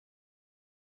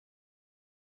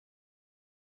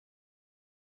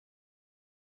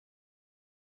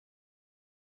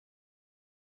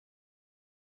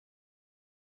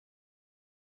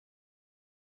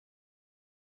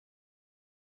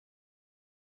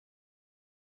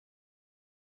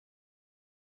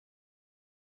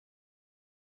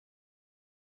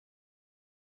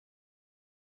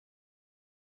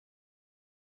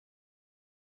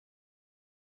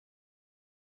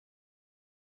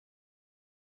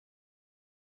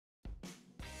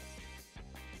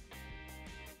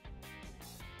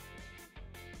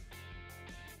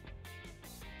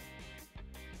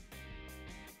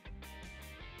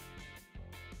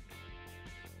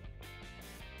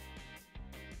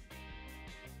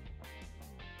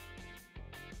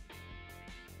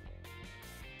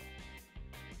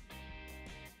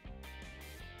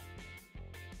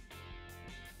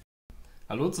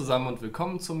Hallo zusammen und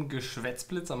willkommen zum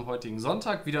Geschwätzblitz am heutigen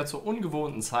Sonntag, wieder zur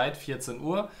ungewohnten Zeit, 14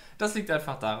 Uhr. Das liegt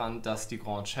einfach daran, dass die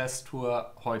Grand Chess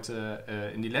Tour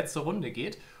heute in die letzte Runde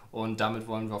geht und damit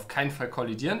wollen wir auf keinen Fall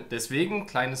kollidieren. Deswegen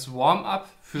kleines Warm-up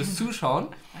fürs Zuschauen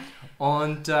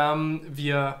und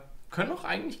wir können auch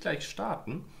eigentlich gleich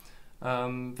starten.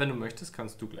 Wenn du möchtest,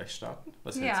 kannst du gleich starten.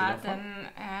 Was hältst du davon?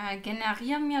 Dann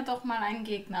generier mir doch mal einen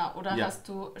Gegner. Oder hast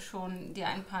du schon dir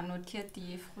ein paar notiert,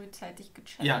 die frühzeitig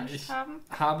gechallenged haben?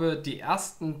 Ich habe die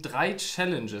ersten 3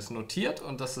 Challenges notiert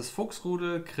und das ist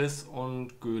Fuchsrudel, Chris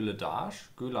und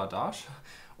Göla-Dash.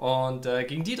 Und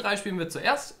gegen die 3 spielen wir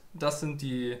zuerst. Das sind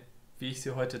die, wie ich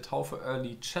sie heute taufe,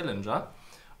 Early Challenger.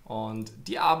 Und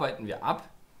die arbeiten wir ab.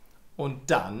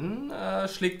 Und dann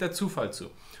schlägt der Zufall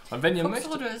zu. Und wenn ihr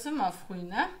Fuchsrudel ist immer früh,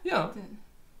 ne? Ja.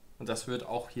 Und das wird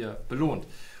auch hier belohnt.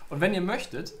 Und wenn ihr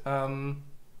möchtet,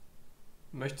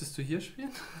 möchtest du hier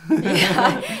spielen?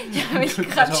 Ja, ich habe mich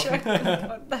gerade schon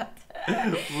gewundert.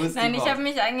 Nein, ich habe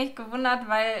mich eigentlich gewundert,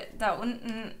 weil da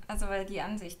unten, also weil die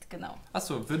Ansicht, genau.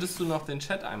 Achso, würdest du noch den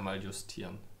Chat einmal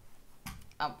justieren?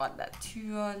 Aber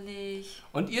natürlich.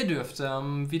 Und ihr dürft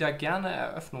wieder gerne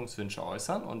Eröffnungswünsche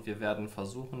äußern und wir werden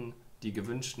versuchen, die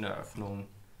gewünschten Eröffnungen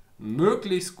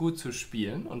möglichst gut zu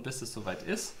spielen. Und bis es soweit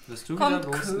ist, wirst du wieder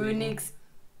loslegen.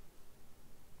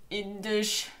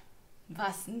 Königsindisch.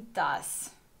 Was denn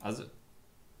das? Also,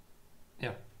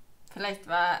 ja. Vielleicht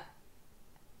war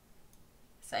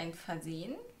es ein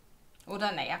Versehen?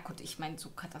 Oder, naja, gut, ich meine, so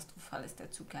katastrophal ist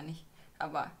der Zug ja nicht.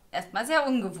 Aber erstmal sehr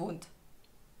ungewohnt.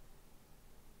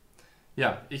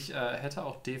 Ja, ich hätte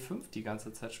auch D5 die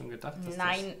ganze Zeit schon gedacht.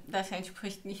 Nein, das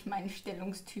entspricht nicht meinen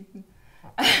Stellungstypen.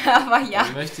 Aber ja,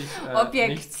 möchte ich,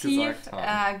 objektiv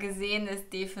gesehen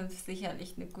ist D5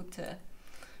 sicherlich eine gute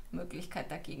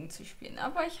Möglichkeit dagegen zu spielen.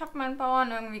 Aber ich habe meinen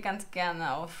Bauern irgendwie ganz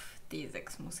gerne auf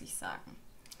D6, muss ich sagen.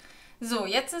 So,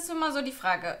 jetzt ist immer so die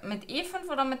Frage, mit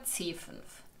E5 oder mit C5?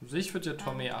 Also ich würde ja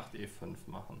Tommy 8 E5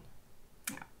 machen.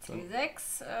 Ja,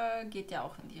 C6 geht ja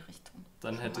auch in die Richtung.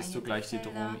 Dann hättest du gleich die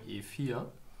Drohung E4.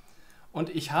 Und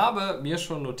ich habe mir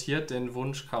schon notiert den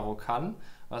Wunsch Karo kann,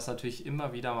 was natürlich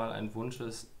immer wieder mal ein Wunsch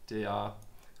ist, der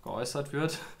geäußert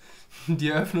wird. Die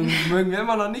Eröffnung mögen wir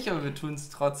immer noch nicht, aber wir tun es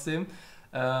trotzdem.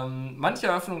 Manche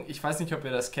Eröffnungen, ich weiß nicht, ob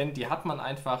ihr das kennt, die hat man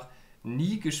einfach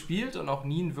nie gespielt und auch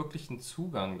nie einen wirklichen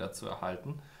Zugang dazu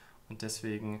erhalten. Und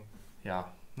deswegen,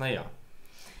 ja, naja.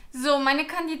 So, meine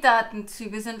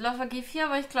Kandidatenzüge sind Läufer G4,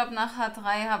 aber ich glaube, nach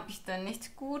H3 habe ich dann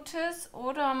nichts Gutes.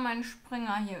 Oder meinen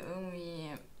Springer hier irgendwie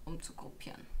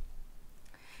umzugruppieren.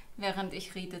 Während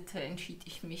ich redete, entschied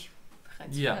ich mich.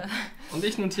 Ja, und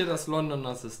ich notiere das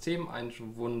Londoner System, ein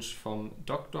Wunsch vom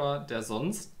Doktor, der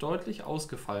sonst deutlich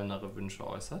ausgefallenere Wünsche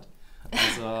äußert.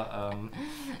 Also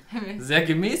sehr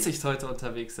gemäßigt heute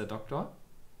unterwegs, der Doktor.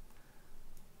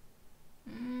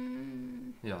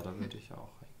 Ja, da würde ich auch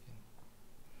reingehen.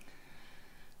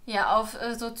 Ja, auf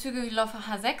so Züge wie Läufer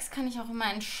H6 kann ich auch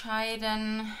immer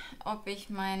entscheiden, ob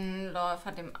ich meinen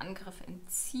Läufer dem Angriff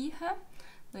entziehe.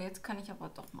 So, jetzt kann ich aber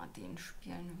doch mal den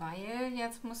spielen, weil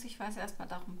jetzt muss ich was erstmal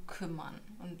darum kümmern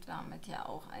und damit ja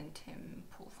auch ein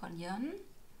Tempo verlieren.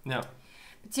 Ja.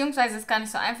 Beziehungsweise ist gar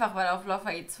nicht so einfach, weil auf Läufer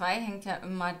E2 hängt ja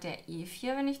immer der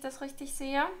E4, wenn ich das richtig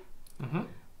sehe. Mhm.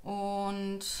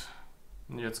 Und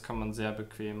jetzt kann man sehr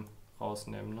bequem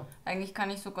rausnehmen, ne? Eigentlich kann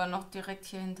ich sogar noch direkt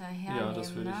hier hinterher ja, nehmen,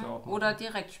 das würde ich auch machen. Oder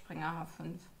direkt Springer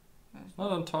H5. Na,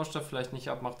 dann tauscht er vielleicht nicht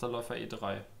ab, macht der Läufer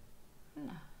E3.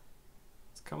 Na.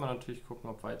 Jetzt kann man natürlich gucken,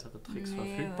 ob weitere Tricks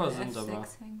verfügbar sind,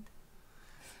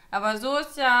 aber so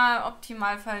ist ja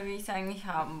Optimalfall, wie ich es eigentlich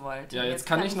haben wollte. Ja, jetzt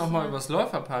kann ich nochmal über das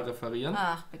Läuferpaar referieren.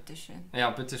 Ach, bitteschön. Ja,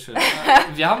 bitteschön.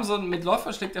 Wir haben so mit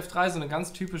Läufer schlägt F3 so eine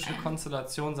ganz typische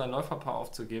Konstellation, sein Läuferpaar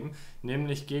aufzugeben,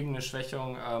 nämlich gegen eine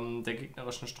Schwächung der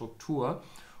gegnerischen Struktur.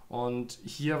 Und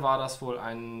hier war das wohl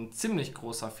ein ziemlich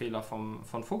großer Fehler von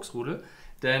Fuchsrudel,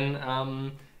 denn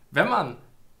wenn man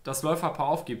das Läuferpaar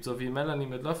aufgibt, so wie Melanie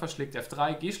mit Läufer schlägt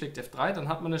F3, G schlägt F3, dann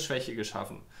hat man eine Schwäche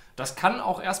geschaffen. Das kann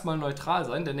auch erstmal neutral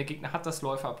sein, denn der Gegner hat das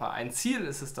Läuferpaar. Ein Ziel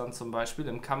ist es dann zum Beispiel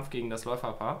im Kampf gegen das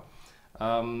Läuferpaar,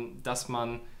 dass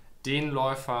man den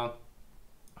Läufer,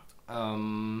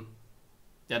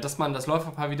 dass man das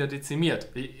Läuferpaar wieder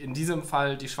dezimiert. In diesem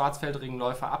Fall die schwarzfeldrigen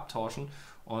Läufer abtauschen.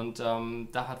 Und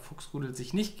da hat Fuchsrudel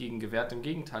sich nicht gegen gewehrt. Im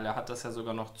Gegenteil, er hat das ja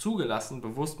sogar noch zugelassen,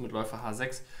 bewusst mit Läufer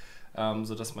H6.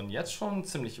 Sodass man jetzt schon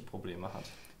ziemliche Probleme hat.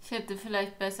 Ich hätte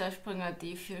vielleicht besser Springer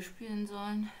D4 spielen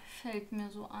sollen. Fällt mir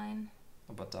so ein.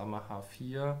 Aber Dame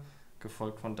H4,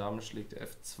 gefolgt von Dame schlägt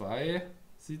F2,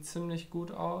 sieht ziemlich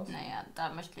gut aus. Naja,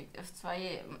 Dame schlägt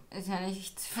F2 ist ja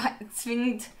nicht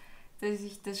zwingend, dass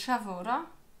ich das schaffe, oder?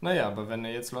 Naja, aber wenn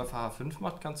er jetzt Läufer H5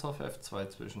 macht, kannst du auf F2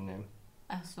 zwischennehmen.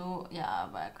 Ach so, ja,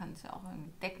 aber er kann es ja auch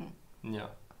irgendwie decken.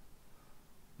 Ja.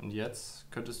 Und jetzt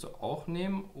könntest du auch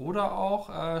nehmen oder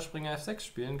auch Springer F6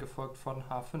 spielen, gefolgt von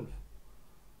H5.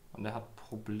 Und er hat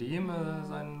Probleme,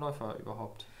 seinen Läufer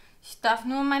überhaupt. Ich darf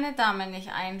nur meine Dame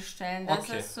nicht einstellen. Das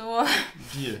ist so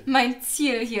Deal. mein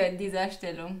Ziel hier in dieser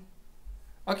Stellung.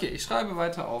 Okay, ich schreibe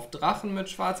weiter auf. Drachen mit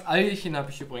Schwarz. Alchen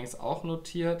habe ich übrigens auch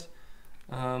notiert.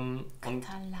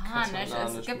 Katalanisch.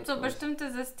 Es gibt so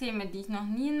bestimmte Systeme, die ich noch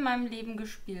nie in meinem Leben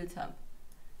gespielt habe.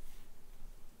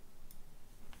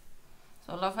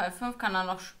 So, Läufer F5 kann er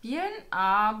noch spielen,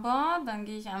 aber dann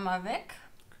gehe ich einmal weg.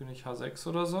 König H6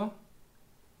 oder so.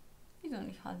 Wieso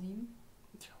nicht H7?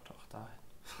 Tja, oder auch dahin.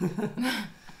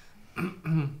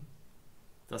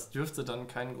 Das dürfte dann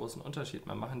keinen großen Unterschied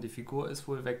mehr machen. Die Figur ist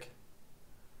wohl weg.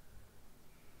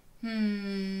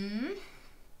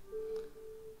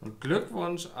 Und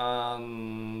Glückwunsch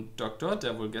an Doktor,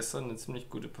 der wohl gestern eine ziemlich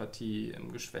gute Partie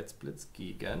im Geschwätzblitz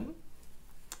gegen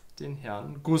den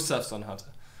Herrn Gustafsson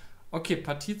hatte. Okay,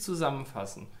 Partie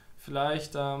zusammenfassen.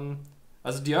 Vielleicht,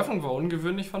 also die Öffnung war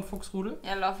ungewöhnlich von Fuchsrudel.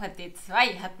 Ja, Läufer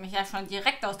D2 hat mich ja schon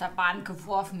direkt aus der Bahn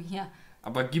geworfen hier.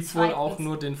 Aber gibt wohl auch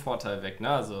nur den Vorteil weg, ne?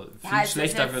 Also viel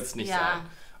schlechter wird es nicht sein.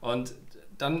 Und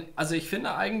dann, also ich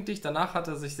finde eigentlich, danach hat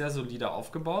er sich sehr solide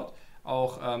aufgebaut.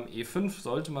 Auch E5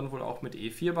 sollte man wohl auch mit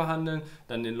E4 behandeln,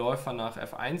 dann den Läufer nach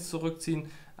F1 zurückziehen.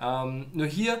 Nur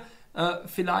hier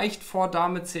vielleicht vor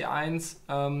Dame C1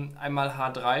 einmal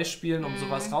H3 spielen, um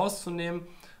sowas rauszunehmen.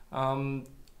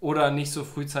 Oder nicht so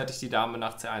frühzeitig die Dame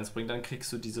nach C1 bringen, dann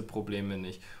kriegst du diese Probleme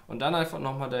nicht. Und dann einfach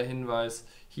nochmal der Hinweis,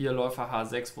 hier Läufer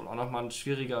H6 wohl auch nochmal ein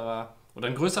schwierigerer oder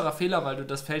ein größerer Fehler, weil du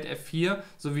das Feld F4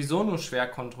 sowieso nur schwer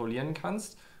kontrollieren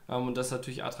kannst. Und das ist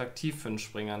natürlich attraktiv für einen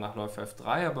Springer nach Läufer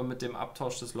F3, aber mit dem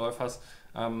Abtausch des Läufers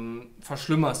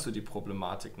verschlimmerst du die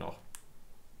Problematik noch.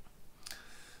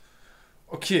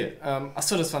 Okay,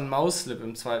 achso, das war ein Mausslip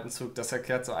im zweiten Zug, das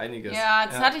erklärt so einiges. Ja,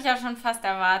 das hatte ich ja schon fast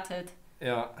erwartet.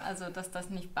 Ja. Also, dass das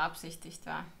nicht beabsichtigt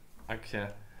war. Okay.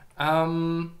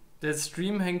 Der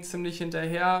Stream hängt ziemlich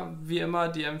hinterher. Wie immer,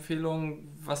 die Empfehlung,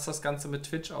 was das Ganze mit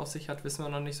Twitch auf sich hat, wissen wir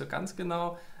noch nicht so ganz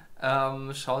genau.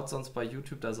 Schaut sonst bei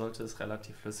YouTube, da sollte es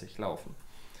relativ flüssig laufen.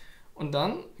 Und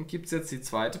dann gibt es jetzt die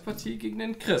zweite Partie gegen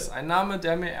den Chris. Ein Name,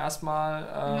 der mir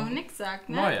erstmal noch nichts sagt,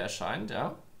 ne? neu erscheint,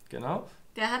 ja, genau.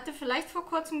 Der hatte vielleicht vor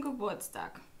kurzem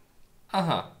Geburtstag.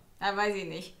 Aha. Da weiß ich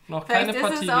nicht. Noch vielleicht keine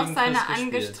Partie ist es auch gegen seine Chris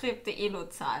gespielt. angestrebte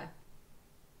Elo-Zahl.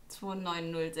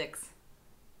 2906.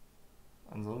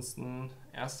 Ansonsten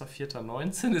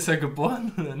 1.4.19 ist er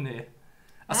geboren oder nee?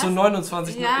 Achso,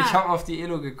 29. Ja. Ich habe auf die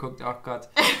Elo geguckt, ach Gott.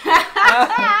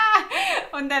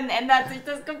 Und dann ändert sich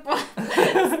das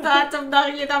Geburtsdatum nach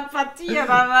jeder Partie, oder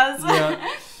was? Ja.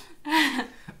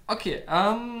 Okay,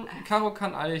 Karo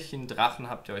kann Alchen Drachen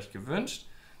habt ihr euch gewünscht.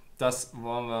 Das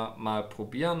wollen wir mal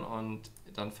probieren und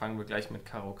dann fangen wir gleich mit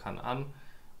Karo kann an.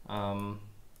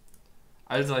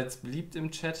 Allseits beliebt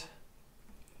im Chat.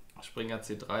 Springer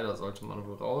C3, da sollte man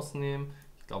wohl rausnehmen.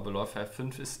 Ich glaube, Läufer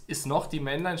F5 ist noch die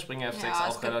Mainline, Springer F6 ja,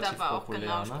 auch relativ aber auch populär.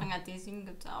 Genau, ne? Springer D7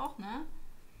 gibt es auch, ne?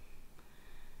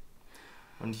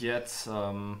 Und jetzt,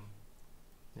 ja,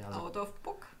 Out of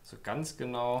Book. so ganz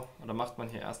genau, oder macht man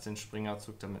hier erst den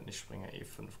Springerzug, damit nicht Springer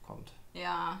E5 kommt?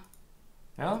 Ja.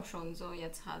 Ja? Schon so,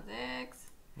 jetzt H6.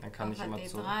 Dann kann ich immer D3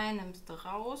 so. nimmst du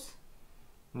raus.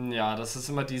 Ja, das ist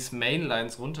immer dieses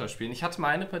Mainlines runterspielen. Ich hatte mal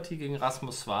eine Partie gegen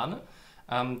Rasmus Swane.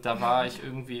 Da war ich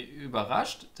irgendwie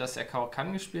überrascht, dass er Karo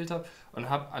kann gespielt hat und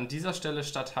habe an dieser Stelle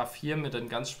statt H4 mir dann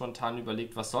ganz spontan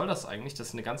überlegt, was soll das eigentlich? Das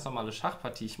ist eine ganz normale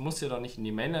Schachpartie. Ich muss hier doch nicht in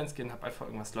die Mainlines gehen, habe einfach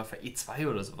irgendwas Läufer E2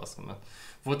 oder sowas gemacht.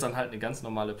 Wurde dann halt eine ganz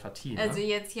normale Partie. Also ne?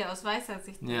 jetzt hier aus weißer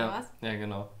Sicht oder Ja, was? ja,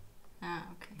 genau. Ah,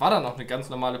 okay. War dann auch eine ganz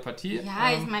normale Partie.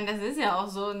 Ja, ich meine, das ist ja auch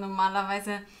so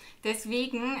normalerweise.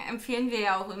 Deswegen empfehlen wir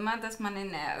ja auch immer, dass man in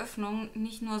der Eröffnung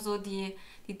nicht nur so die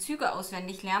Züge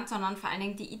auswendig lernt, sondern vor allen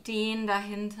Dingen die Ideen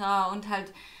dahinter und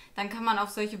halt, dann kann man auf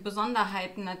solche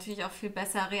Besonderheiten natürlich auch viel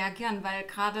besser reagieren, weil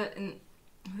gerade in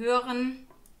höheren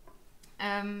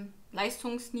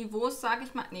Leistungsniveaus, sage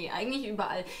ich mal, nee, eigentlich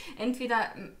überall,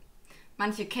 entweder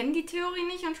manche kennen die Theorie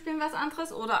nicht und spielen was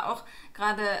anderes oder auch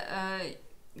gerade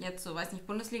jetzt so, weiß nicht,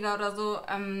 Bundesliga oder so,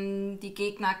 die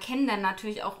Gegner kennen dann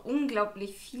natürlich auch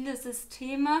unglaublich viele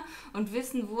Systeme und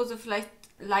wissen, wo sie vielleicht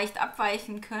leicht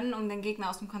abweichen können, um den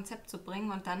Gegner aus dem Konzept zu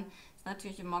bringen. Und dann ist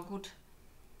natürlich immer gut,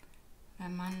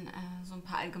 wenn man so ein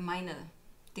paar allgemeine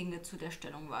Dinge zu der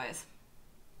Stellung weiß.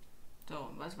 So,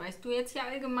 was weißt du jetzt hier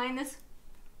Allgemeines?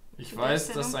 Ich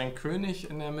weiß, dass ein König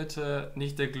in der Mitte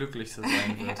nicht der glücklichste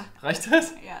sein wird. Ja. Reicht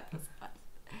das? Ja, das reicht.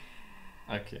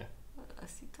 Okay.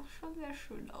 Das sieht doch schon sehr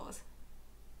schön aus.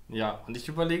 Ja, und ich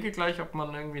überlege gleich, ob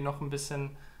man irgendwie noch ein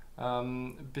bisschen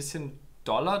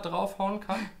doller draufhauen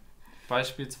kann.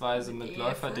 Beispielsweise mit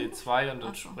Läufer E5? D2 und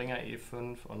dann Ach so. Springer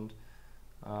E5 und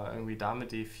irgendwie Dame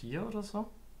D4 oder so.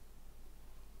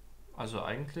 Also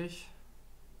eigentlich.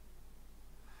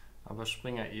 Aber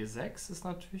Springer E6 ist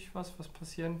natürlich was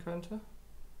passieren könnte.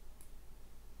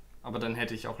 Aber dann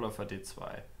hätte ich auch Läufer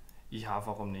D2. Ja,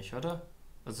 warum nicht, oder?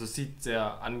 Also es sieht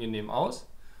sehr angenehm aus.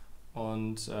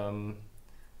 Und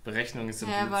Berechnung ist im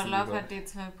Ja, aber Blitzen Läufer über.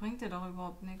 D2 bringt dir doch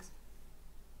überhaupt nichts.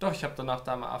 Doch, ich habe danach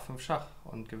Dame A5 Schach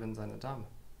und gewinne seine Dame.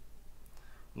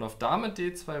 Und auf Dame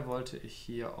D2 wollte ich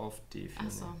hier auf D4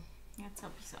 Achso, nehmen. jetzt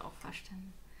habe ich es auch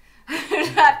verstanden.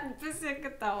 Hat ein bisschen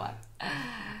gedauert.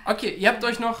 Okay, ihr habt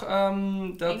euch noch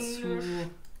dazu... Englisch.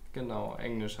 Genau,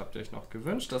 Englisch habt ihr euch noch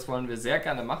gewünscht. Das wollen wir sehr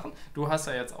gerne machen. Du hast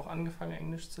ja jetzt auch angefangen,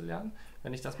 Englisch zu lernen,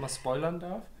 wenn ich das mal spoilern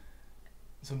darf.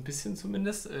 So ein bisschen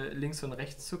zumindest, links und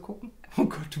rechts zu gucken. Oh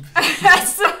Gott, du bist...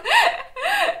 Also,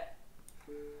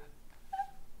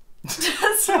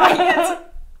 das war jetzt...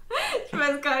 Ich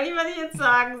weiß gar nicht, was ich jetzt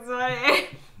sagen soll, ey.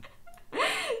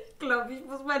 Ich glaube, ich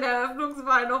muss meine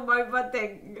Eröffnungswahl nochmal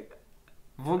überdenken.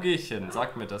 Wo gehe ich hin?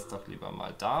 Sag mir das doch lieber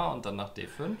mal. Da und dann nach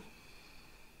D5.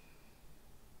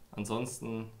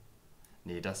 Ansonsten...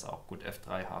 Nee, das ist auch gut.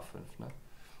 F3, H5,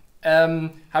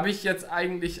 ne? Habe ich jetzt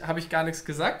eigentlich... Habe ich gar nichts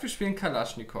gesagt? Wir spielen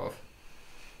Kalaschnikow.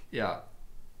 Ja.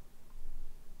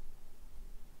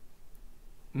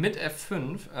 Mit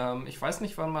F5. Ich weiß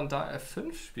nicht, wann man da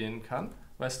F5 spielen kann.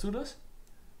 Weißt du das?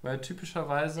 Weil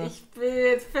typischerweise... Ich bin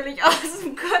jetzt völlig aus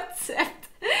dem Konzept.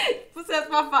 Ich muss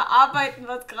erst mal verarbeiten,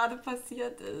 was gerade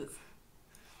passiert ist.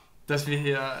 Dass wir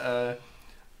hier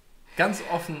ganz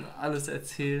offen alles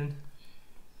erzählen.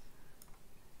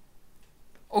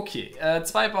 Okay,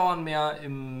 2 Bauern mehr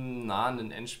im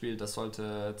nahenden Endspiel, das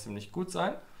sollte ziemlich gut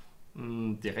sein.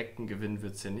 Direkten Gewinn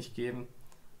wird es hier nicht geben.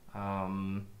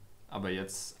 Aber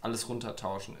jetzt alles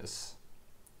runtertauschen ist,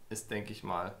 denke ich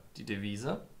mal, die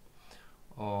Devise.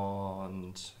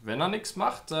 Und wenn er nichts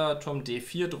macht, Turm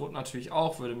D4 droht natürlich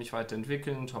auch, würde mich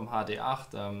weiterentwickeln. Turm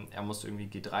HD8, er muss irgendwie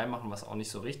G3 machen, was auch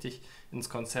nicht so richtig ins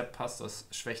Konzept passt. Das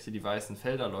schwächte die weißen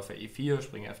Felder, Läufer E4,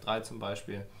 Springer F3 zum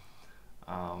Beispiel.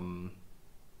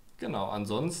 Genau,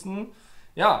 ansonsten,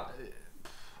 ja,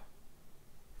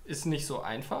 ist nicht so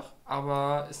einfach,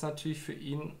 aber ist natürlich für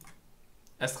ihn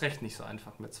erst recht nicht so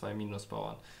einfach mit 2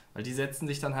 Minusbauern. Weil die setzen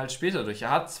sich dann halt später durch.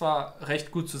 Er hat zwar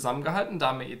recht gut zusammengehalten,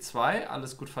 Dame E2,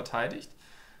 alles gut verteidigt.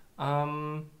 Ja,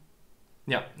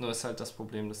 nur ist halt das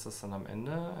Problem, dass das dann am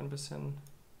Ende ein bisschen...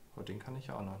 Oh, den kann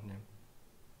ich auch noch nehmen.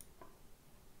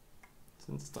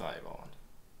 Sind es 3 Bauern.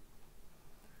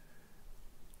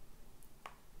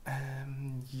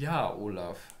 Ja,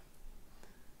 Olaf.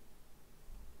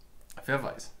 Wer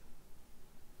weiß.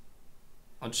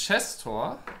 Und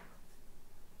Chestor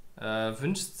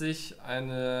wünscht sich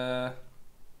eine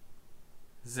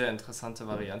sehr interessante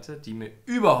Variante, die mir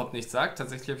überhaupt nichts sagt.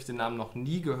 Tatsächlich habe ich den Namen noch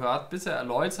nie gehört. Bitte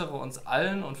erläutere uns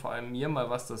allen und vor allem mir mal,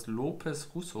 was das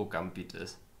Lubbes-Gambit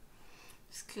ist.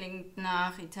 Das klingt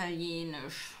nach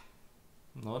Italienisch.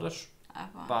 Na, das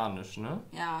Aber Spanisch, ne?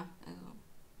 ja, also.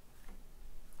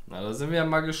 Na, da sind wir ja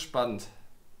mal gespannt.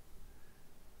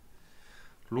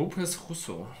 Lopez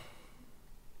Russo.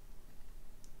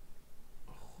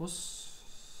 Russiau.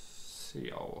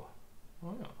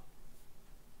 Oh ja.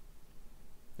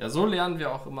 Ja, so lernen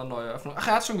wir auch immer neue Öffnungen. Ach,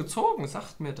 er hat schon gezogen.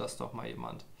 Sagt mir das doch mal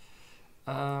jemand.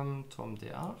 Turm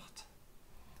D8.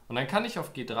 Und dann kann ich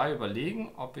auf G3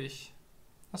 überlegen, ob ich...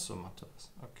 Achso, macht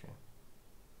das. Okay.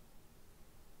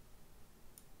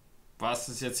 Was,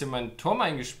 ist jetzt hier mein Turm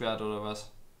eingesperrt oder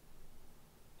was?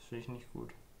 Das finde ich nicht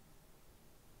gut.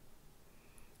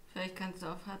 Vielleicht kannst du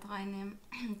auf H3 nehmen.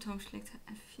 Turm schlägt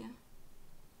F4.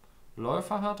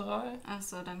 Läufer H3?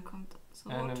 Achso, dann kommt so.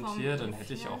 Er nimmt Turm hier, dann E4.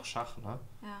 hätte ich auch Schach, ne?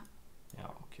 Ja.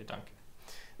 Ja, okay, danke.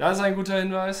 Das ist ein guter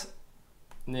Hinweis.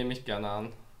 Nehme ich gerne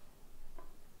an.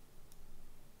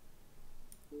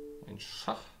 Ein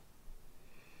Schach.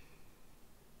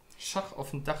 Schach auf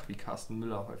dem Dach, wie Carsten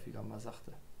Müller häufiger mal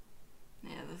sagte.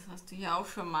 Ja, das hast du hier auch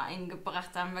schon mal eingebracht.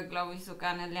 Da haben wir, glaube ich,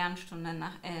 sogar eine Lernstunde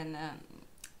nach, eine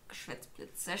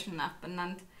Geschwätzblitz-Session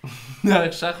nachbenannt. Ja,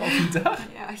 Schach auf dem Dach?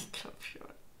 Ja, ich glaube schon.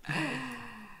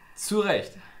 Zu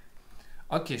Recht.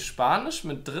 Okay, Spanisch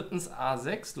mit drittens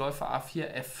A6, Läufer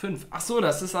A4, F5. Ach so,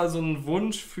 das ist also ein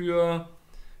Wunsch für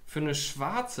eine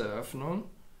schwarze Öffnung.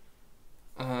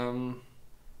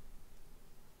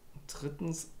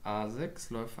 Drittens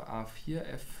A6, Läufer A4,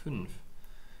 F5.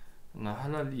 Na,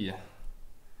 Halali.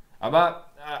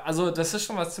 Aber, also, das ist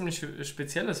schon was ziemlich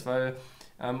Spezielles, weil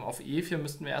auf E4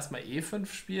 müssten wir erstmal E5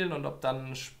 spielen und ob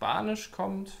dann Spanisch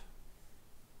kommt,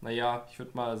 naja, ich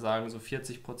würde mal sagen, so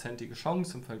 40%ige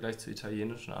Chance im Vergleich zu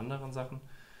italienischen anderen Sachen.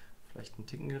 Vielleicht ein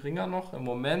Ticken geringer noch. Im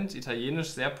Moment Italienisch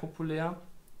sehr populär.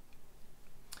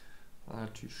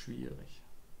 Natürlich schwierig.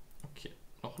 Okay,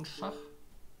 noch ein Schach.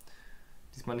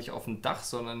 Diesmal nicht auf dem Dach,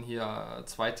 sondern hier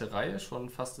zweite Reihe, schon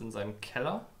fast in seinem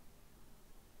Keller.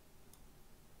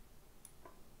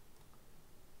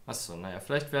 Achso, naja,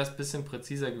 vielleicht wäre es ein bisschen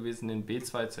präziser gewesen, den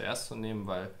B2 zuerst zu nehmen,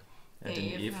 weil er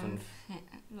den E5...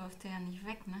 läuft der ja nicht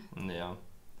weg, ne? Ja.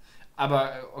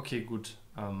 Aber okay, gut.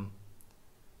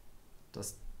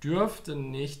 Das dürfte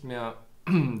nicht mehr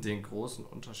den großen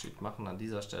Unterschied machen an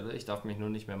dieser Stelle. Ich darf mich nur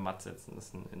nicht mehr matt setzen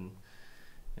lassen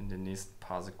in den nächsten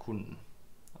paar Sekunden.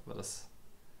 Aber das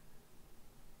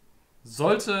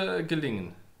sollte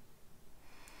gelingen.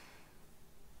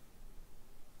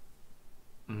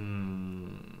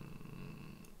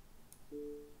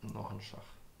 Noch ein Schach.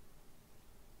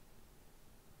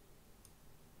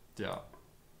 Ja.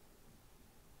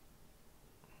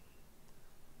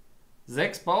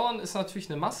 6 Bauern ist natürlich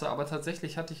eine Masse, aber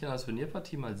tatsächlich hatte ich in der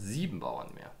Turnierpartie mal 7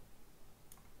 Bauern mehr.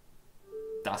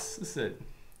 Das ist selten.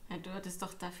 Ja, du hattest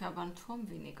doch dafür aber einen Turm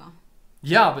weniger.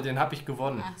 Ja, aber den habe ich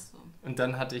gewonnen. Ach so. Und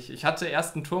dann hatte ich hatte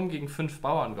erst einen Turm gegen 5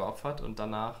 Bauern geopfert und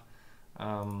danach,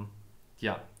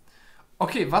 ja.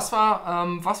 Okay, was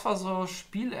war so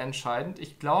spielentscheidend?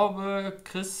 Ich glaube,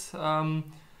 Chris, wenn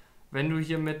du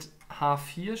hier mit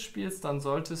H4 spielst, dann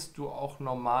solltest du auch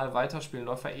normal weiterspielen.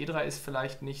 Läufer E3 ist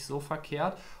vielleicht nicht so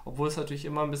verkehrt, obwohl es natürlich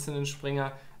immer ein bisschen in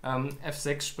Springer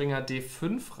F6, Springer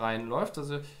D5 reinläuft.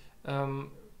 Also,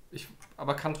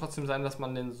 aber kann trotzdem sein, dass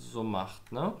man den so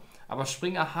macht, ne? Aber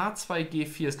Springer H2,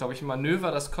 G4 ist, glaube ich, ein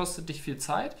Manöver, das kostet dich viel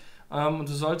Zeit. Und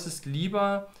du solltest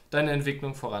lieber deine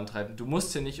Entwicklung vorantreiben. Du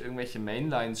musst hier nicht irgendwelche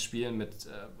Mainlines spielen mit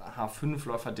H5,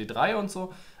 Läufer D3 und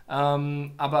so,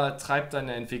 aber treib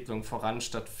deine Entwicklung voran,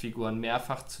 statt Figuren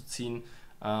mehrfach zu ziehen.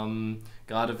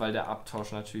 Gerade weil der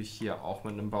Abtausch natürlich hier auch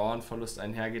mit einem Bauernverlust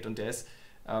einhergeht. Und der ist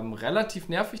relativ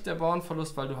nervig, der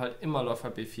Bauernverlust, weil du halt immer Läufer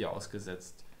B4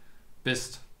 ausgesetzt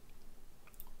bist.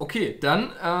 Okay,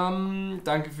 dann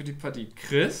danke für die Partie,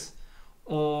 Chris.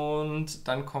 Und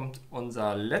dann kommt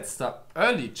unser letzter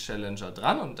Early Challenger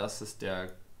dran und das ist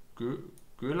der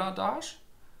Göladash.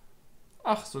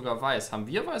 Ach, sogar weiß. Haben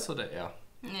wir weiß oder er?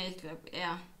 Nee, ich glaube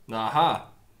er.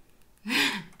 Aha.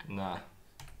 Na.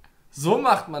 So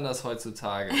macht man das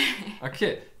heutzutage.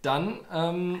 Okay,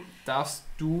 dann darfst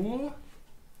du...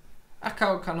 Ach,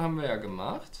 Karokan haben wir ja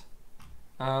gemacht.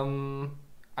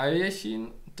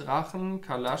 Aljechin, Drachen,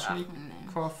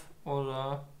 Kalaschnikow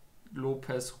oder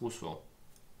Lopez Russo.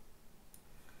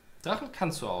 Drachen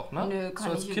kannst du auch, ne? Nö, kann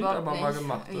so als ich Kind aber nicht. mal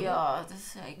gemacht, oder? Ja, das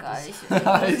ist ja egal. Ich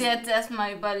muss jetzt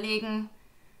erstmal überlegen.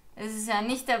 Es ist ja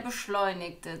nicht der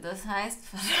Beschleunigte. Das heißt,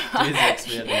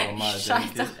 D6 wäre normal, ich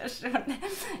scheitere schon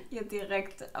hier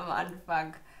direkt am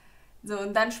Anfang. So,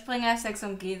 und dann Springer F6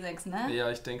 und G6, ne?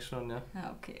 Ja, ich denke schon, ja.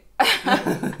 Ja, okay.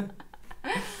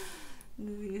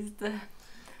 Du siehst,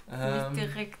 nicht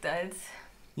direkt als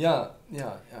ja.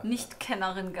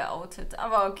 Nicht-Kennerin geoutet.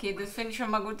 Aber okay, das finde ich schon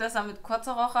mal gut, dass er mit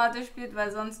kurzer Rochrate spielt, weil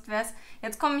sonst wäre es...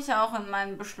 Jetzt komme ich ja auch in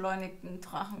meinen beschleunigten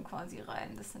Drachen quasi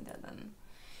rein. Das sind ja dann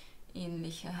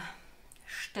ähnliche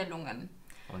Stellungen.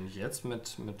 Und jetzt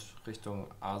mit Richtung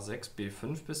A6,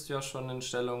 B5 bist du ja schon in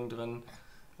Stellungen drin,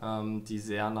 die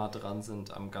sehr nah dran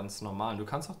sind am ganz normalen. Du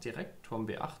kannst auch direkt Turm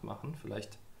B8 machen,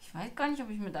 vielleicht. Ich weiß gar nicht, ob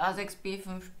ich mit A6,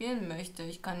 B5 spielen möchte.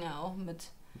 Ich kann ja auch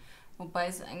mit... Wobei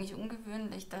es eigentlich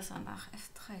ungewöhnlich, dass er nach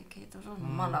F3 geht, oder?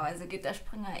 Normalerweise geht der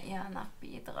Springer eher nach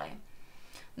B3.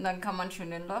 Und dann kann man schön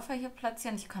den Läufer hier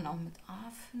platzieren. Ich kann auch mit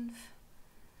A5.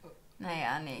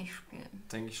 Naja, nee, ich spiele.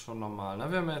 Denke ich schon normal. Ne?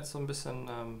 Wir haben ja jetzt so ein bisschen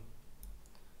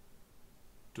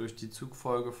durch die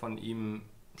Zugfolge von ihm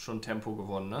schon Tempo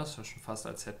gewonnen. Ne? Das ist ja schon fast,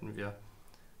 als hätten wir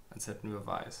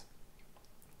Weiß.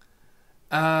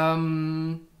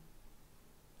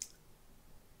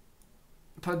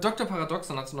 Dr.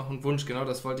 Paradoxon hat noch einen Wunsch, genau,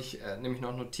 das wollte ich nämlich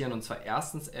noch notieren. Und zwar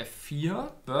erstens F4,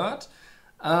 Bird.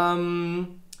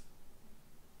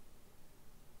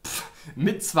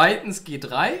 Mit zweitens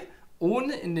G3,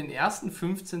 ohne in den ersten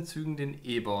 15 Zügen den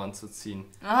E-Bauern zu ziehen.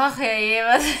 Ach hey,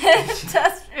 was ist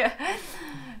das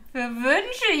für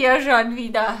Wünsche hier schon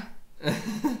wieder?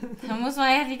 Da muss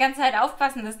man ja die ganze Zeit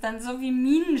aufpassen, das ist dann so wie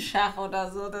Minenschach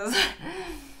oder so, dass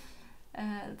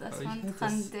man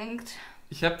dran denkt.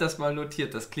 Ich habe das mal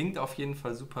notiert, das klingt auf jeden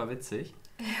Fall super witzig.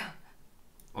 Ja.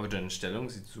 Aber deine Stellung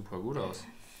sieht super gut aus.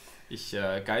 Ich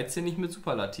geize nicht mit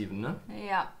Superlativen, ne?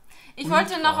 Ja. Ich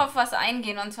wollte noch auf was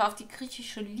eingehen, und zwar auf die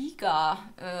griechische Liga,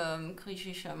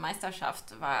 griechische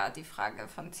Meisterschaft war die Frage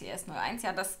von CS01.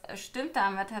 Ja, das stimmt, da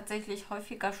haben wir tatsächlich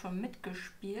häufiger schon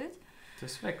mitgespielt.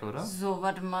 Das ist weg, oder? So,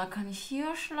 warte mal, kann ich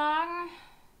hier schlagen?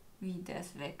 Wie, der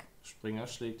ist weg? Springer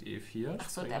schlägt E4. Ach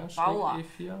so, Springer der Bauer.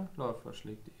 schlägt E4. Läufer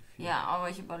schlägt E4. Ja, aber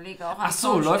ich überlege auch. Ach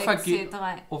so, Läufer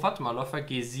C3. Oh, warte mal, Läufer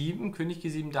G7, König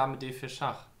G7, Dame D4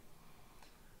 Schach.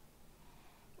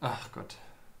 Ach Gott.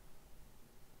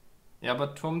 Ja,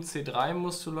 aber Turm C3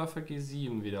 musst du Läufer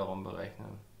G7 wiederum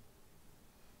berechnen.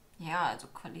 Ja, also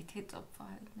Qualitätsopfer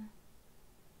halt, ne?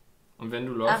 Und wenn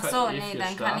du Läufer Ach so, E4 nee,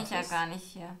 dann startest, kann ich ja gar nicht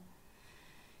hier.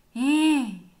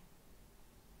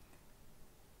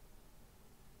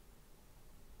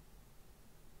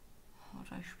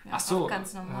 Oder ich spiele so,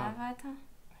 ganz normal weiter.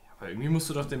 Aber irgendwie musst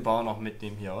du doch den Bauern noch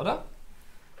mitnehmen hier, oder?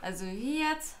 Also wie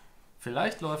jetzt?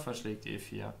 Vielleicht Läufer schlägt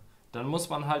E4. Dann muss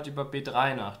man halt über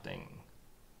B3 nachdenken.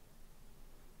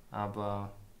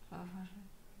 Aber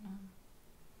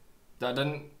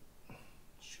dann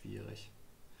schwierig.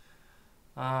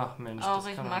 Ach Mensch, auch das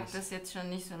ich kann mag nicht. das jetzt schon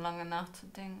nicht so lange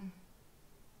nachzudenken.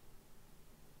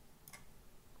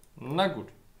 Na gut.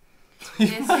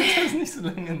 Ich mag das nicht so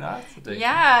lange nachzudenken.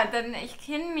 Ja, ich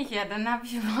kenne mich ja, dann habe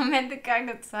ich im Moment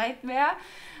keine Zeit mehr.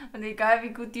 Und egal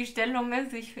wie gut die Stellung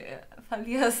ist, ich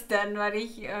verliere es dann, weil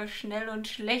ich schnell und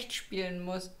schlecht spielen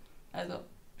muss. Also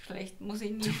schlecht muss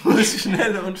ich nicht. Du musst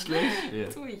schnell und schlecht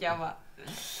spielen. Tue ich aber.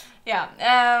 Ja,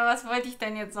 was wollte ich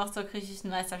denn jetzt noch zur griechischen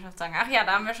Meisterschaft sagen? Ach ja,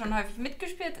 da haben wir schon häufig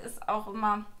mitgespielt, ist auch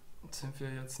immer... Sind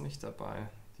wir jetzt nicht dabei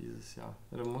dieses Jahr?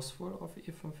 Ja, du musst wohl auf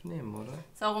E5 nehmen, oder?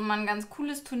 Ist auch immer ein ganz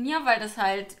cooles Turnier, weil das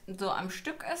halt so am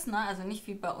Stück ist, ne? Also nicht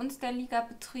wie bei uns der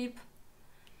Ligabetrieb.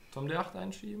 Turm D8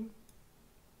 einschieben?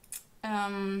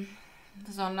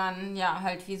 Sondern ja,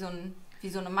 halt wie so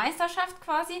eine Meisterschaft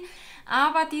quasi.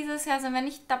 Aber dieses Jahr sind wir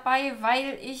nicht dabei,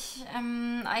 weil ich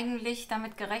eigentlich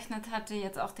damit gerechnet hatte,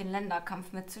 jetzt auch den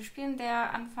Länderkampf mitzuspielen,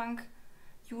 der Anfang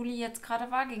Juli jetzt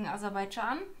gerade war gegen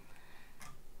Aserbaidschan.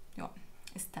 Ja,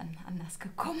 ist dann anders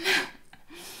gekommen.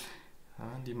 Ja,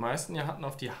 die meisten ja hatten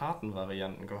auf die harten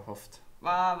Varianten gehofft.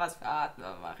 Was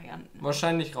für Varianten.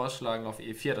 Wahrscheinlich rausschlagen auf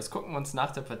E4. Das gucken wir uns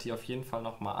nach der Partie auf jeden Fall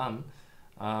nochmal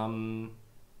an.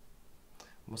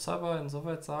 Muss aber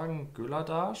insoweit sagen,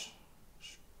 Göladasch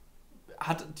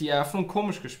hat die Eröffnung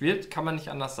komisch gespielt, kann man nicht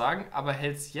anders sagen, aber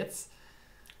hält es jetzt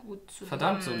gut zusammen,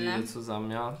 verdammt solide ne? zusammen,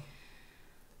 ja.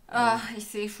 Ach, ich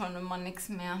sehe schon immer nichts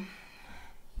mehr.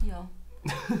 Hier.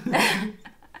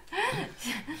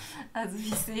 Also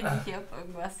ich sehe nicht, ob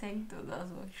irgendwas hängt oder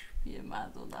so. Ich spiele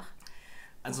mal so nach.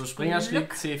 Also Springer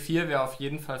schlägt C4 wäre auf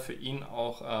jeden Fall für ihn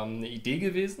auch eine Idee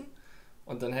gewesen.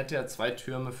 Und dann hätte er 2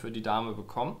 Türme für die Dame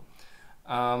bekommen.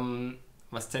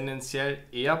 Was tendenziell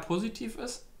eher positiv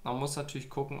ist. Man muss natürlich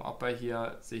gucken, ob er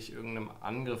hier sich irgendeinem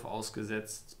Angriff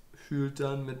ausgesetzt fühlt,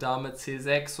 dann mit Dame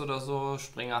C6 oder so,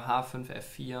 Springer H5,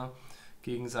 F4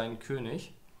 gegen seinen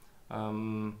König.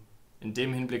 In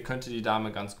dem Hinblick könnte die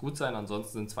Dame ganz gut sein,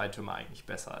 ansonsten sind 2 Türme eigentlich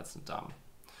besser als eine Dame.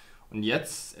 Und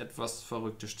jetzt etwas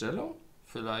verrückte Stellung,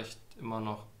 vielleicht immer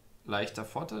noch leichter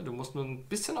Vorteil. Du musst nur ein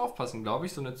bisschen aufpassen, glaube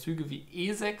ich, so eine Züge wie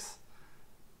E6,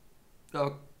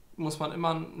 da muss man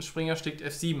immer einen Springer schlägt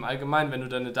F7, allgemein, wenn du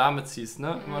deine Dame ziehst,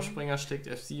 ne? Mhm. Immer Springer schlägt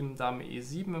F7, Dame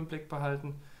E7 im Blick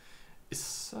behalten.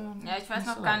 Ist, ja, ich weiß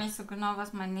noch so. gar nicht so genau,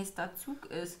 was mein nächster Zug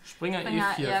ist. Springer E4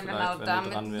 ja, vielleicht, genau, wenn du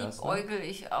damit dran wärst. Ne? äugel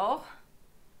ich auch.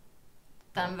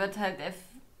 Dann wird halt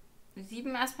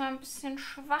F7 erstmal ein bisschen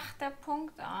schwach, der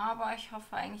Punkt, aber ich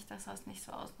hoffe eigentlich, dass er es nicht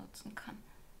so ausnutzen kann.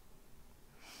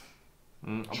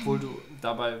 Obwohl du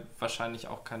dabei wahrscheinlich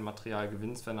auch kein Material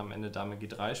gewinnst, wenn am Ende Dame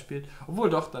G3 spielt.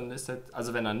 Obwohl doch, dann ist er,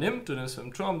 also wenn er nimmt, du nimmst mit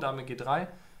dem Turm Dame G3,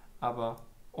 aber,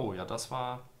 oh ja, das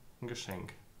war ein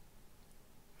Geschenk.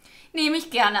 Nehme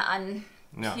ich gerne an.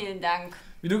 Ja. Vielen Dank.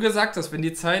 Wie du gesagt hast, wenn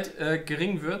die Zeit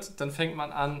gering wird, dann fängt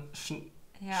man an,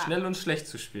 schnell und schlecht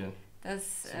zu spielen.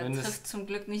 Das trifft zum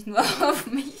Glück nicht nur auf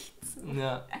mich zu.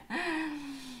 Ja.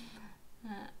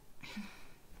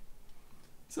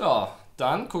 So,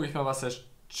 dann gucke ich mal, was der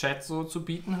Chat so zu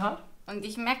bieten hat. Und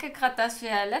ich merke gerade, dass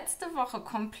wir letzte Woche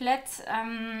komplett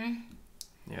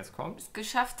Jetzt kommt. es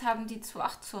geschafft haben, die zu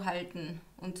 8 zu halten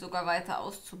und sogar weiter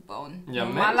auszubauen. Ja,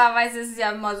 normalerweise ist es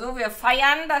ja immer so, wir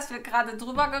feiern, dass wir gerade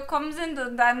drüber gekommen sind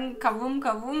und dann kavum,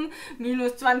 kavum,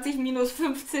 minus 20, minus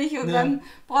 50 und dann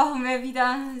brauchen wir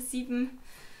wieder 7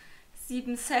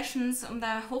 Sessions, um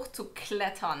da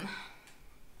hochzuklettern.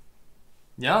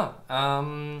 Ja,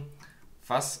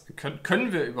 was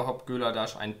können wir überhaupt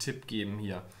Göladasch einen Tipp geben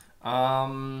hier?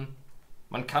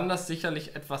 Man kann das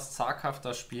sicherlich etwas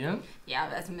zaghafter spielen. Ja,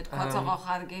 also mit kurzer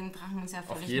Rochade gegen Drachen ist ja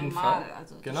völlig auf jeden normal. Fall.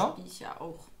 Also das genau. spiele ich ja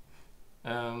auch.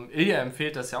 Ilja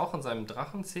empfiehlt das ja auch in seinem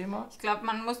Drachenzähmer. Ich glaube,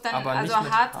 man muss dann, Aber also nicht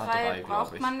mit H3 H3,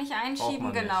 braucht man nicht einschieben,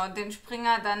 man genau. nicht. Den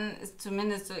Springer dann ist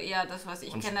zumindest so eher das, was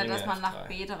ich Und kenne, Springer dass man nach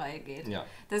F3. B3 geht. Ja.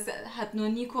 Das hat nur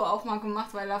Nico auch mal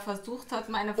gemacht, weil er versucht hat,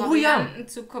 meine Oh ja. Varianten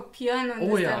zu kopieren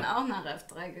und ist dann auch nach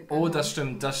F3 gegangen. Oh, das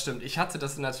stimmt. Ich hatte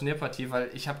das in der Turnierpartie, weil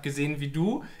ich habe gesehen, wie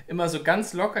du immer so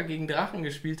ganz locker gegen Drachen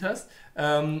gespielt hast.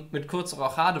 Mit kurzer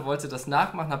Rochade, wollte das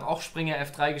nachmachen, habe auch Springer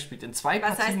F3 gespielt. In 2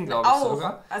 Partien, glaube ich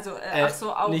sogar. Also, ach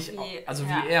so, auch nicht, wie... Also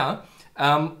ja. wie er.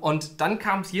 Und dann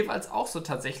kam es jeweils auch so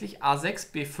tatsächlich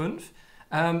A6, B5,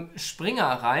 Springer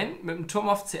rein mit dem Turm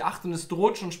auf C8 und es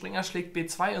droht schon, Springer schlägt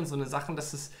B2 und so eine Sachen.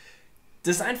 Das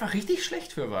ist einfach richtig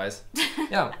schlecht für Weiß.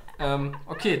 Ja,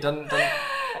 okay, dann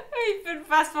Ich bin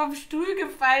fast vom Stuhl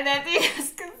gefallen, hätte ich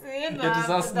das gesehen. ja, du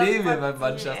saßt neben mir beim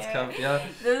Mannschaftskampf, ja.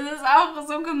 Das ist auch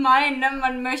so gemein, ne?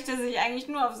 Man möchte sich eigentlich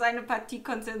nur auf seine Partie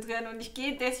konzentrieren und ich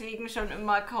gehe deswegen schon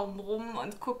immer kaum rum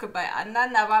und gucke bei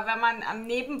anderen, aber wenn man am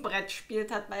Nebenbrett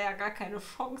spielt, hat man ja gar keine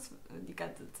Chance, die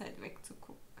ganze Zeit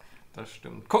wegzugucken. Das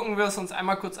stimmt. Gucken wir es uns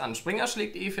einmal kurz an. Springer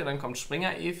schlägt E4, dann kommt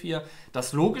Springer E4.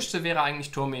 Das Logischste wäre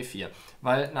eigentlich Turm E4,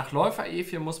 weil nach Läufer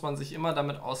E4 muss man sich immer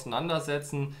damit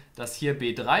auseinandersetzen, dass hier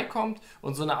B3 kommt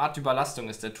und so eine Art Überlastung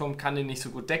ist. Der Turm kann den nicht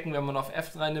so gut decken, wenn man auf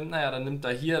F3 nimmt. Naja, dann nimmt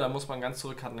er hier, dann muss man ganz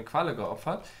zurück, hat eine Qualle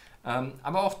geopfert.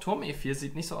 Aber auch Turm E4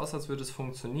 sieht nicht so aus, als würde es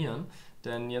funktionieren,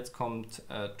 denn jetzt kommt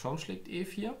Turm schlägt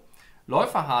E4.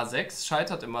 Läufer H6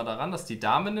 scheitert immer daran, dass die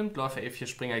Dame nimmt, Läufer E4,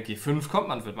 Springer G5 kommt,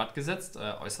 man wird matt gesetzt,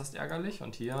 äußerst ärgerlich.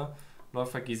 Und hier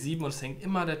Läufer G7 und es hängt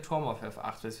immer der Turm auf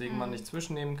F8, weswegen man nicht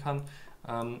zwischennehmen kann.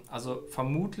 Also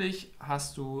vermutlich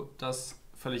hast du das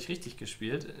völlig richtig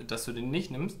gespielt, dass du den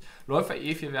nicht nimmst. Läufer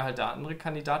E4 wäre halt der andere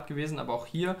Kandidat gewesen, aber auch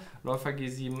hier Läufer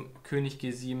G7, König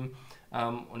G7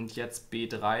 und jetzt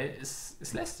B3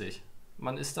 ist lästig.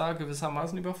 Man ist da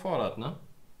gewissermaßen überfordert, ne?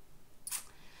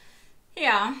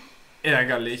 Ja.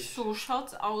 Ärgerlich. So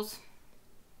schaut's aus.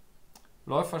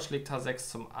 Läufer schlägt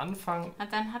H6 zum Anfang.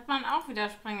 Und dann hat man auch wieder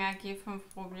Springer G5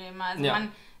 Probleme. Also Ja.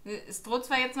 es droht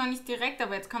zwar jetzt noch nicht direkt,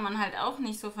 aber jetzt kann man halt auch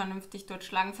nicht so vernünftig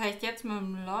durchschlagen. Vielleicht jetzt mit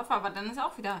dem Läufer, aber dann ist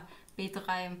auch wieder B3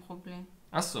 ein Problem.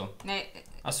 Achso. Nee,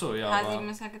 Achso, ja. H7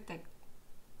 ist ja gedeckt.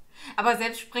 Aber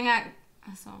selbst Springer...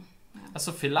 Achso. Ja.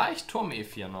 Achso, vielleicht Turm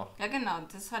E4 noch. Ja genau,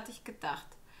 das hatte ich gedacht.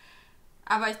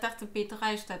 Aber ich dachte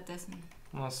B3 stattdessen.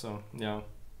 Achso, ja.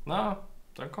 Na,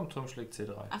 dann kommt Turm schlägt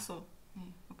C3. Achso,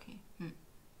 nee, okay.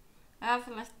 Ja,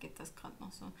 vielleicht geht das gerade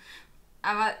noch so.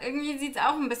 Aber irgendwie sieht es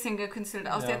auch ein bisschen gekünstelt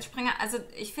aus. Ja. Jetzt Springer, also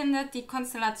ich finde die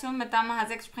Konstellation mit Dame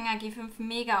H6, Springer G5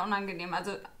 mega unangenehm.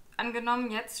 Also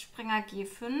angenommen jetzt Springer G5,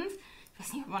 ich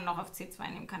weiß nicht, ob man noch auf C2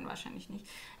 nehmen kann, wahrscheinlich nicht.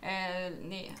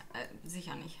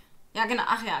 Sicher nicht. Ja, genau,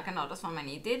 ach ja, genau, das war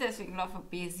meine Idee, deswegen Läufer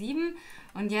B7.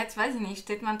 Und jetzt, weiß ich nicht,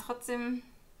 steht man trotzdem,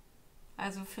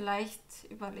 also vielleicht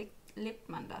lebt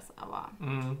man das, aber...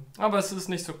 Aber es ist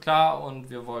nicht so klar und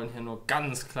wir wollen hier nur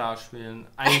ganz klar spielen,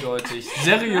 eindeutig,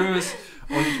 seriös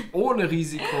und ohne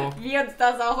Risiko. Wie uns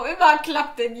das auch immer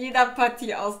klappt in jeder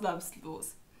Partie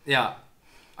ausnahmslos. Ja,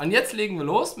 und jetzt legen wir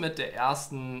los mit der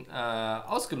ersten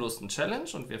ausgelosten Challenge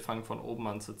und wir fangen von oben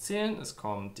an zu zählen. Es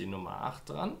kommt die Nummer 8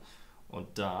 dran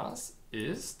und das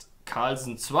ist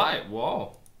Carlsen 2.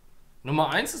 Wow.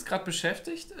 Nummer 1 ist gerade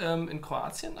beschäftigt in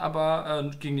Kroatien, aber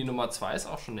gegen die Nummer 2 ist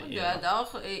auch schon eine Ehre. Der hat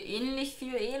auch ähnlich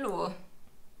viel Elo.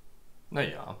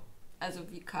 Naja. Also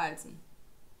wie Carlsen.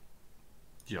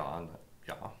 Ja,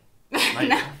 ja.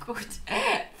 Na gut,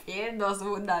 fehlen noch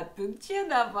so 100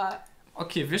 Pünktchen, aber...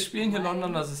 Okay, wir spielen hier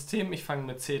Londoner System. Ich fange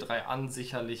mit C3 an.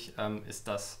 Sicherlich ist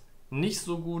das nicht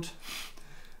so gut.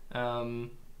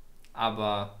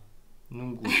 Aber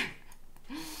nun gut.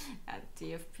 Ja,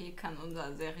 DFP kann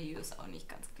unser seriös auch nicht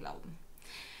ganz glauben.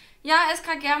 Ja,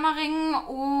 SK Germering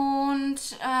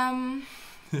und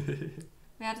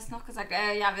wer hat es noch gesagt?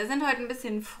 Ja, wir sind heute ein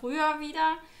bisschen früher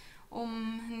wieder,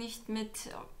 um nicht mit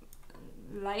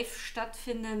live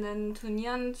stattfindenden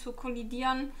Turnieren zu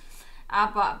kollidieren.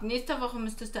 Aber ab nächster Woche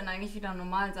müsste es dann eigentlich wieder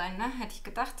normal sein, ne? Hätte ich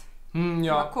gedacht.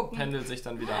 Ja, pendelt sich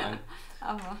dann wieder ein.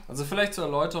 Aber Also vielleicht zur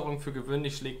Erläuterung, für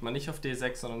gewöhnlich schlägt man nicht auf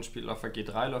D6, sondern spielt Läufer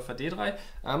G3, Läufer D3.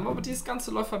 Aber dieses ganze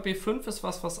Läufer B5 ist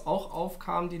was auch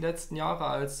aufkam die letzten Jahre,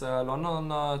 als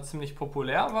Londoner ziemlich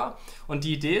populär war. Und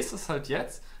die Idee ist es halt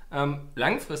jetzt,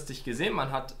 langfristig gesehen,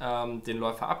 man hat den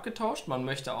Läufer abgetauscht, man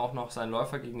möchte auch noch seinen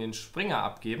Läufer gegen den Springer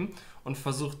abgeben und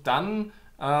versucht dann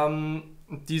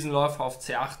diesen Läufer auf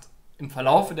C8 im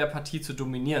Verlaufe der Partie zu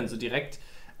dominieren. So direkt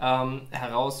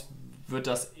heraus wird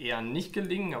das eher nicht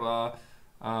gelingen, aber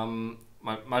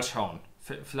mal schauen.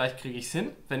 Vielleicht kriege ich es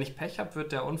hin. Wenn ich Pech habe,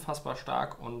 wird der unfassbar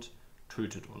stark und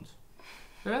tötet uns.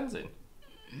 Wir werden sehen.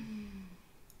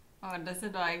 das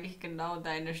sind doch eigentlich genau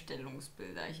deine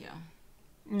Stellungsbilder hier.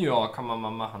 Ja, kann man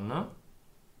mal machen, ne?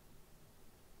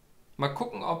 Mal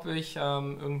gucken, ob ich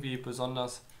irgendwie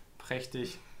besonders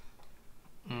prächtig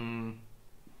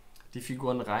die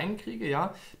Figuren reinkriege,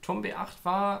 ja. Turm B8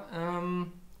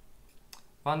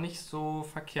 war nicht so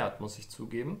verkehrt, muss ich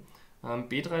zugeben.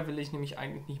 B3 will ich nämlich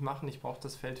eigentlich nicht machen. Ich brauche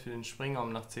das Feld für den Springer,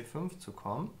 um nach C5 zu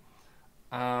kommen.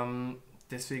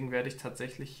 Deswegen werde ich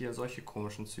tatsächlich hier solche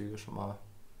komischen Züge schon mal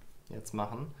jetzt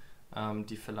machen,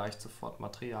 die vielleicht sofort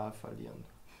Material verlieren.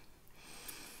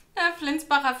 Ja,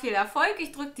 Flinsbacher, viel Erfolg.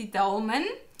 Ich drücke die Daumen.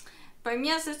 Bei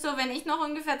mir ist es so, wenn ich noch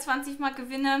ungefähr 20 Mal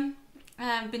gewinne,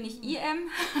 bin ich IM.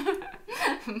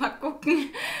 Mal gucken.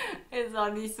 Ist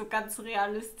auch nicht so ganz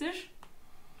realistisch.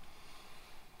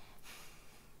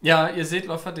 Ja, ihr seht,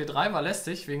 Läufer D3 war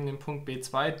lästig wegen dem Punkt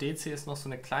B2. DC ist noch so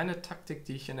eine kleine Taktik,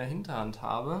 die ich in der Hinterhand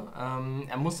habe.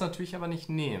 Er muss natürlich aber nicht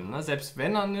nehmen. Ne? Selbst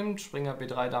wenn er nimmt, Springer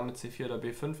B3, Dame C4 oder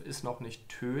B5 ist noch nicht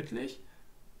tödlich.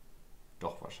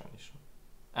 Doch, wahrscheinlich schon.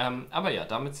 Aber ja,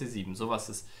 Dame C7, sowas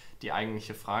ist die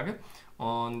eigentliche Frage.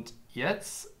 Und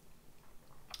jetzt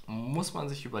muss er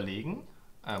sich überlegen,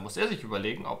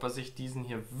 ob er sich diesen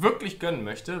hier wirklich gönnen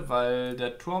möchte, weil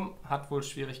der Turm hat wohl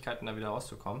Schwierigkeiten, da wieder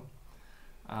rauszukommen.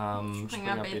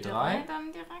 Springer B3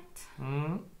 dann direkt.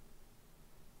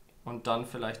 Und dann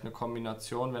vielleicht eine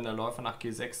Kombination, wenn der Läufer nach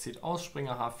G6 zieht, aus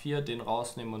Springer H4, den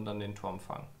rausnehmen und dann den Turm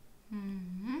fangen.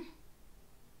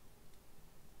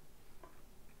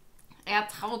 Er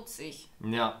traut sich.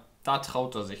 Ja, da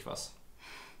traut er sich was.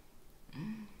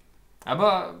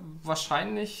 Aber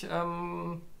wahrscheinlich,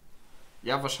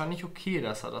 wahrscheinlich okay,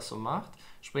 dass er das so macht.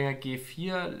 Springer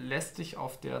G4 lästig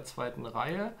auf der zweiten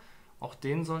Reihe. Auch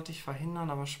den sollte ich verhindern,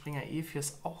 aber Springer E4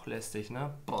 ist auch lästig,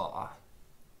 ne? Boah.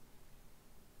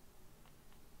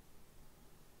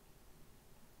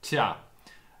 Tja,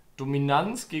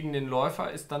 Dominanz gegen den Läufer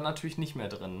ist dann natürlich nicht mehr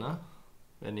drin, ne?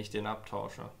 Wenn ich den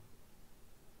abtausche.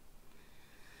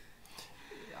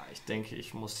 Ja, ich denke,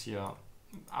 ich muss hier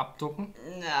abducken.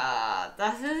 Ja,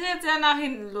 das ist jetzt ja nach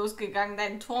hinten losgegangen,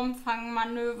 dein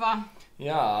Turmfangmanöver.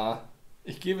 Ja,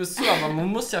 ich gebe es zu, aber man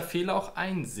muss ja Fehler auch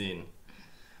einsehen.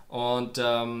 Und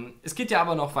es geht ja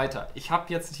aber noch weiter. Ich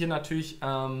habe jetzt hier natürlich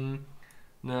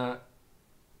eine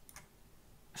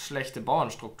schlechte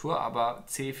Bauernstruktur, aber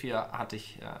C4 hatte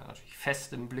ich natürlich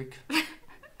fest im Blick.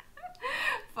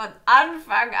 Von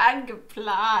Anfang an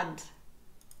geplant.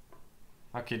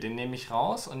 Okay, den nehme ich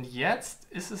raus und jetzt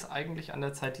ist es eigentlich an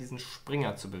der Zeit, diesen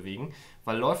Springer zu bewegen,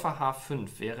 weil Läufer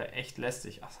H5 wäre echt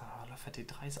lästig. Ach, Läufer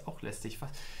D3 ist auch lästig.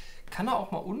 Was? Kann er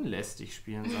auch mal unlästig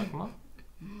spielen, sag mal?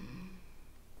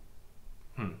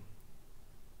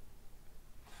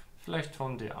 Vielleicht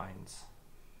Turm D1.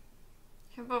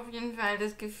 Ich habe auf jeden Fall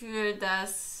das Gefühl,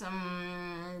 dass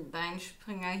dein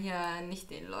Springer hier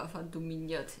nicht den Läufer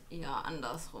dominiert, eher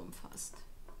andersrum fast.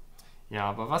 Ja,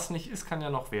 aber was nicht ist, kann ja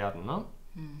noch werden, ne?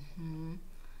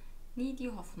 Nie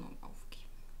die Hoffnung aufgeben.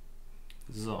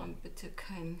 So. Und bitte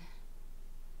kein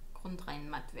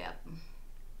Grundreinmatt werden.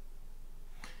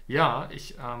 Ja,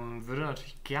 ich würde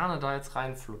natürlich gerne da jetzt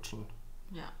reinflutschen.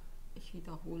 Ja, ich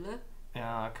wiederhole.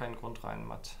 Ja, kein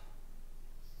Grundreinmatt.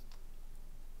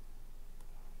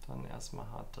 Dann erstmal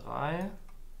H3.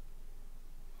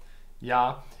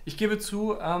 Ja, ich gebe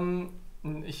zu,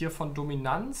 hier von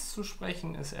Dominanz zu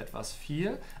sprechen ist etwas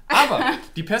viel. Aber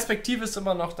die Perspektive ist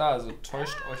immer noch da, also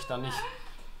täuscht euch da nicht.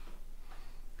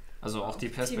 Also auch die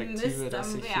Perspektive,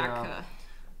 dass ich hier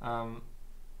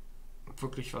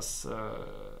wirklich was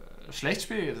schlecht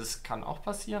spiele, das kann auch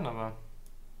passieren, aber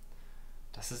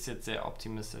das ist jetzt sehr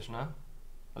optimistisch, ne?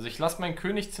 Also ich lasse meinen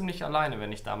König ziemlich alleine,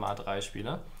 wenn ich Dame A3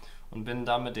 spiele. Und bin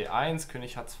Dame D1,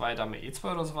 König H2, Dame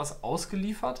E2 oder sowas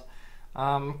ausgeliefert.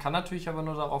 Kann natürlich aber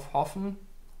nur darauf hoffen,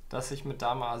 dass ich mit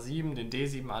Dame A7 den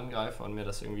D7 angreife und mir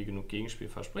das irgendwie genug Gegenspiel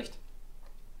verspricht.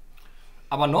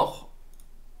 Aber noch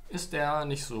ist der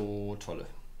nicht so tolle.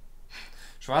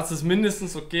 Schwarz ist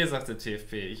mindestens okay, sagt der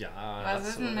TFP. Ja, was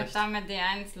ist denn mit Dame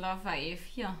D1, Läufer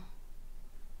E4?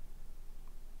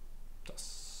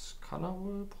 Das kann er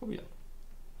wohl probieren.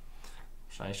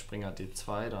 Wahrscheinlich Springer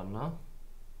D2 dann, ne?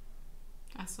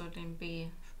 Achso, den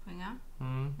B-Springer.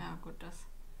 Ja, gut, das.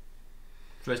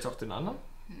 Vielleicht auch den anderen?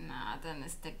 Na, dann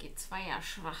ist der G2 ja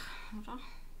schwach, oder?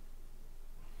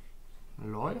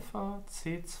 Läufer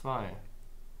C2.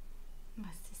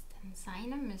 Was ist denn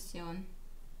seine Mission?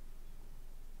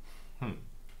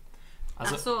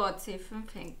 Also, achso,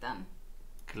 C5 hängt dann.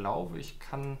 Glaube ich,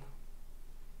 kann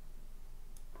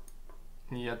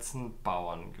jetzt einen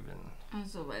Bauern gewinnen.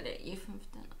 Achso, weil der E5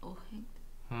 dann auch hängt.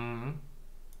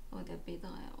 Oh, der B3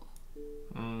 auch.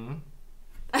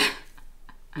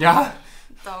 Ja.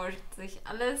 Tauscht sich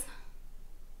alles.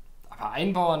 Aber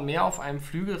ein Bauern mehr auf einem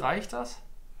Flügel, reicht das?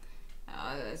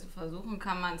 Ja, Also versuchen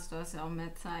kann man es, du hast ja auch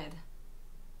mehr Zeit.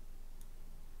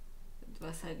 Du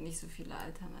hast halt nicht so viele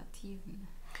Alternativen.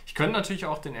 Ich könnte natürlich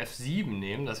auch den F7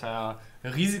 nehmen, das wäre ja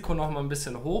Risiko noch mal ein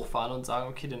bisschen hochfahren und sagen,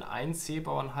 okay, den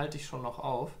 1C-Bauern halte ich schon noch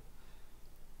auf.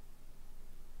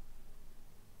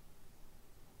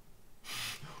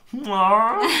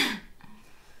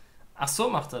 Ach so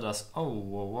macht er das. Oh,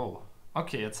 wow, wow.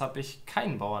 Okay, jetzt habe ich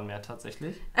keinen Bauern mehr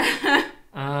tatsächlich.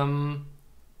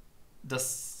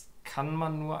 Das kann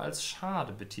man nur als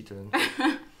schade betiteln.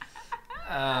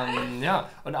 Ja,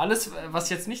 und alles, was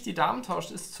jetzt nicht die Damen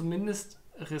tauscht, ist zumindest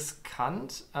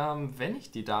riskant. Wenn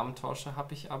ich die Damen tausche,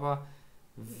 habe ich aber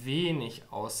wenig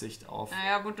Aussicht auf...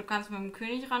 Naja gut, du kannst mit dem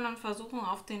König ran und versuchen,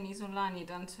 auf den Isolani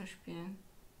dann zu spielen.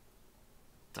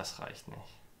 Das reicht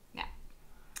nicht. Ja.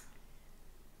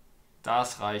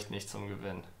 Das reicht nicht zum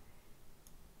Gewinn.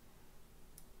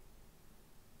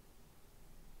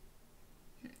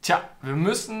 Tja, wir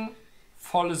müssen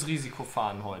volles Risiko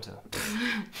fahren heute.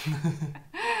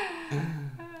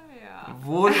 Ja.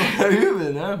 Wohl oder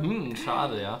übel, ne?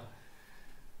 Schade, ja.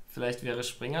 Vielleicht wäre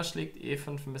Springer schlägt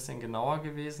E5 ein bisschen genauer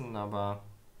gewesen, aber...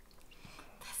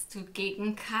 Dass du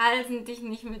gegen Carlsen dich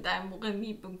nicht mit einem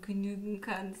Remis begnügen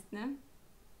kannst, ne?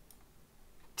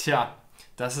 Tja,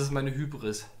 das ist meine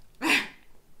Hybris.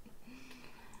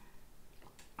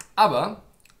 Aber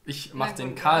ich mache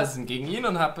den Carlsen gegen ihn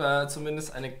und habe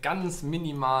zumindest eine ganz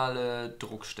minimale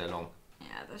Druckstellung.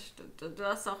 Ja, das stimmt. Und du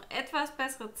hast auch etwas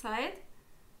bessere Zeit.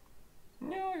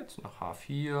 Ja, jetzt noch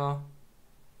H4.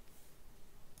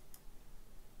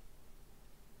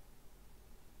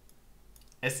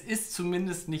 Es ist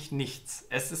zumindest nicht nichts.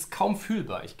 Es ist kaum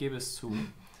fühlbar, ich gebe es zu.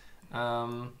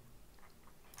 Ja,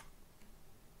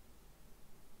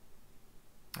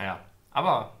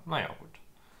 aber naja, gut.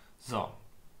 So.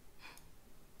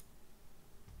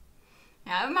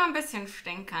 Ja, immer ein bisschen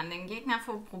stänkern. Den Gegner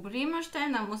vor Probleme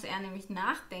stellen, dann muss er nämlich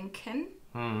nachdenken.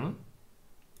 Mhm.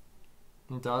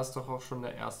 Und da ist doch auch schon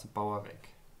der erste Bauer weg.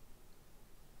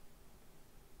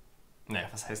 Naja,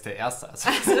 was heißt der erste? Also,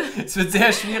 es wird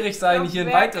sehr schwierig sein, hier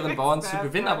einen weiteren Bauern zu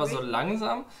gewinnen, aber so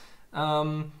langsam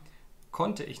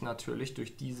konnte ich natürlich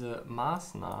durch diese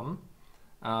Maßnahmen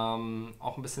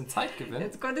auch ein bisschen Zeit gewinnen.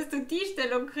 Jetzt konntest du die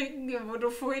Stellung kriegen, wo du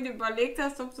vorhin überlegt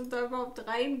hast, ob du da überhaupt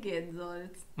reingehen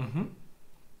sollst. Mhm.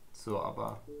 So,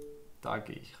 aber da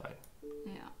gehe ich rein.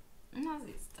 Ja, na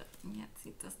siehst du, jetzt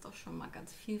sieht das doch schon mal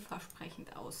ganz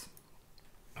vielversprechend aus.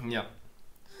 Ja.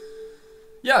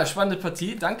 Ja, spannende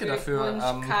Partie, danke dafür.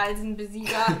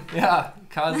 Carlsen-Besieger. Ja,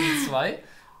 Carlsen 2.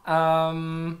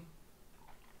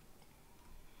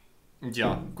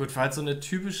 Ja, gut, war halt so eine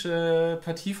typische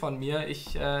Partie von mir.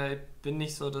 Ich bin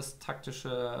nicht so das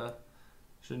taktische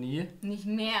Genie. Nicht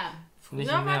mehr. Früher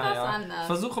Nicht war mehr, das ja. anders. Ich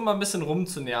versuche immer ein bisschen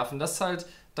rumzunerven. Das ist halt,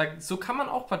 so kann man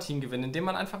auch Partien gewinnen, indem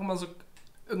man einfach immer so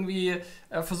irgendwie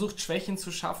versucht, Schwächen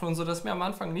zu schaffen und so. Das ist mir am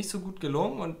Anfang nicht so gut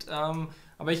gelungen. Und,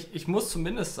 aber ich muss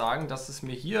zumindest sagen, dass es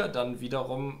mir hier dann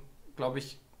wiederum, glaube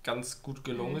ich, ganz gut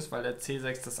gelungen ist, weil der C6,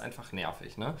 das ist einfach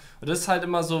nervig. Ne? Und das ist halt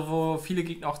immer so, wo viele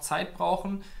Gegner auch Zeit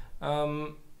brauchen.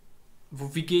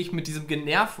 Wie gehe ich mit diesem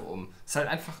Generve um? Ist halt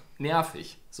einfach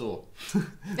nervig. So. So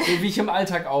wie ich im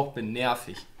Alltag auch bin.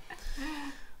 Nervig.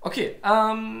 Okay,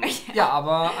 ja,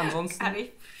 aber ansonsten Kann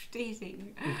ich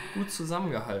bestätigen. gut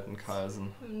zusammengehalten,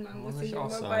 Carlsen. Und man muss Muss sich ich auch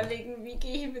immer sagen. überlegen, wie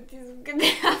gehe ich mit diesem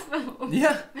Generve um?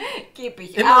 Ja, Gebe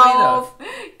ich immer auf,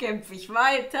 kämpfe ich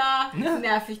weiter, Ja.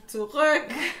 nerv ich zurück.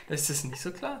 ist das nicht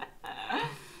so klar?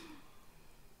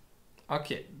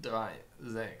 Okay, 3,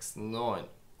 6, 9.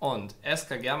 Und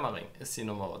Eska Germering ist die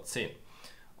Nummer 10.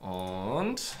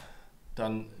 Und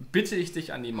dann bitte ich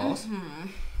dich an die Maus.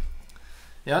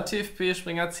 Ja, TFP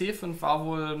Springer C5 war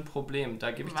wohl ein Problem.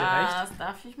 Da gebe ich dir recht. Was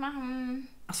darf ich machen?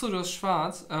 Achso, du hast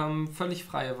schwarz. Völlig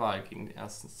freie Wahl gegen den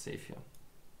ersten C4.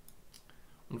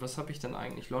 Und was habe ich denn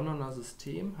eigentlich? Londoner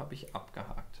System habe ich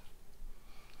abgehakt.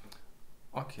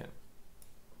 Okay.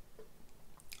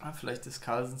 Vielleicht ist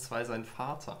Carlsen 2 sein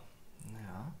Vater.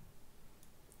 Ja.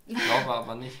 Ich glaube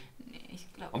aber nicht. Nee,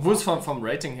 ich glaube Obwohl es vom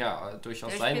Rating her durchaus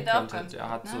Der sein spielt auch könnte. ganz Der gut,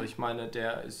 hat ne? so, ich meine,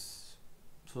 der ist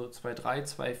so 2-3,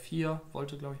 2-4.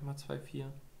 Wollte, glaube ich, mal 2-4.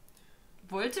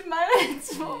 wollte mal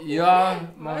so. Ja,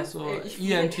 mal Was? so Ich will-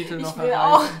 ihren Titel ich noch will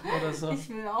erreichen oder so. Ich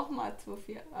will auch mal zu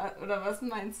viel. Oder was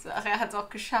meinst du? Ach, er hat es auch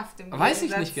geschafft. Im Weiß ich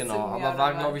Gegensatz nicht genau, zu mir, aber war,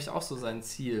 oder glaube was? ich, auch so sein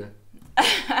Ziel.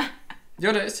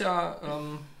 Ja, der ist ja,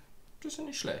 das ist ja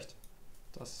nicht schlecht.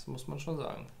 Das muss man schon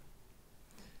sagen.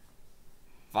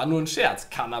 War nur ein Scherz,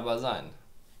 kann aber sein.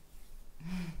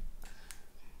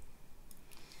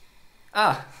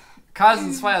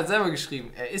 Carlsen 2 hat selber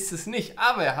geschrieben, er ist es nicht,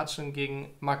 aber er hat schon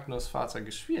gegen Magnus Vater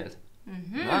gespielt.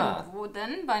 Mhm. Ah. Wo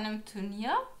denn? Bei einem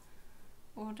Turnier?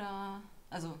 Oder?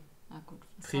 Also, na gut.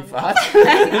 Privat?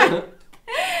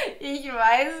 Ich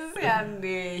weiß es ja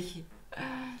nicht.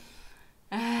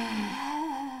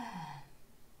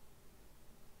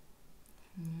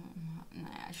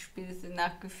 Naja, ich spiele es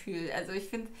nach Gefühl. Also ich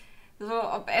finde, so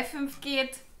ob F5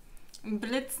 geht, im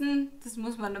Blitzen, das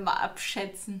muss man immer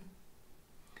abschätzen.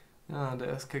 Ja,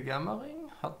 der SK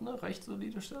Germering hat eine recht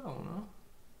solide Stellung, ne?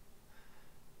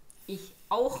 Ich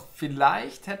auch.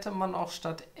 Vielleicht hätte man auch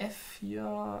statt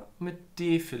F4 mit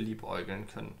D4 liebäugeln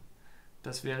können.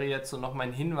 Das wäre jetzt so noch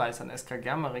mein Hinweis an SK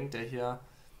Germering, der hier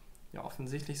ja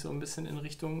offensichtlich so ein bisschen in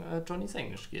Richtung Johnnys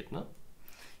Englisch geht, ne?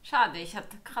 Schade, ich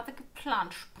hatte gerade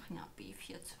geplant, Springer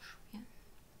B4 zu spielen.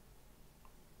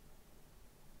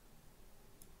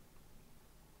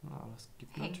 Ja, das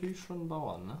gibt natürlich schon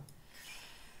Bauern, ne?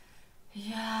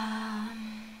 Ja.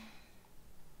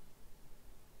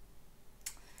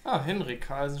 Ah, Henrik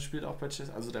Carlsen spielt auch bei Chess,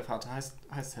 also der Vater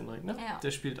heißt Henrik, ne? Ja. Der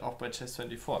spielt auch bei Chess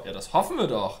 24. Ja, das hoffen wir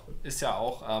doch. Ist ja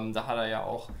auch, da hat er ja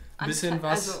auch ein bisschen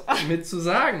was mit zu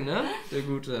sagen, ne? Der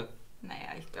Gute.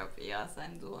 Naja, ich glaube eher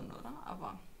sein Sohn, oder?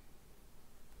 Aber.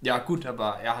 Ja, gut,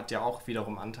 aber er hat ja auch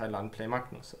wiederum Anteile an Play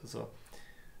Magnus, also.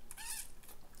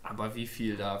 Aber wie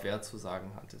viel da wer zu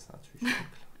sagen hat, ist natürlich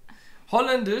schon klar.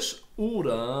 Holländisch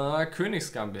oder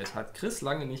Königsgambit hat Chris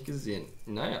lange nicht gesehen.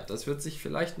 Naja, das wird sich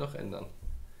vielleicht noch ändern.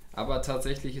 Aber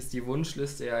tatsächlich ist die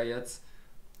Wunschliste ja jetzt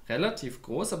relativ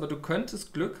groß, aber du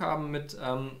könntest Glück haben mit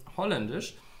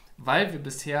Holländisch, weil wir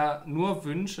bisher nur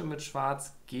Wünsche mit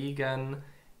Schwarz gegen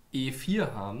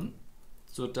E4 haben,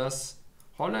 sodass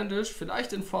Holländisch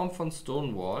vielleicht in Form von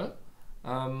Stonewall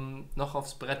noch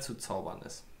aufs Brett zu zaubern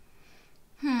ist.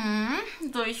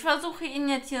 So, ich versuche ihn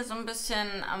jetzt hier so ein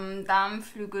bisschen am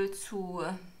Damenflügel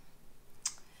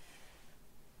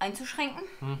einzuschränken.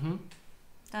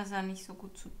 Dass er nicht so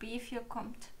gut zu B4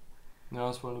 kommt. Ja,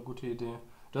 das war eine gute Idee.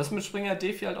 Du hast mit Springer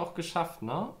D4 halt auch geschafft,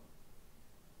 ne?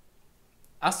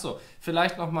 Achso,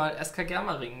 vielleicht nochmal SK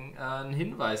Germering, ein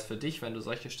Hinweis für dich, wenn du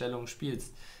solche Stellungen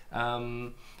spielst.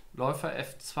 Läufer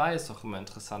F2 ist doch immer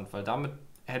interessant, weil damit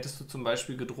hättest du zum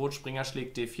Beispiel gedroht, Springer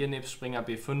schlägt D4 nebst Springer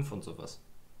B5 und sowas.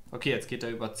 Okay, jetzt geht er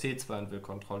über C2 und will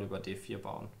Kontrolle über D4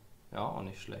 bauen. Ja, auch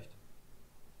nicht schlecht.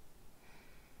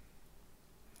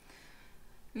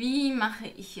 Wie mache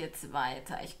ich jetzt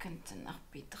weiter? Ich könnte nach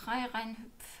B3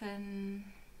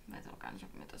 reinhüpfen. Weiß auch gar nicht,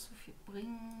 ob mir das so viel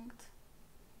bringt.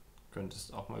 Du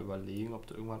könntest auch mal überlegen, ob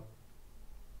du irgendwann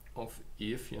auf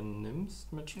E4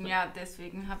 nimmst mit Springer. Ja,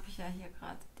 deswegen habe ich ja hier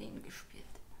gerade den gespielt.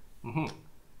 Mhm.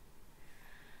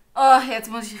 Oh, jetzt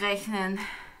muss ich rechnen.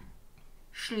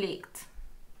 Schlägt.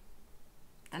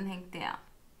 Dann hängt der.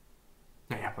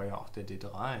 Naja, aber ja auch der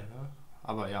D3, ne?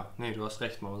 Aber ja, nee, du hast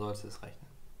recht, man sollte es rechnen.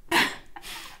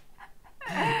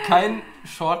 Kein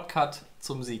Shortcut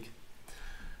zum Sieg.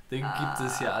 Den gibt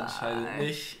es hier anscheinend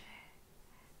nicht.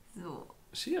 So.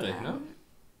 Schwierig, ne?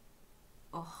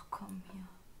 Och, komm hier.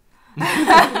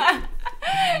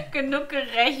 Genug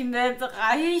gerechnet,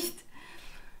 reicht.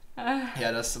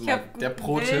 Ja, das ist immer der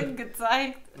Pro-Tipp.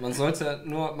 Gezeigt. Man sollte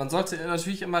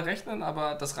natürlich immer rechnen,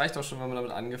 aber das reicht auch schon, wenn man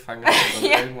damit angefangen hat. Und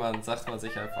dann irgendwann sagt man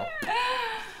sich einfach.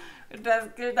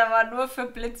 Das gilt aber nur für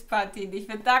Blitzpartien. Ich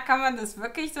finde, da kann man das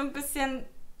wirklich so ein bisschen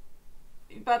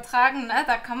übertragen. Ne?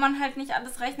 Da kann man halt nicht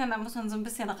alles rechnen. Da muss man so ein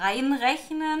bisschen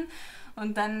reinrechnen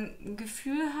und dann ein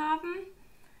Gefühl haben.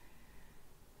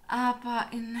 Aber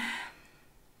in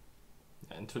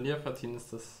Turnierpartien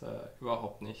ist das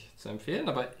überhaupt nicht zu empfehlen.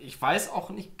 Aber ich weiß auch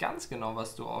nicht ganz genau,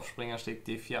 was du auf Springer schlägt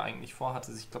D4 eigentlich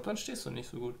vorhattest. Ich glaube, dann stehst du nicht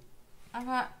so gut.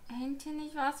 Aber hängt hier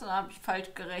nicht was oder habe ich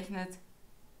falsch gerechnet?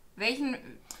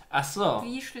 Ach so.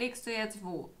 Wie schlägst du jetzt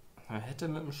wo? Man hätte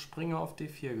mit dem Springer auf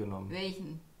D4 genommen.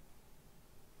 Welchen?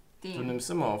 Den. Du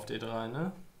nimmst immer auf D3,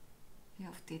 ne? Wie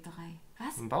auf D3?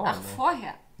 Was? Ein Bauern, Ach, ne?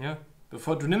 vorher? Ja.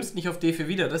 Du nimmst nicht auf D4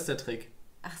 wieder, das ist der Trick.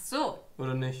 Ach so.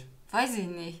 Oder nicht? Weiß ich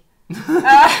nicht. Das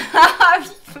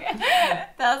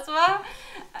war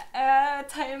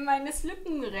Teil meines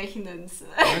Lückenrechnens.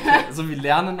 Okay. So wie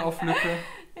Lernen auf Lücke?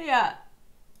 Ja.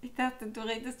 Ich dachte, du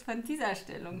redest von dieser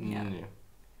Stellung hier. Nee.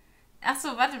 Ach so,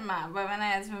 warte mal. Aber wenn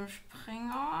er jetzt mit dem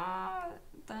Springer,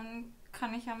 dann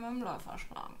kann ich ja mit dem Läufer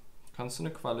schlagen. Kannst du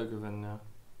eine Qualle gewinnen, ja.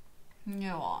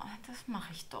 Ja, das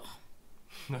mache ich doch.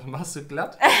 Das machst du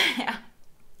glatt? Ja.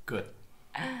 Gut.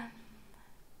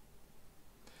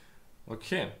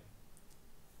 Okay.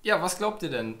 Ja, was glaubt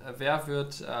ihr denn? Wer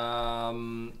wird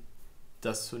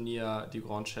das Turnier, die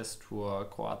Grand Chess Tour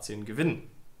Kroatien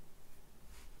gewinnen?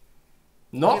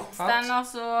 Gibt's da noch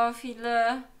so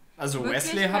viele Also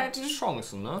Wesley hat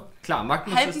Chancen, ne? Klar,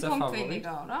 Magnus ist der Punkt Favorit.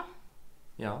 Weniger, oder?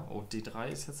 Ja, oh, D3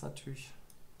 ist jetzt natürlich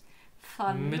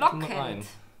Verlockend. mitten rein.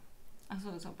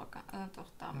 Achso, ist aber doch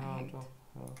Dame Ja, hängt. doch,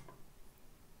 ja.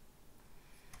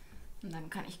 Und dann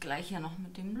kann ich gleich hier noch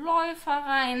mit dem Läufer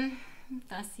rein.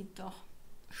 Das sieht doch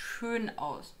schön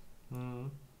aus.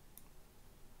 Mhm.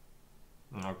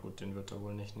 Na gut, den wird er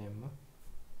wohl nicht nehmen, ne?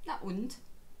 Na und?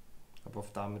 Aber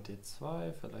auf Dame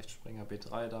D2, vielleicht Springer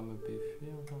B3, Dame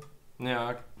B4.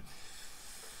 Ja.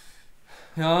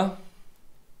 Ja.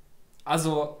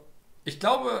 Also, ich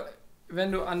glaube,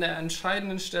 wenn du an der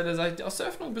entscheidenden Stelle seid, aus der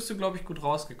Öffnung bist du, glaube ich, gut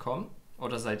rausgekommen.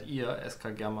 Oder seid ihr,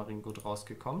 SK Germaring, gut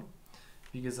rausgekommen.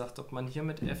 Wie gesagt, ob man hier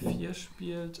mit F4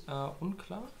 spielt,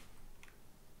 unklar.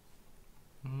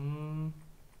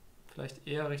 Vielleicht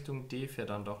eher Richtung D4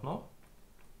 dann doch noch.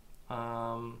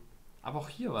 Aber auch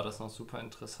hier war das noch super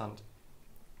interessant.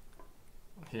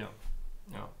 Hier,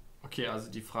 ja. Okay,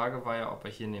 also die Frage war ja, ob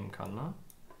er hier nehmen kann, ne?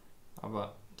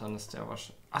 Aber dann ist der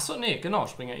wahrscheinlich... Achso, nee, genau,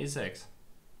 Springer E6.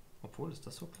 Obwohl, ist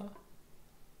das so klar?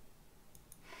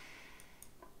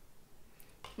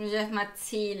 Ich muss erstmal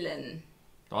zählen.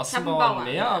 Du hast einen Bauern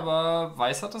mehr, aber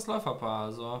Weiß hat das Läuferpaar,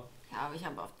 also... Ja, aber ich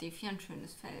habe auf D4 ein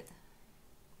schönes Feld.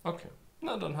 Okay,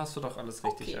 na dann hast du doch alles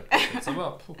richtig abgeschätzt.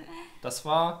 Aber das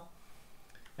war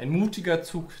ein mutiger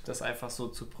Zug, das einfach so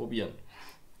zu probieren.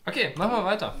 Okay, machen wir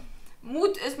weiter.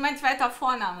 Mut ist mein zweiter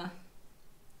Vorname.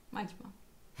 Manchmal.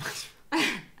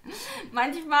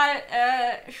 Manchmal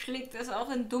schlägt es auch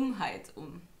in Dummheit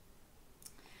um.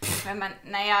 Wenn man,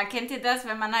 naja, kennt ihr das,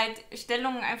 wenn man halt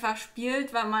Stellungen einfach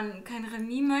spielt, weil man kein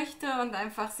Remis möchte und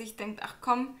einfach sich denkt, ach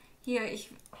komm, hier,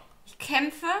 ich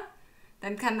kämpfe,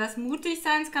 dann kann das mutig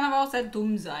sein, es kann aber auch sehr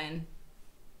dumm sein.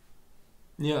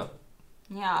 Ja.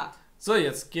 Ja. So,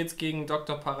 jetzt geht's gegen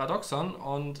Dr. Paradoxon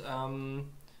und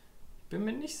bin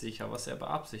mir nicht sicher, was er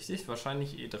beabsichtigt.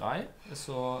 Wahrscheinlich E3 ist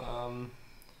so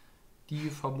die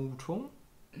Vermutung.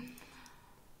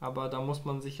 Aber da muss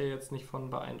man sich ja jetzt nicht von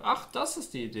beeindrucken. Ach, das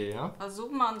ist die Idee, ja?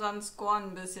 Versuchen wir unseren Score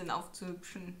ein bisschen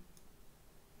aufzuhübschen.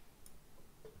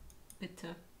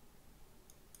 Bitte.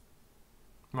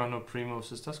 Mal nur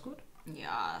Primus, ist das gut?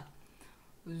 Ja.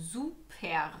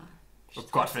 Super. Oh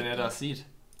Gott, wenn er das sieht,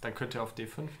 dann könnte er auf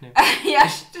D5 nehmen. Ja,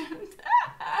 stimmt.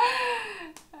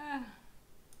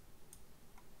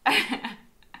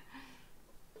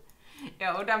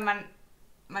 Ja, oder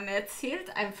man erzählt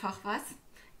einfach was.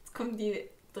 Jetzt kommen die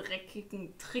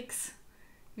dreckigen Tricks.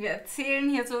 Wir erzählen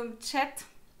hier so im Chat.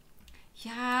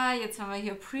 Ja, jetzt haben wir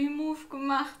hier Pre-Move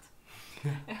gemacht.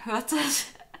 Er hört das.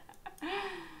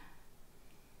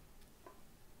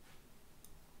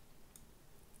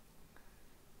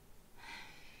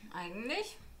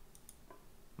 Eigentlich.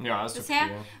 Ja, ist bisher,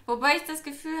 okay. wobei ich das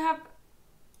Gefühl habe,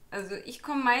 also ich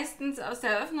komme meistens aus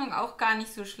der Eröffnung auch gar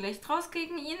nicht so schlecht raus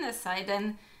gegen ihn, es sei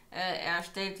denn, er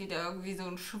stellt wieder irgendwie so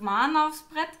einen Schmarrn aufs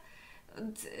Brett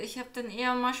und ich habe dann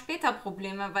eher mal später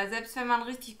Probleme, weil selbst wenn man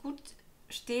richtig gut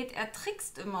steht, er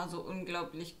trickst immer so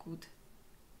unglaublich gut.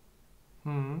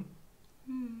 Mhm.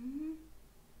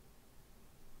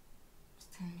 Was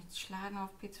ist denn mit Schlagen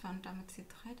auf B2 und damit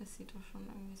C3? Das sieht doch schon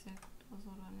irgendwie sehr gut aus,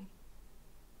 oder nicht?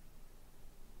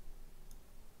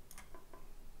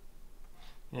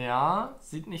 Ja,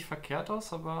 sieht nicht verkehrt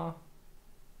aus, aber...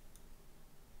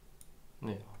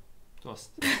 Nee, du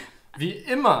hast... Wie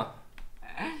immer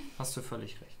hast du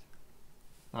völlig recht.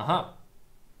 Aha.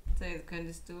 So, jetzt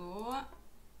könntest du...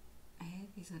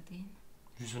 wieso den?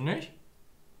 Wieso nicht?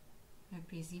 Weil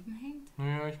B7 hängt?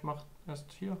 Ja, ich mach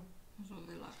erst hier. So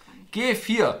will er gar nicht.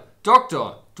 G4.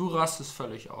 Doktor, du rastest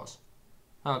völlig aus.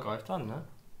 Ja, greift an, ne?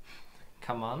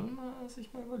 Kann man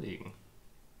sich mal überlegen.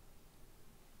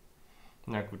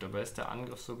 Na gut, aber ist der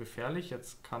Angriff so gefährlich?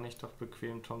 Jetzt kann ich doch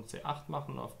bequem Turm C8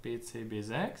 machen auf BC,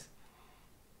 B6.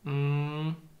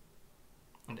 Und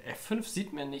F5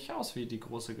 sieht mir nicht aus wie die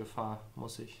große Gefahr,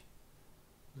 muss ich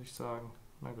sagen.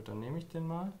 Na gut, dann nehme ich den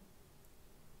mal.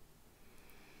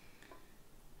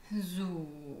 So.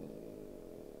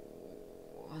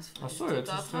 Was Ach so, du jetzt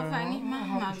da ist drauf der, eigentlich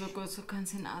machen? hab Also ich- gut, du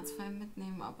kannst den A2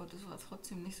 mitnehmen, aber das war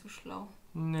trotzdem nicht so schlau.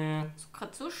 Nee. Das ist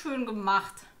gerade so schön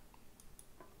gemacht.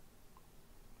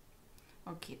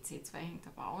 Okay, C2 hängt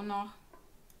aber auch noch.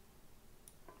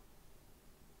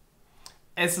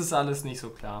 Es ist alles nicht so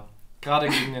klar. Gerade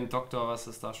gegen den Doktor, was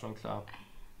ist da schon klar?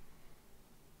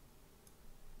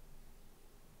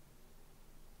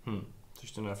 Soll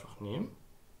ich den einfach nehmen?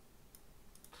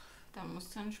 Da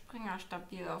musst du einen Springer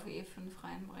stabil auf E5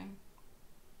 reinbringen.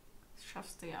 Das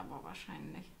schaffst du ja aber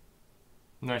wahrscheinlich.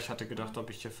 Na, ich hatte gedacht, ob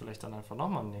ich hier vielleicht dann einfach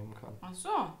nochmal nehmen kann. Ach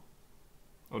so.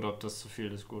 Oder ob das zu viel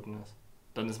des Guten ist.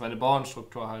 Dann ist meine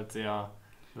Bauernstruktur halt sehr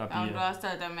labil. Ja, und du hast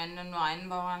halt am Ende nur einen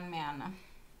Bauern mehr, ne?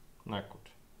 Na gut.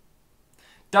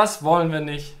 Das wollen wir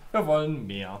nicht. Wir wollen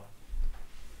mehr.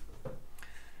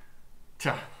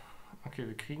 Tja. Okay,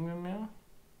 wie kriegen wir mehr?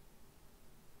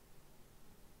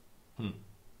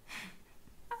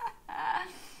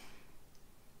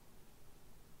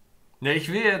 Ja, ich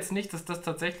will jetzt nicht, dass das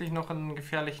tatsächlich noch in einen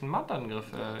gefährlichen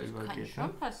Mattangriff übergeht. Kann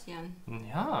schon passieren.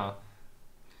 Ja.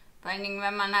 Vor allen Dingen,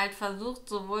 wenn man halt versucht,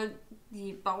 sowohl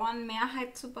die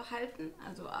Bauernmehrheit zu behalten,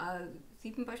 also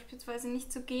A7 beispielsweise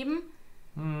nicht zu geben.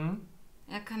 Mhm.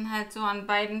 Er kann halt so an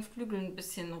beiden Flügeln ein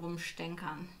bisschen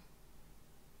rumstenkern.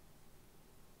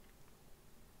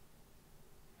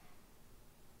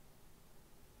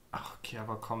 Ach, okay,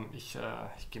 aber komm, ich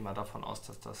gehe mal davon aus,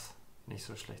 dass das nicht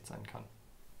so schlecht sein kann.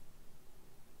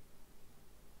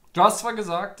 Du hast zwar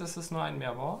gesagt, das ist nur ein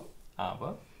Mehrbauern,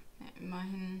 aber... Ja,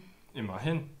 immerhin.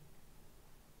 Immerhin.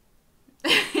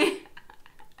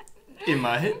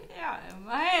 Immerhin. Ja,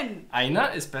 immerhin.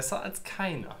 Einer ist besser als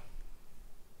keiner.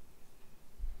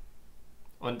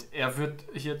 Und er wird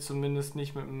hier zumindest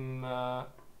nicht mit einem,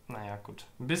 naja gut,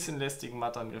 ein bisschen lästigen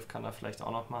Mattangriff kann er vielleicht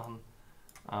auch noch machen,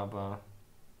 aber...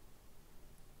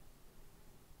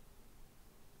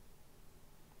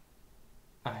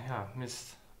 Ach ja,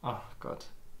 Mist. Ach Gott.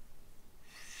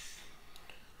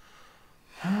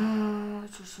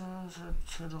 Jetzt ist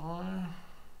C3.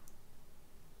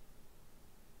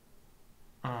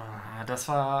 Das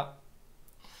war...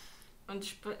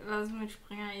 Und was mit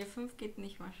Springer E5 geht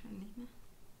nicht wahrscheinlich, ne?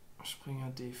 Springer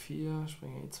D4,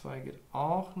 Springer E2 geht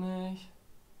auch nicht.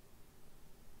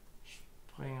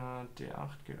 Springer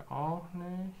D8 geht auch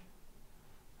nicht.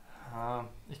 Ja,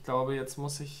 ich glaube, jetzt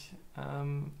muss ich...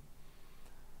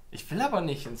 ich will aber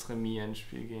nicht ins Remis ins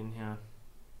Spiel gehen hier.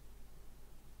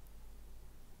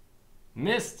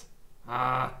 Mist!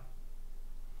 Ah!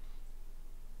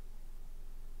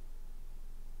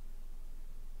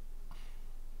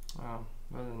 Ja,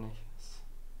 weiß ich nicht. Ist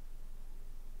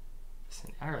ein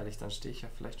bisschen ärgerlich, dann stehe ich ja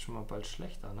vielleicht schon mal bald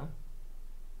schlechter, ne?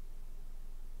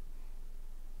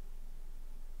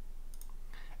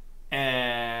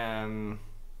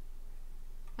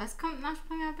 Was kommt nach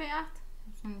Springer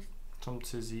B8? Zum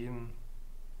C7.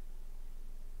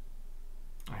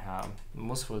 Ja,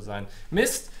 muss wohl sein.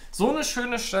 Mist! So eine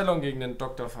schöne Stellung gegen den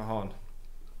Doktor verhauen.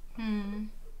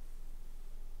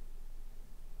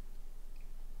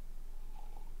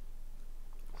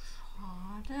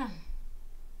 Schade.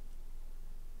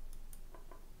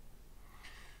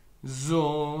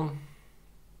 So.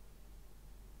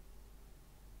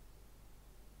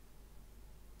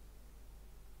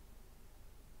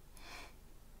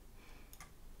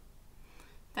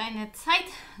 Deine Zeit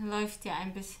läuft dir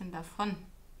ein bisschen davon.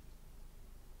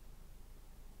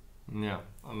 Ja,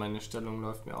 und meine Stellung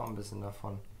läuft mir auch ein bisschen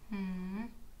davon. Mhm.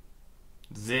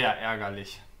 Sehr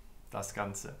ärgerlich, das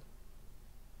Ganze.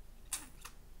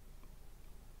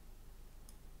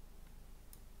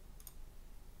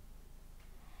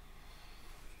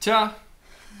 Tja.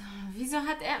 Wieso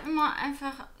hat er immer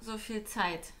einfach so viel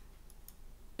Zeit?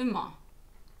 Immer.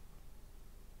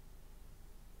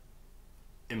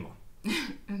 Immer.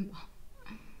 Immer.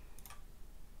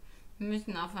 Wir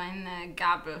müssen auf eine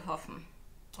Gabel hoffen.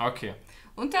 Okay.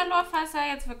 Und der Läufer ist ja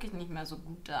jetzt wirklich nicht mehr so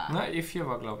gut da. Na, E4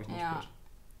 war, glaube ich, nicht gut.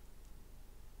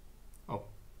 Oh.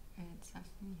 Jetzt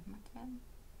darfst du nicht matt werden.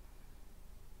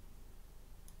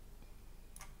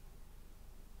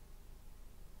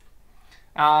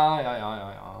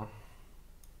 Ja.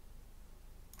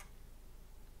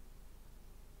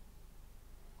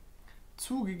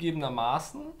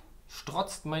 Zugegebenermaßen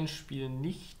strotzt mein Spiel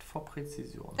nicht vor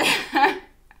Präzision.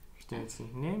 Ich den jetzt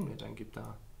nicht nehmen, nee, dann gibt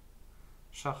er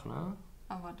Schach, ne?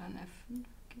 Aber dann F5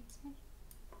 geht's nicht.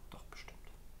 Doch, bestimmt.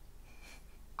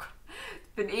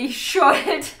 Bin ich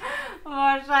schuld.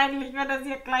 Wahrscheinlich, wenn das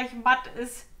hier gleich matt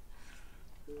ist.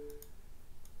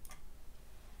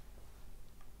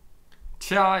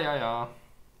 Tja, ja.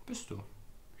 Bist du.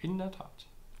 In der Tat.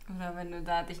 Oder wenn du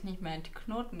da dich nicht mehr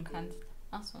entknoten kannst.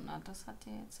 Ach so, na, das hat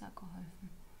dir jetzt ja geholfen.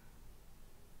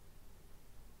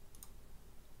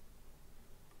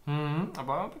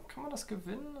 Aber kann man das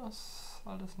gewinnen? Das ist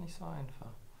alles nicht so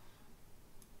einfach.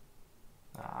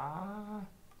 Ah.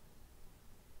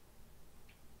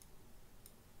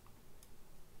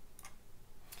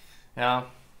 Ja.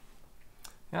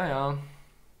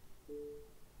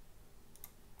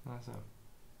 Also.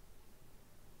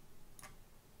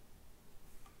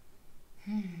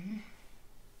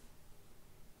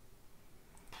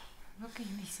 Wirklich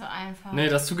nicht so einfach. Nee,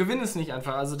 das zu gewinnen ist nicht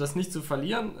einfach. Also das nicht zu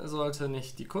verlieren sollte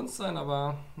nicht die Kunst sein,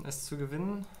 aber es zu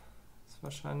gewinnen ist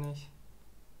wahrscheinlich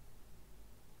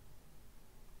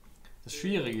das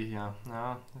Schwierige hier.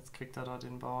 Ja, jetzt kriegt er da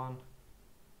den Bauern.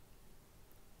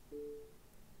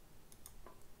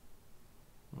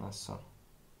 Achso.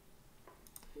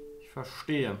 Ich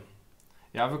verstehe.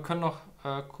 Ja, wir können noch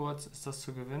kurz, ist das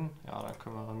zu gewinnen? Ja, dann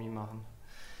können wir Remis machen.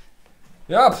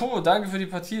 Ja, danke für die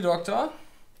Partie, Doktor.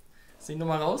 sich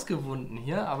nochmal rausgewunden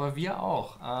hier, aber wir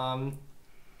auch.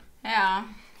 Ja.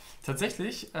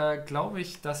 Tatsächlich glaube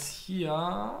ich, dass hier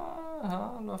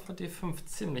Läufer D5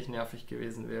 ziemlich nervig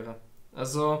gewesen wäre.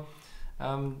 Also,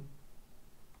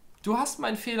 du hast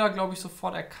meinen Fehler, glaube ich,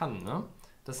 sofort erkannt, ne?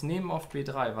 Das Nehmen auf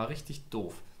B3 war richtig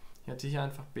doof. Ich hätte hier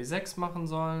einfach B6 machen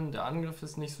sollen, der Angriff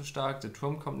ist nicht so stark, der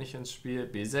Turm kommt nicht ins Spiel,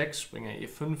 B6, Springer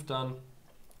E5 dann,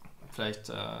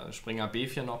 vielleicht Springer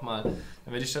B4 nochmal, dann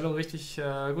wäre die Stellung richtig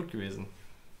gut gewesen.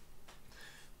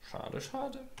 Schade,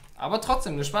 schade. Aber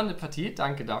trotzdem eine spannende Partie,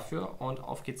 danke dafür und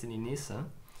auf geht's in die nächste.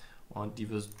 Und die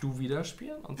wirst du wieder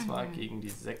spielen und zwar gegen die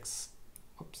 6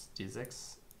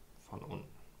 von unten.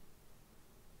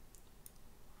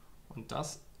 Und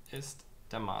das ist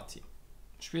der Martin.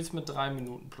 Spielst mit 3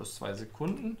 Minuten plus 2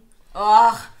 Sekunden.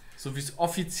 Och. So wie es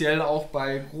offiziell auch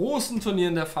bei großen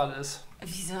Turnieren der Fall ist.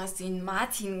 Wieso hast du ihn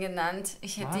Martin genannt?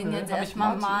 Ich hätte ihn Manuel, jetzt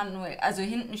erstmal Manuel. Also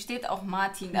hinten steht auch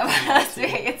Martin, aber das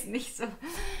wäre jetzt nicht so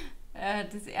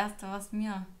das Erste, was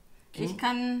mir... Ich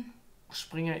kann...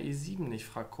 Springer E7 nicht,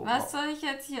 fragt Cobra. Was soll ich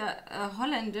jetzt hier?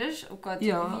 Holländisch? Oh Gott,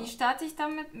 Ja. Wie starte ich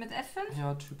damit? Mit F5?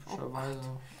 Ja, typischerweise.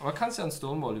 Aber kannst ja an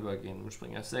Stonewall übergehen mit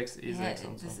Springer F6, E6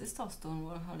 und so. Das ist doch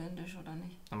Stonewall Holländisch, oder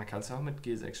nicht? Aber man kann es ja auch mit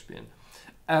G6 spielen.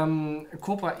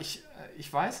 Cobra, ich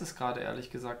weiß es gerade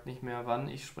ehrlich gesagt nicht mehr, wann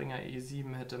ich Springer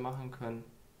E7 hätte machen können.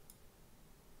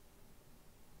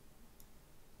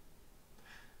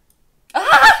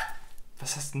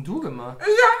 Was hast denn du gemacht?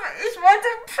 Ich wollte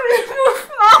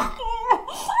Pre-Move machen.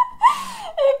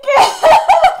 Okay.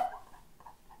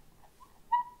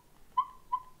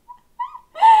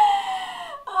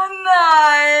 Oh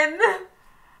nein.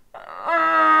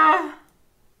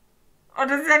 Oh,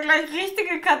 das ist ja gleich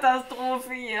richtige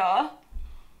Katastrophe hier.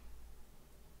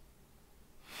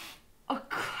 Oh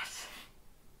Gott.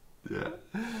 Ja.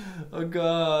 Oh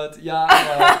Gott, ja,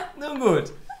 aber nun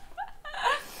gut.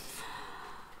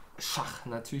 Schach,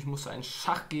 natürlich musst du einen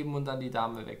Schach geben und dann die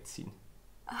Dame wegziehen.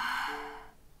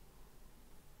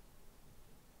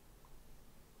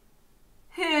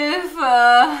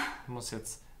 Hilfe! Ich muss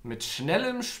jetzt mit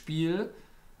schnellem Spiel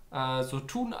so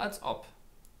tun, als ob.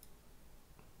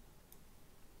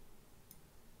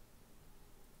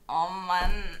 Oh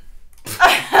Mann.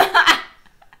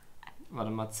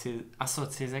 Warte mal, Achso,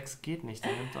 C6 geht nicht,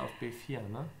 dann nimmt er auf B4,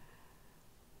 ne?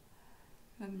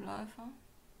 Mit dem Läufer?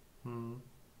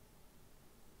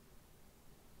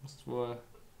 Musst wohl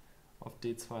auf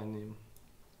D2 nehmen.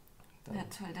 Dann. Ja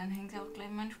toll, dann hängt ja auch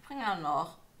gleich mein Springer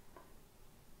noch.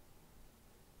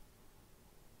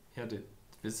 Ja,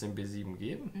 willst du den B7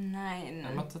 geben? Nein.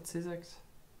 Dann macht er C6.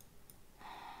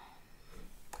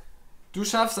 Du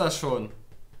schaffst das schon.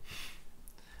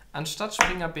 Anstatt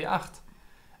Springer B8.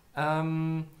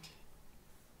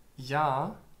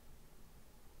 Ja.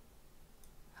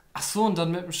 Ach so, und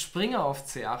dann mit dem Springer auf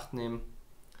C8 nehmen.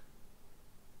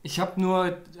 Ich habe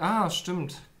nur...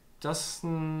 stimmt. Das ist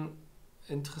ein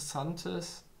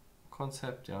interessantes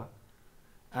Konzept, ja.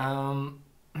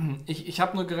 Ich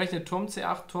habe nur gerechnet, Turm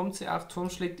C8, Turm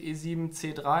schlägt E7,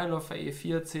 C3, Läufer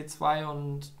E4, C2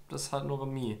 und das hat nur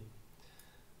Remis.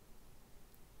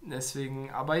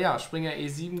 Deswegen, aber ja, Springer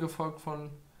E7 gefolgt von...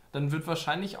 Dann wird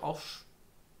wahrscheinlich auch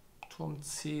Turm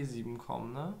C7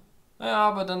 kommen, ne? Ja,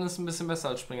 aber dann ist es ein bisschen besser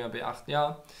als Springer B8,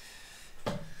 ja.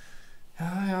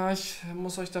 Ja, ich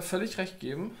muss euch da völlig recht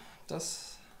geben.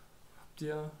 Das habt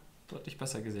ihr deutlich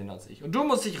besser gesehen als ich. Und du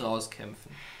musst dich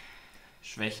rauskämpfen.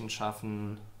 Schwächen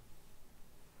schaffen.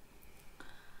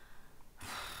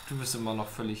 Du bist immer noch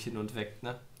völlig hin und weg,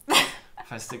 ne?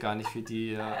 Weißt du gar nicht, wie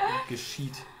die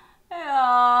geschieht.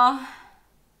 Ja.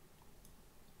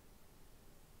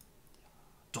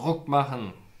 Druck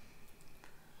machen.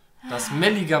 Das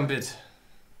Melli-Gambit.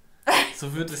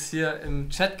 So wird es hier im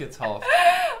Chat getauft.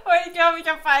 Oh, ich glaube, ich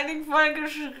habe vor allen Dingen voll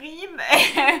geschrien,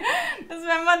 ey. Das,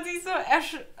 wenn man sich so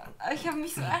ich habe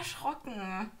mich so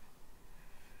erschrocken.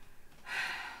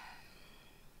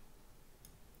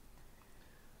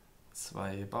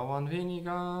 Zwei Bauern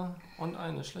weniger und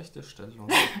eine schlechte Stellung.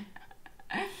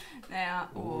 Naja.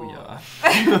 Oh ja.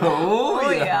 Oh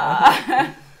ja.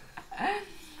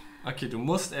 Okay, du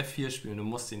musst F4 spielen, du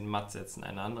musst ihn matt setzen.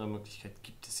 Eine andere Möglichkeit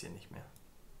gibt es hier nicht mehr.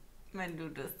 Wenn du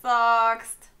das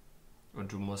sagst.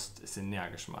 Und du musst es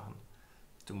energisch machen.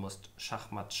 Du musst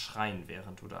Schachmatt schreien,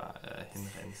 während du da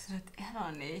hinrennst. Das wird er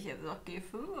doch nicht. Jetzt auch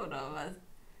G5 oder was?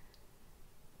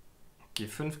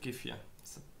 G5, G4. Das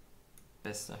ist das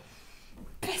Beste.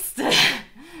 Beste.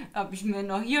 Habe ich mir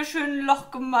noch hier schön ein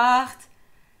Loch gemacht.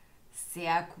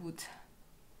 Sehr gut.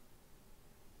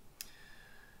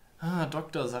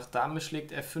 Doktor sagt, Dame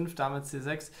schlägt F5, Dame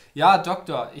C6. Ja,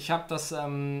 Doktor, ich habe das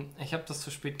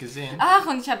zu spät gesehen. Ach,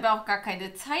 und ich habe ja auch gar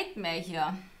keine Zeit mehr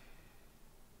hier.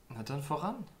 Na dann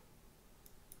voran.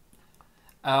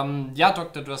 Ja,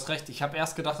 Doktor, du hast recht. Ich habe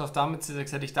erst gedacht, auf Dame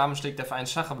C6 hätte ich Dame schlägt F1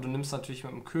 Schach, aber du nimmst natürlich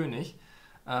mit dem König.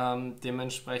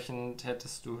 Dementsprechend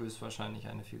hättest du höchstwahrscheinlich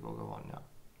eine Figur gewonnen, ja.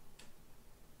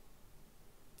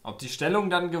 Ob die Stellung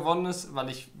dann gewonnen ist, weil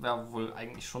ich ja wohl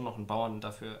eigentlich schon noch einen Bauern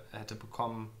dafür hätte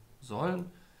bekommen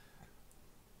sollen.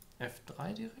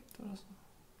 F3 direkt oder so?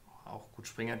 Auch gut,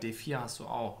 Springer D4 hast du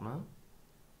auch, ne?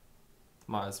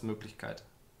 Mal als Möglichkeit.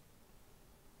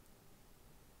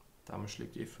 Dame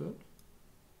schlägt E5.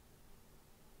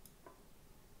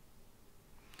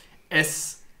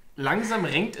 Langsam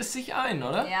renkt es sich ein,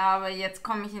 oder? Ja, aber jetzt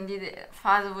komme ich in die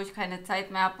Phase, wo ich keine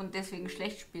Zeit mehr habe und deswegen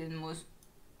schlecht spielen muss.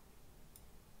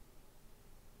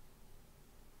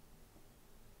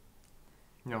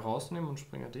 Ja, rausnehmen und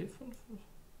Springer D5.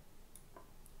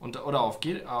 Oder auf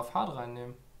H3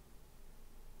 nehmen.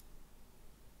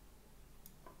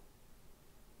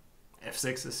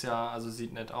 F6 ist ja, also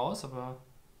sieht nett aus, aber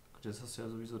gut, jetzt hast du ja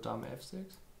sowieso Dame F6.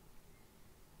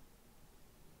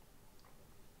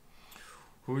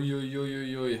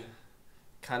 Huiuiuiui.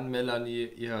 Kann Melanie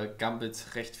ihr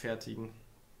Gambit rechtfertigen?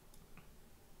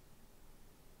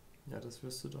 Ja, das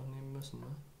wirst du doch nehmen müssen, ne?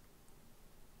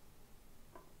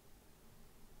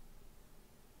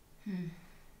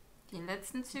 Die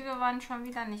letzten Züge waren schon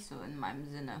wieder nicht so in meinem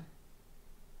Sinne.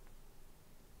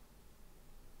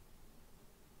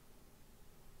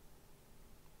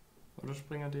 Oder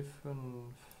Springer D5.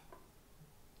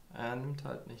 Er nimmt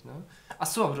halt nicht, ne?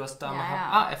 Achso, aber du hast Dame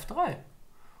Ja. F3.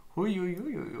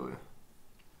 Huiuiuiui.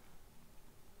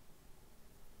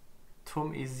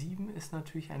 Turm E7 ist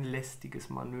natürlich ein lästiges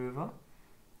Manöver.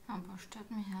 Aber stört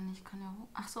mich ja nicht. Kann ja hoch.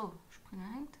 Ach so, Springer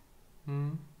hängt.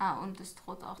 Hm. Und es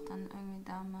droht auch dann irgendwie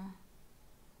Dame.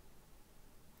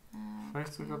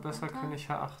 Vielleicht sogar besser runter. König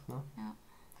H8, ne? Ja.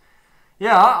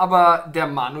 Ja, aber der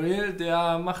Manuel,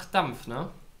 der macht Dampf, ne?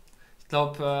 Ich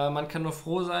glaube, man kann nur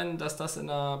froh sein, dass das in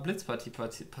einer Blitzpartie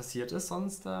passiert ist,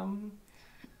 sonst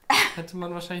hätte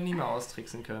man wahrscheinlich nie mehr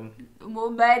austricksen können.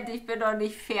 Moment, ich bin noch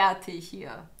nicht fertig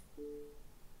hier.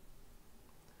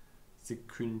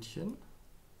 Sekündchen.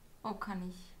 Oh, kann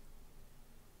ich?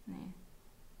 Nee,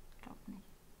 glaub nicht.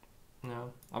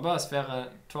 Ja, aber es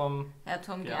wäre Turm. Ja,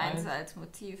 Turm G1 als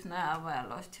Motiv, ne? Aber er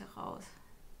läuft hier raus.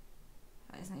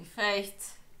 Weiß nicht, vielleicht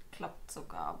klappt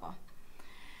sogar, aber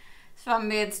es war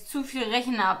mir jetzt zu viel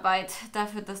Rechenarbeit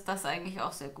dafür, dass das eigentlich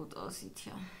auch sehr gut aussieht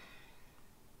hier.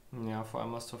 Ja, vor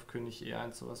allem hast du auf König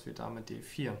E1 sowas wie Dame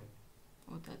D4.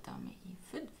 Oder Dame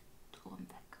E5. Turm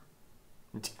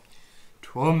weg.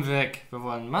 Turm weg. Wir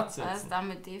wollen Matt setzen. Was ist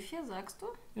Dame D4, sagst du?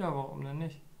 Ja, warum denn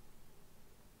nicht?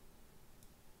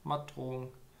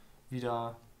 Mattdrohung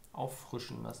wieder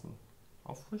auffrischen lassen.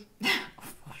 Auffrischen?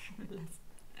 Auffrischen lassen.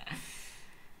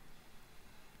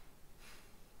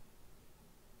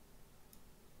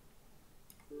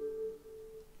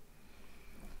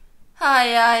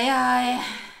 Eieiei.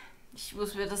 Ich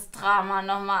muss mir das Drama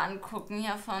nochmal angucken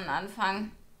hier von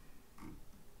Anfang.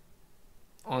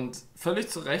 Und völlig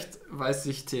zu Recht weist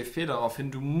sich TFP darauf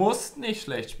hin, du musst nicht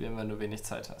schlecht spielen, wenn du wenig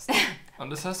Zeit hast. Und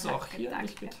das hast du auch hier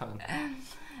nicht getan.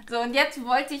 So, und jetzt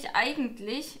wollte ich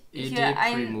eigentlich hier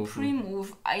einen Pre-Move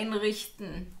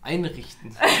einrichten.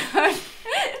 Einrichten?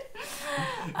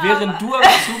 Während du am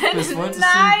Zug bist, wolltest du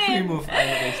einen Pre-Move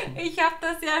einrichten. Ich habe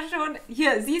das ja schon,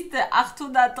 hier siehst du,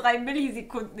 803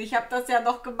 Millisekunden. Ich habe das ja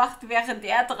noch gemacht, während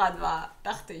er dran war.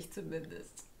 Dachte ich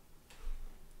zumindest.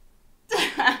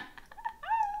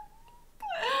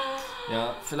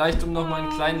 Ja, vielleicht um nochmal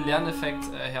einen kleinen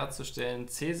Lerneffekt herzustellen.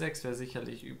 C6 wäre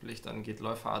sicherlich üblich, dann geht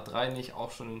Läufer A3 nicht.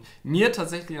 Auch schon mir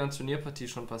tatsächlich in einer Turnierpartie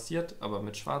schon passiert, aber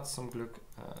mit Schwarz zum Glück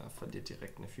verliert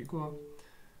direkt eine Figur.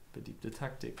 Beliebte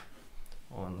Taktik.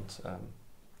 Und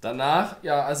danach,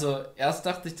 ja, also erst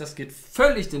dachte ich, das geht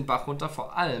völlig den Bach runter,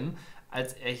 vor allem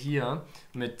als er hier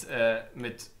mit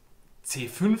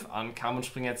C5 ankam und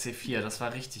Springer C4. Das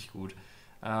war richtig gut.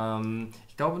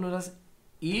 Ich glaube nur, dass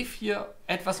E4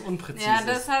 etwas unpräzise ist. Ja,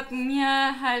 das hat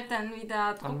mir halt dann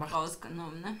wieder Druck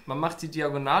rausgenommen. Ne? Man macht die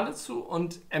Diagonale zu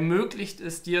und ermöglicht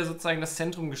es dir sozusagen das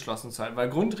Zentrum geschlossen zu halten.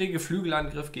 Weil Grundregel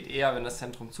Flügelangriff geht eher, wenn das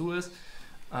Zentrum zu ist.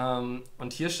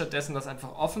 Und hier stattdessen das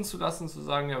einfach offen zu lassen, zu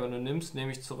sagen, ja, wenn du nimmst,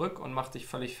 nehme ich zurück und mach dich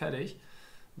völlig fertig,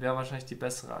 wäre wahrscheinlich die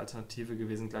bessere Alternative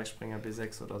gewesen, gleich Springer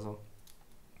B6 oder so.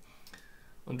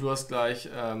 Und du hast gleich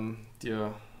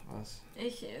dir was?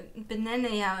 Ich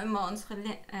benenne ja immer unsere,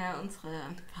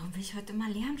 warum will ich heute mal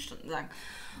Lernstunden sagen?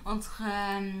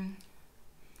 Unsere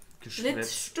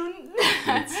Blitzstunden.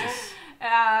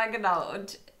 Ja, genau.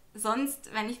 Und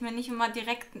sonst, wenn ich mir nicht immer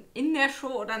direkt in der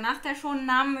Show oder nach der Show einen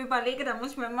Namen überlege, dann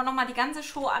muss ich mir immer noch mal die ganze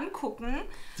Show angucken.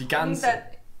 Die ganze?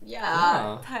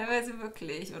 Ja, teilweise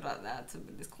wirklich. Oder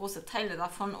zumindest große Teile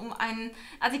davon, um einen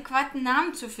adäquaten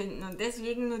Namen zu finden. Und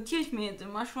deswegen notiere ich mir jetzt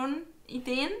immer schon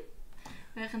Ideen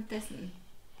währenddessen.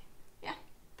 Ja.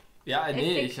 Ja,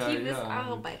 nee, effektives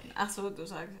Arbeiten. Ach so, du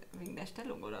sagst wegen der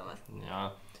Stellung oder was?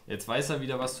 Ja, jetzt weiß er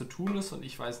wieder, was zu tun ist und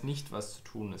ich weiß nicht, was zu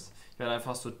tun ist. Ich werde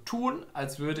einfach so tun,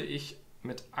 als würde ich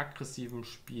mit aggressivem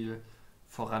Spiel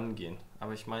vorangehen.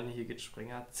 Aber ich meine, hier geht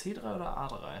Springer C3 oder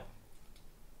A3.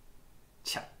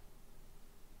 Tja.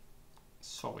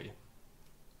 Sorry.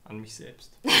 An mich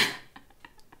selbst.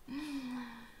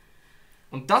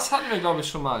 Und das hatten wir, glaube ich,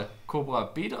 schon mal.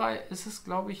 Cobra B3 ist es,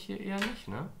 glaube ich, hier eher nicht,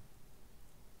 ne?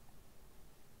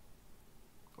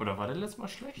 Oder war der letztes Mal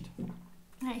schlecht?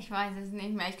 Ich weiß es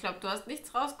nicht mehr. Ich glaube, du hast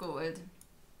nichts rausgeholt.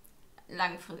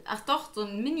 Langfristig. Ach doch, so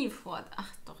ein Mini-Fort.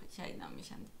 Ach doch, ich erinnere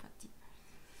mich an die Partie.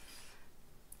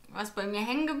 Was bei mir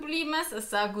hängen geblieben ist, es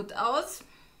sah gut aus.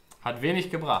 Hat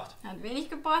wenig gebracht. Hat wenig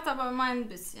gebracht, aber immer ein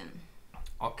bisschen.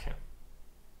 Okay.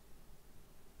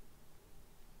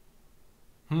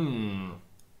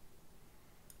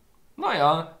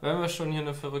 Naja, wenn wir schon hier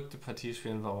eine verrückte Partie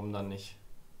spielen, warum dann nicht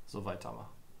so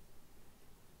weitermachen?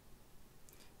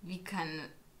 Wie kann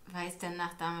Weiß denn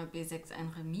nach Dame B6 ein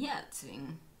Remis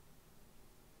erzwingen?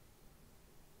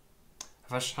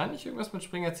 Wahrscheinlich irgendwas mit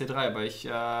Springer C3, aber ich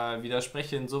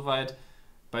widerspreche insoweit,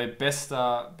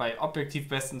 bei objektiv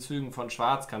besten Zügen von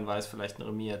Schwarz kann Weiß vielleicht ein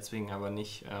Remis erzwingen, aber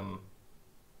nicht,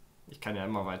 ich kann ja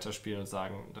immer weiterspielen und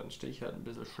sagen, dann stehe ich halt ein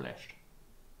bisschen schlecht.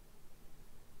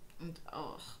 Und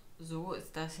auch so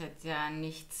ist das jetzt ja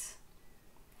nichts,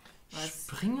 was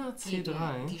Springer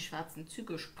C3? die schwarzen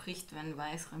Züge spricht, wenn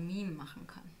Weiß Remis machen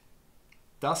kann.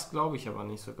 Das glaube ich aber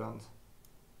nicht so ganz.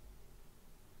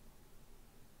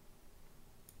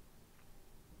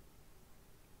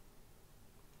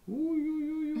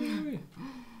 Uiuiui.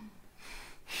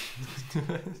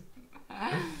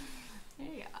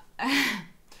 Ja.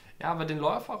 Ja, aber den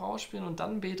Läufer rausspielen und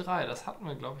dann B3, das hatten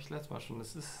wir, glaube ich, letztes Mal schon.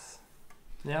 Das ist,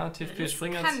 ja, TFP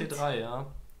Springer C3,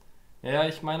 ja. Ja,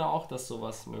 ich meine auch, dass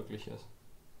sowas möglich ist.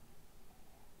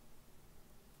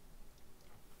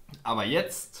 Aber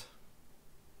jetzt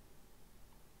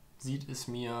sieht es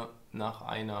mir nach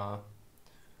einer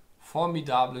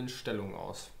formidablen Stellung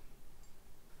aus.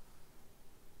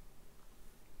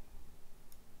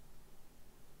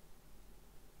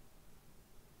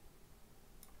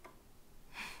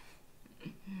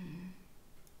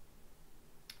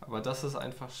 Aber das ist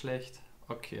einfach schlecht.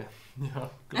 Okay, ja,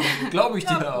 glaube ich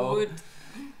dir auch. Gut.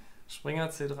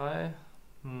 Springer C3.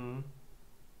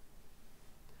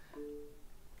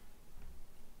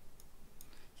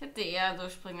 Ich hätte eher so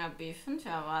Springer B5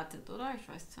 erwartet, oder? Ich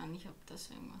weiß zwar nicht, ob das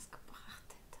irgendwas gebracht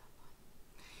hätte.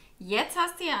 Aber jetzt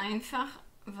hast du ja einfach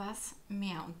was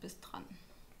mehr und bist dran.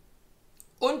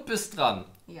 Und bist dran?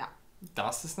 Ja.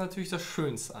 Das ist natürlich das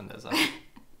Schönste an der Sache.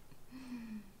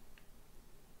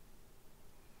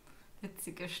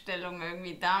 Witzige Stellung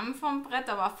irgendwie. Damen vom Brett,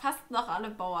 aber fast noch alle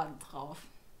Bauern drauf.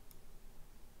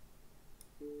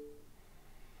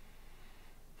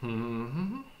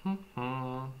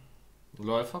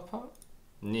 Läuferpaar?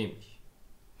 Nehme ich.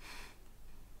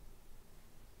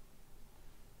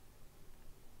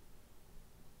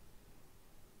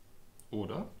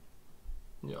 Oder?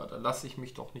 Ja, da lasse ich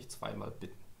mich doch nicht zweimal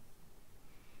bitten.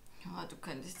 Ja, du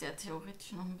könntest ja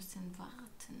theoretisch noch ein bisschen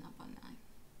warten, aber nein.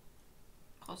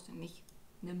 Brauchst du nicht.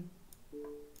 Nimm.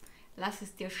 Lass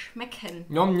es dir schmecken.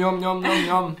 Njom, njom, njom, njom,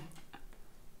 njom.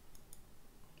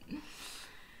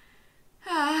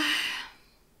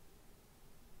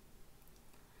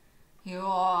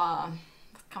 Ja,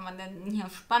 was kann man denn hier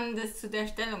Spannendes zu der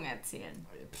Stellung erzählen?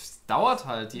 Es dauert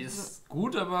halt, die ist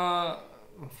gut, aber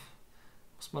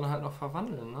muss man halt noch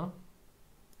verwandeln, ne?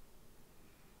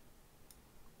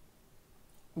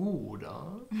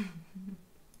 Oder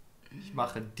ich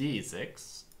mache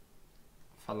D6,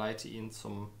 verleite ihn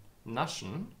zum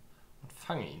Naschen und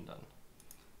fange ihn dann.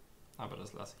 Aber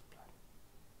das lasse ich bleiben.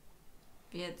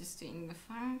 Wie hättest du ihn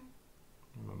gefangen?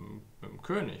 Mit dem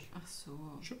König. Ach so.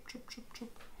 Schupp, schupp, schupp,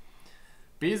 schupp.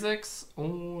 B6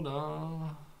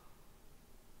 oder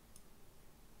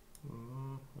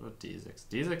D6.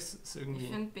 D6 ist irgendwie...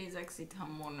 Ich finde B6 sieht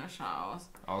harmonischer aus.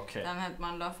 Okay. Dann hat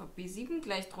man Läufer B7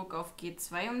 gleich Druck auf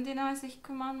G2, um den er sich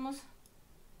kümmern muss.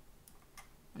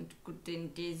 Und gut,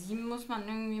 den D7 muss man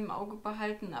irgendwie im Auge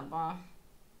behalten, aber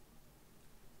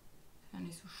ist ja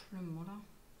nicht so schlimm, oder?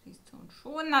 Siehst du, und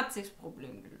schon hat sich das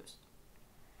Problem gelöst.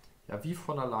 Ja, wie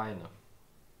von alleine.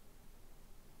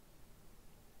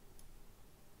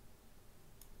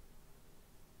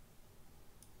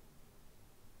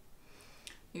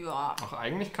 Ja. Ach,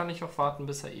 eigentlich kann ich auch warten,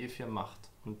 bis er E4 macht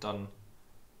und dann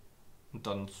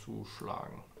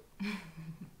zuschlagen.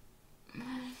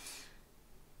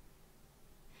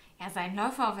 Ja, sein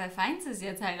Läufer auf F1 ist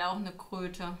jetzt halt auch eine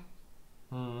Kröte.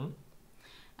 Mhm.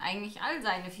 Eigentlich all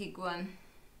seine Figuren.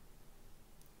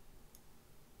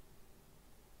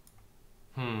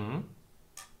 Mhm.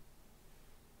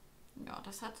 Ja,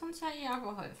 das hat uns ja eher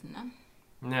geholfen,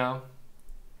 ne? Ja.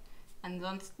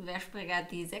 Ansonsten wäre Springer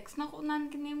D6 noch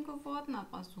unangenehm geworden,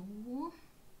 aber so.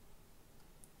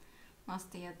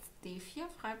 Machst du jetzt D4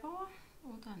 Freibauer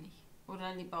oder nicht?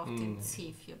 Oder lieber auf den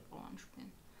C4 Bauern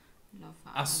spielen?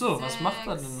 Ach so, was macht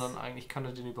er denn dann eigentlich? Kann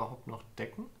er den überhaupt noch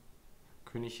decken?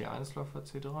 König E1, Läufer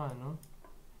C3, ne?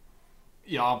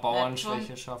 Ja,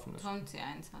 Bauernschwäche schaffen es. Turm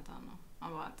C1 hat er noch,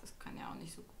 aber das kann ja auch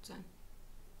nicht so gut sein.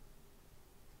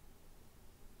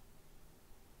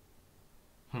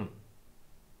 Dann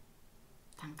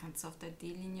kannst du auf der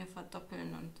D-Linie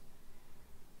verdoppeln und...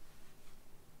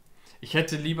 Ich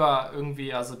hätte lieber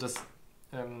irgendwie, also das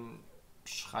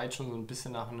schreit schon so ein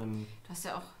bisschen nach einem Du hast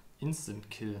ja auch...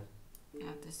 Instant-Kill. Ja,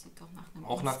 das sieht doch nach einem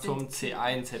auch nach Turm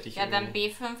C1 hätte ich ja, dann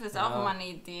B5 ist auch immer eine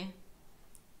Idee.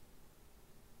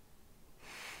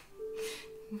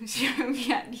 Muss ich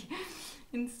irgendwie an die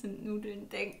Instant-Nudeln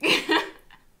denken.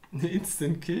 Eine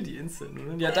Instant-Kill, die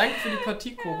Instant-Nudeln. Ja, danke für die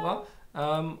Partie, Cobra.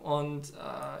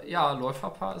 Ja,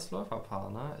 Läuferpaar ist Läuferpaar,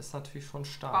 ne? Ist natürlich schon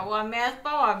stark. Bauernmeer ist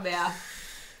Bauernmeer.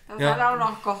 Das hat auch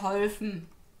noch geholfen.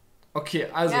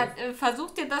 Okay, also... Ja,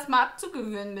 versuch dir das mal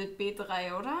abzugewöhnen mit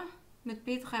B3, oder? Mit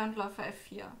B3 und Läufer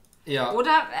F4. Ja.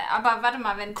 Oder, aber warte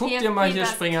mal, wenn guck TFB dir mal hier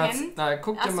das Springer, kennt,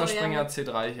 guck dir mal Springer ja.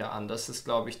 C3 hier an. Das ist,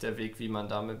 glaube ich, der Weg, wie man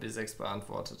da mit B6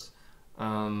 beantwortet.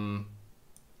 Und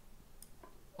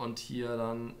hier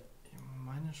dann, ich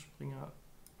meine Springer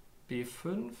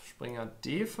B5, Springer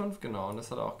D5, genau. Und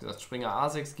das hat er auch gesagt. Springer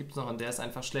A6 gibt es noch und der ist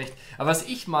einfach schlecht. Aber was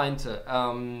ich meinte,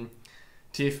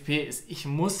 TFP ist, ich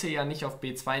muss hier ja nicht auf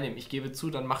B2 nehmen. Ich gebe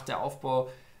zu, dann macht der Aufbau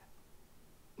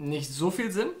nicht so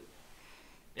viel Sinn.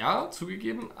 Ja,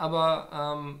 zugegeben,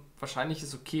 aber wahrscheinlich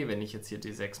ist okay, wenn ich jetzt hier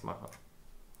D6 mache.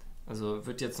 Also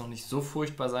wird jetzt noch nicht so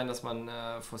furchtbar sein, dass man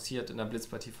forciert in der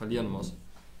Blitzpartie verlieren muss.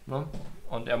 Ne?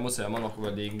 Und er muss ja immer noch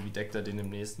überlegen, wie deckt er den im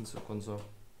nächsten Zug und so.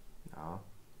 Ja,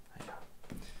 naja.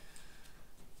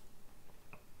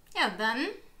 Ja, dann.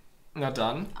 Na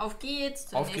dann. Auf geht's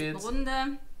zur nächsten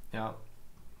Runde. Ja.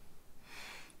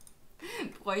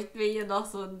 Bräuchten wir hier noch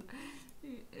so ein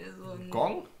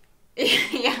Gong?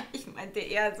 Ja, ich meinte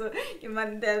eher so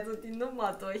jemanden, der so die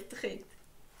Nummer durchträgt.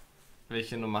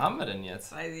 Welche Nummer haben wir denn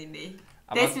jetzt? Weiß ich nicht.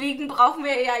 Aber deswegen brauchen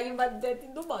wir ja jemanden, der die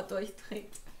Nummer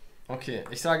durchträgt. Okay,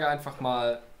 ich sage einfach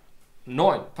mal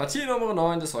 9. Partie Nummer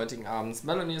 9 des heutigen Abends.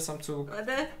 Melanie ist am Zug.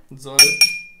 Warte.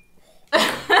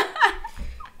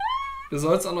 Du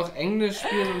sollst auch noch Englisch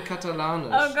spielen und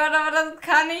Katalanisch. Oh Gott, aber das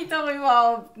kann ich doch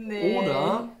überhaupt nicht.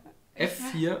 Oder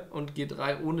F4 und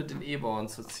G3 ohne den E-Bauern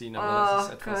zu ziehen. Aber das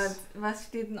ist etwas... Gott, was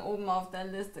steht denn oben auf der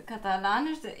Liste?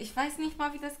 Katalanisch? Ich weiß nicht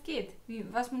mal, wie das geht.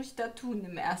 Was muss ich da tun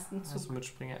im ersten Zug? Also mit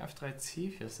Springer F3,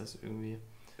 C4 ist das irgendwie.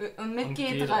 Und mit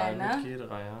G3, ne? Mit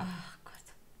G3, ja. Ach Gott.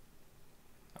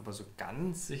 Aber so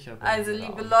ganz sicher bin Also, ich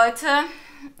liebe Leute,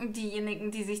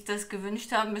 diejenigen, die sich das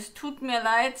gewünscht haben, es tut mir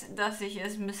leid, dass ich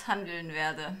es misshandeln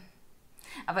werde.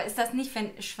 Aber ist das nicht,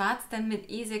 wenn Schwarz dann mit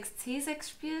E6, C6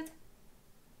 spielt?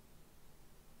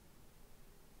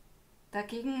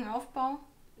 Dagegen Aufbau?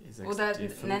 E6, Oder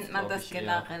D5, nennt man das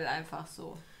generell eher. einfach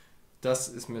so? Das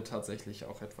ist mir tatsächlich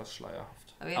auch etwas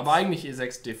schleierhaft. Aber eigentlich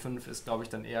E6, D5 ist, glaube ich,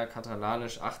 dann eher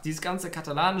katalanisch. Ach, dieses ganze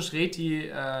katalanisch, Reti,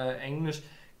 Englisch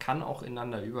kann auch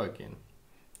ineinander übergehen.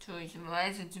 So, ich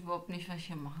weiß jetzt überhaupt nicht, was ich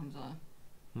hier machen soll.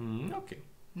 Okay.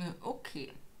 Ne,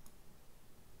 okay.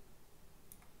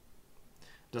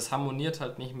 Das harmoniert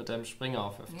halt nicht mit deinem Springer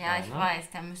auf F3. Ja, ich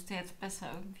weiß, der müsste jetzt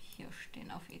besser irgendwie hier stehen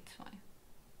auf E2.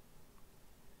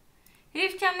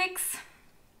 Hilft ja nix.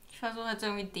 Ich versuche jetzt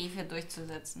irgendwie D4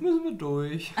 durchzusetzen. Müssen wir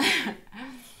durch.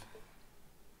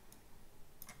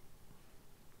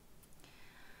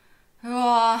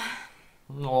 Ja.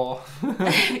 Oh.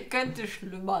 Könnte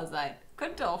schlimmer sein.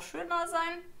 Könnte auch schöner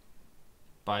sein.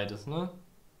 Beides, ne?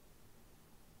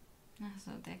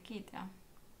 Achso, der geht ja.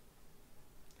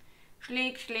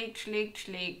 Schlägt.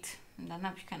 Und dann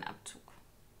habe ich keinen Abzug.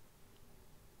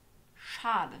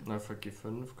 Schade. Na, für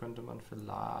G5 könnte man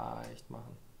vielleicht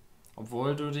machen.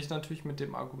 Obwohl du dich natürlich mit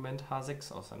dem Argument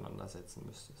H6 auseinandersetzen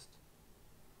müsstest.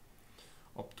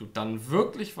 Ob du dann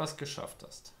wirklich was geschafft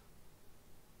hast.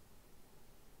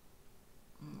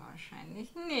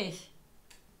 Wahrscheinlich nicht.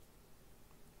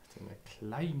 Hast eine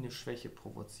kleine Schwäche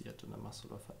provoziert und dann machst du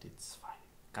Läufer D2.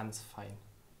 Ganz fein.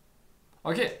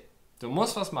 Okay, du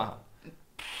musst was machen.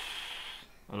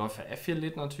 Und Läufer F4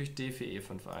 lädt natürlich D4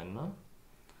 E5 ein, ne?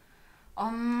 Oh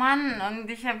Mann, und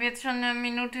ich habe jetzt schon eine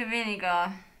Minute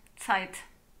weniger Zeit.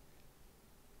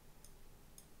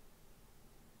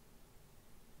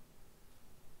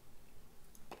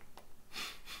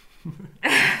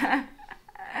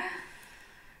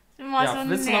 Immer Ja, so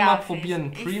willst du noch mal nervig. probieren,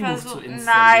 einen Pre-Move zu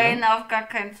installieren? Nein, auf gar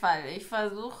keinen Fall. Ich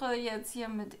versuche jetzt hier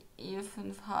mit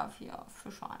E5 H4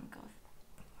 Fischerangriff.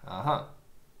 Aha.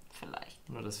 Vielleicht.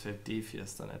 Nur das Feld D4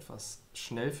 ist dann etwas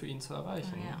schnell für ihn zu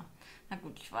erreichen. Ja. Ne? Na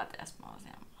gut, ich warte erstmal, was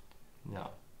er macht. Ja.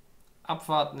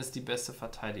 Abwarten ist die beste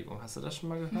Verteidigung. Hast du das schon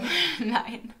mal gehört?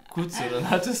 Nein. Gut so, dann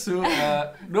hattest du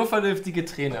nur vernünftige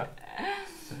Trainer.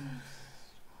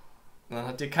 Dann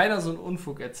hat dir keiner so einen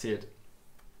Unfug erzählt.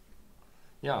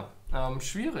 Ja,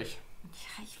 schwierig.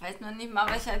 Ja, ich weiß noch nicht mal,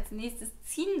 was ich als nächstes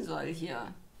ziehen soll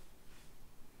hier.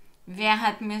 Wer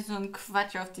hat mir so einen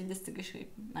Quatsch auf die Liste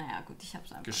geschrieben? Naja, gut, ich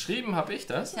hab's einfach. Geschrieben habe ich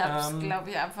das. Ich hab's,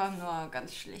 glaube ich, einfach nur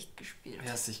ganz schlecht gespielt.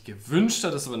 Wer es sich gewünscht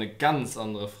hat, ist aber eine ganz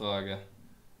andere Frage.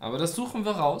 Aber das suchen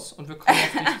wir raus und wir kommen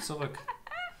auf dich zurück.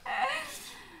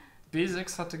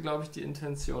 B6 hatte, glaube ich, die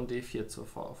Intention, D4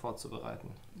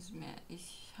 vorzubereiten.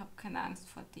 Ich habe keine Angst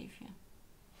vor D4.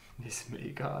 Ist mir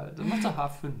egal. Dann macht er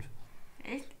H5.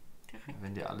 Echt? Direkt?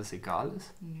 Wenn dir alles egal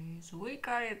ist. Nee, so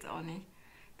egal jetzt auch nicht.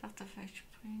 Ich dachte vielleicht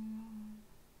springen.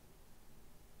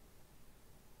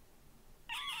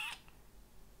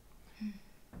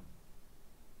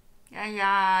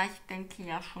 Ja, ich denke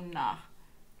ja schon nach.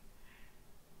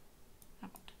 Na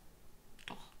gut.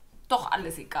 Doch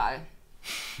alles egal.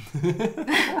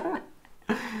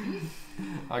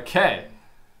 Okay.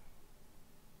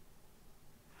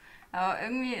 Aber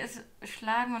irgendwie ist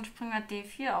Schlagen und Springer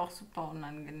D4 auch super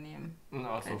unangenehm. Und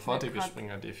auch sofortiger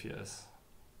Springer D4 ist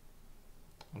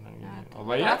unangenehm. Ja,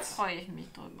 aber da jetzt? freue ich mich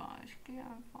drüber. Ich gehe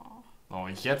einfach. Oh,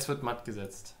 jetzt wird matt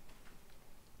gesetzt.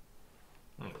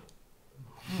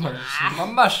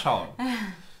 Mal schauen.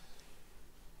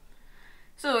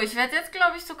 So, ich werde jetzt,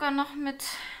 glaube ich, sogar noch mit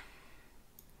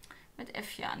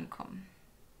F4 ankommen.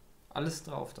 Alles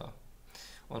drauf da.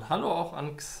 Und hallo auch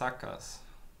an Xakas.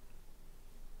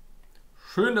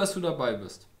 Schön, dass du dabei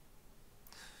bist.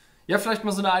 Ja, vielleicht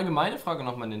mal so eine allgemeine Frage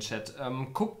nochmal in den Chat.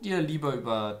 Guckt ihr lieber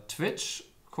über Twitch,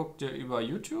 guckt ihr über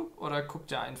YouTube oder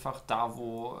guckt ihr einfach da,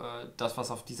 wo das,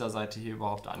 was auf dieser Seite hier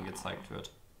überhaupt angezeigt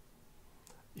wird?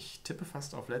 Ich tippe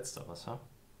fast auf Letzteres, ja?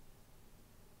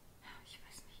 Ich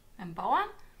weiß nicht. Beim Bauern?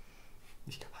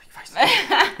 Ich weiß nicht.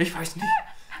 Ich weiß nicht.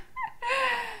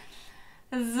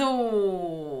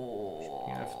 So.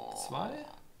 F2?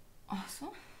 Ach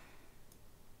so.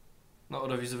 Na,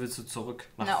 oder wieso willst du zurück?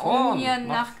 Nach Na, vorne? um hier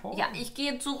nach vorne? Ja, ich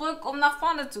gehe zurück, um nach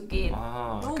vorne zu gehen.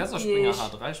 Ah, Logisch. kannst du Springer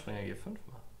H3, Springer G5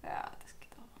 machen. Ja, das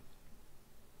geht auch.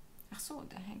 Ach so,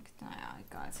 der hängt. Naja,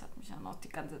 egal, es hat mich ja noch die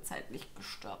ganze Zeit nicht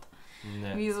gestört.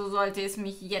 Nee. Wieso sollte es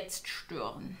mich jetzt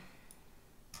stören?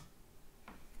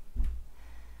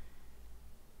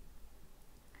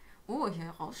 Oh,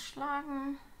 hier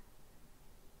rausschlagen.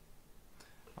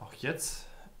 Auch jetzt,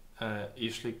 E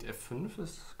schlägt F5,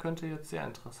 das könnte jetzt sehr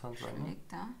interessant sein. Ne?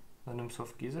 Schlägt da. Dann nimmst du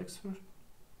auf G6 zwischen.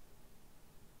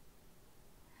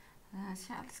 Das ist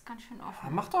ja alles ganz schön Ja,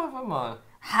 offen. mach doch einfach mal.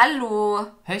 Hallo!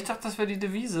 Hey, ich dachte, das wäre die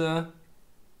Devise.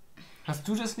 Hast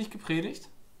du das nicht gepredigt?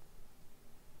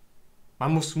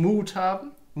 Man muss Mut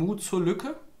haben. Mut zur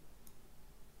Lücke.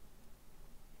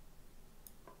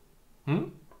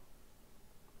 Hm?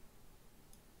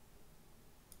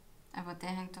 Aber der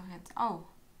hängt doch jetzt auch.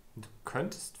 Du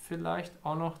könntest vielleicht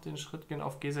auch noch den Schritt gehen,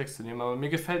 auf G6 zu nehmen. Aber mir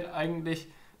gefällt eigentlich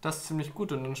das ziemlich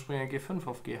gut. Und dann Springer G5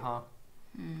 auf GH.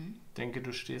 Denke,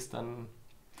 du stehst dann...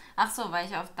 Ach so, weil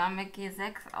ich auf Dame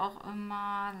G6 auch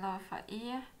immer Läufer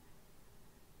E4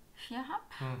 habe.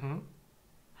 Mhm.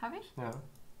 Habe ich? Ja.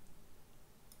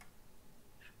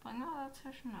 Springer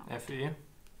dazwischen? Ja. FE.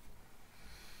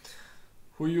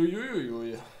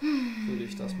 Huiuiuiui. Würde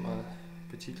ich das mal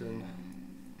betiteln.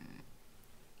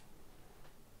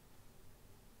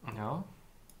 Ja.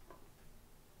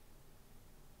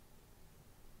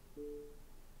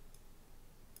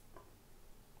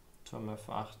 Turm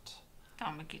F8.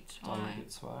 Dame G2. Dame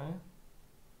G2.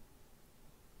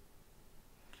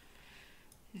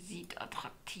 Sieht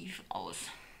attraktiv aus.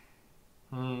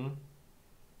 Mhm.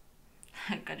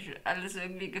 Ganz schön alles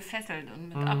irgendwie gefesselt und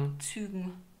mit Mhm.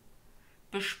 Abzügen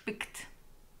bespickt.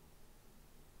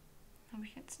 Habe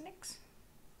ich jetzt nichts?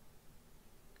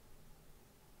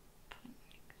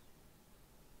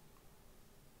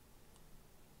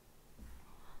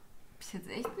 Ist jetzt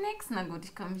echt nichts? Na gut,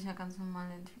 ich kann mich ja ganz normal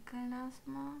entwickeln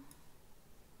erstmal.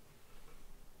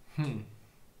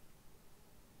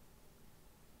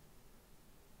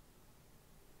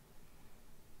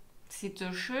 Sieht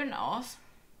so schön aus.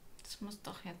 Das muss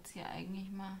doch jetzt hier eigentlich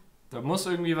mal Da muss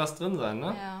irgendwie was drin sein,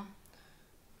 ne? Ja.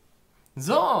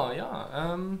 So,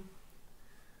 ja.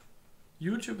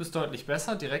 YouTube ist deutlich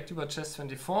besser, direkt über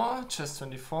Chess24.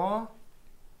 Chess24.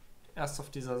 Erst auf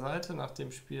dieser Seite, nach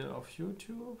dem Spiel auf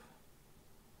YouTube.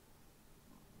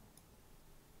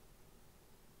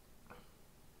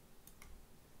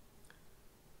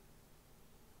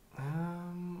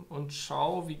 Und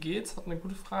schau, wie geht's? Hat eine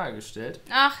gute Frage gestellt.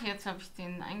 Ach, jetzt habe ich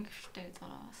den eingestellt,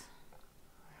 oder was?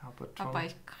 Ja, aber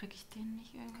kriege ich den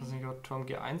nicht irgendwie. Kannst du nicht auch Turm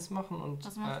G1 machen und...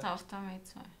 Was macht er auf Dame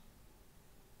E2?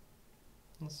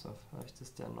 So, vielleicht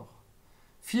ist der noch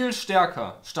viel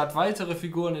stärker. Statt weitere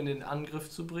Figuren in den Angriff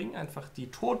zu bringen, einfach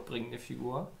die todbringende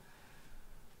Figur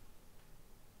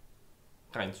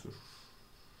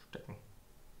reinzustecken.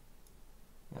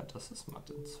 Ja, das ist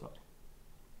Matt in 2.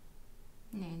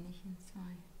 Nee, nicht in 2.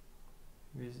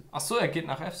 Achso, er geht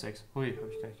nach F6. Hui,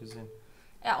 habe ich gar nicht gesehen.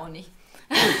 Ja, auch nicht.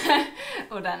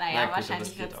 Oder naja, gut,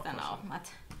 wahrscheinlich wird es dann auch matt.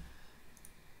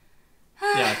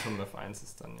 Ja, Turm F1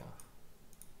 ist dann ja.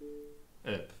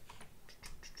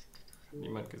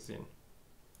 Niemand gesehen.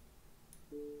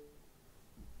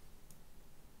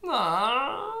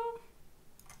 Na.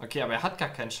 Okay, aber er hat gar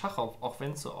keinen Schach auf, auch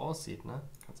wenn es so aussieht, ne?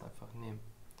 Kannst einfach nehmen.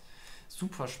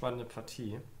 Super spannende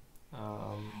Partie.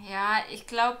 Ja, ich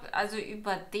glaube, also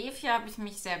über D4 habe ich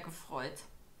mich sehr gefreut.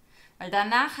 Weil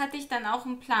danach hatte ich dann auch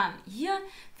einen Plan. Hier,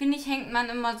 finde ich, hängt man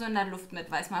immer so in der Luft mit,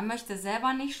 weiß man möchte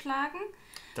selber nicht schlagen.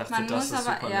 Dachte, man das muss ist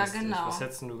aber, super ja, lustig. genau. Was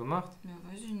hättest du gemacht? Ja,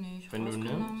 weiß ich nicht. Wenn du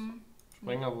nimmst?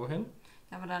 Springer wohin?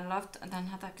 Ja, aber dann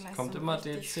hat er gleich kommt so immer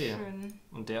richtig DC. Schön.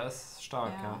 Und der ist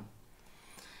stark, ja.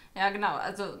 Ja, genau.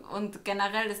 Also, und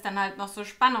generell ist dann halt noch so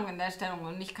Spannung in der Stellung.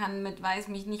 Und ich kann mit Weiß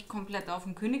mich nicht komplett auf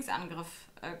den Königsangriff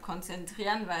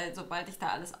konzentrieren, weil sobald ich da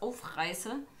alles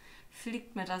aufreiße,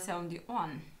 fliegt mir das ja um die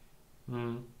Ohren.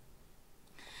 Hm.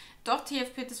 Doch,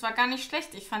 TFP, das war gar nicht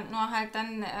schlecht. Ich fand nur halt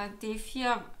dann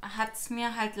D4 hat es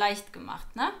mir halt leicht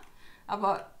gemacht, ne?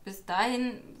 Aber bis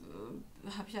dahin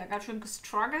habe ich ja ganz schön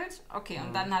gestruggelt. Okay,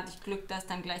 und dann hatte ich Glück, dass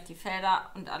dann gleich die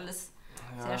Felder und alles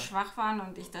sehr schwach waren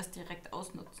und ich das direkt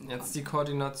ausnutzen konnte. Jetzt die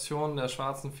Koordination der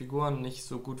schwarzen Figuren nicht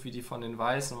so gut wie die von den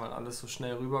weißen, weil alles so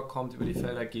schnell rüberkommt über die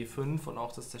Felder G5 und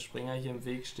auch, dass der Springer hier im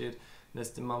Weg steht,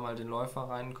 lässt immer mal den Läufer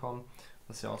reinkommen.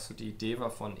 Was ja auch so die Idee war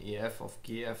von EF auf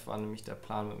GF, war nämlich der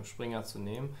Plan mit dem Springer zu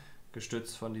nehmen,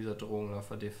 gestützt von dieser Drohung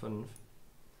Läufer D5.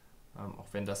 Auch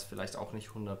wenn das vielleicht auch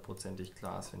nicht hundertprozentig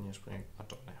klar ist, wenn hier Springer... Ach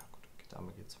doch, naja, gut, okay,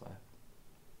 Dame G2.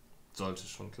 Sollte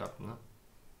schon klappen, ne?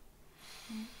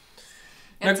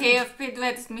 Ja, TFP, du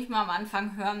hättest mich mal am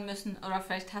Anfang hören müssen. Oder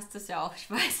vielleicht hast du es ja auch, ich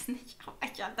weiß nicht.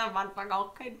 Aber ich hatte am Anfang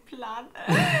auch keinen Plan.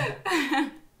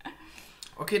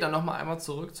 Okay, dann nochmal einmal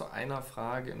zurück zu einer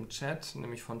Frage im Chat,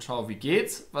 nämlich von Schau, wie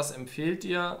geht's? Was empfiehlt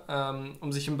ihr,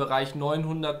 um sich im Bereich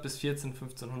 900 bis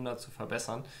 1500 zu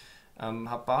verbessern?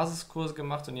 Hab Basiskurse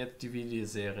gemacht und jetzt die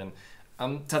Videoserien.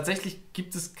 Tatsächlich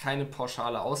gibt es keine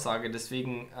pauschale Aussage,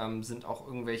 deswegen sind auch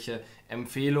irgendwelche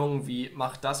Empfehlungen wie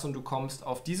mach das und du kommst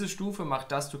auf diese Stufe, mach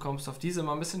das, du kommst auf diese,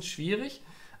 immer ein bisschen schwierig,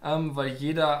 weil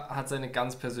jeder hat seine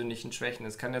ganz persönlichen Schwächen.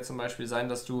 Es kann ja zum Beispiel sein,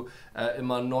 dass du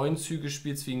immer 9 Züge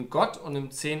spielst wie ein Gott und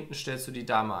im 10. stellst du die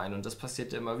Dame ein und das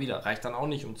passiert ja immer wieder. Reicht dann auch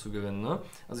nicht, um zu gewinnen, ne?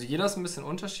 Also jeder ist ein bisschen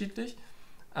unterschiedlich,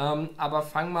 aber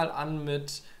fang mal an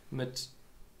mit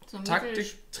so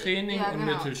Taktiktraining und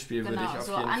Mittelspiel würde ich auf jeden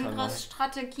Fall machen. So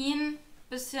Angriffsstrategien,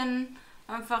 bisschen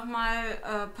einfach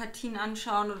mal Partien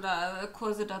anschauen oder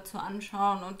Kurse dazu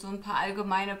anschauen und so ein paar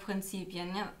allgemeine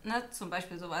Prinzipien. Ja, ne? Zum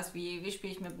Beispiel sowas wie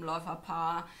spiele ich mit dem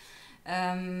Läuferpaar,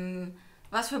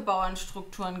 was für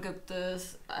Bauernstrukturen gibt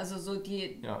es, also so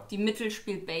die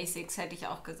Mittelspiel-Basics hätte ich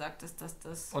auch gesagt, dass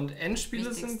das und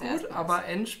Endspiele sind gut, aber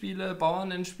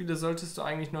Bauernendspiele solltest du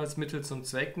eigentlich nur als Mittel zum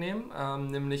Zweck nehmen,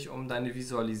 nämlich um deine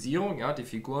Visualisierung, ja, die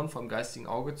Figuren vom geistigen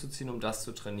Auge zu ziehen, um das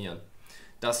zu trainieren.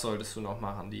 Das solltest du noch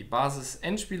machen. Die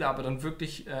Basis-Endspiele aber dann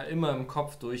wirklich immer im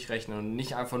Kopf durchrechnen und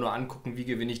nicht einfach nur angucken, wie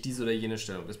gewinne ich diese oder jene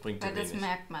Stellung. Das bringt dir wenig. Das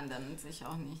merkt man dann sich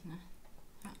auch nicht, ne?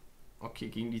 Okay,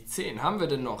 gegen die 10. Haben wir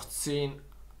denn noch 10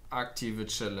 aktive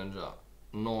Challenger?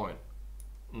 9.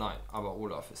 Nein, aber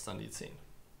Olaf ist dann die 10.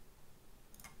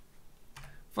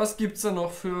 Was gibt's da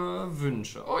noch für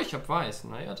Wünsche? Oh, ich habe Weiß.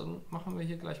 Naja, dann machen wir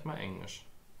hier gleich mal Englisch.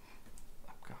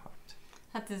 Abgehakt.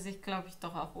 Hatte sich, glaube ich,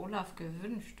 doch auch Olaf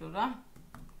gewünscht, oder?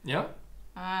 Ja?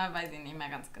 Weiß ich nicht mehr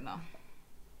ganz genau.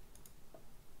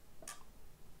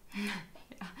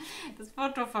 Ja, das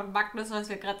Foto von Magnus, was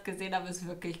wir gerade gesehen haben, ist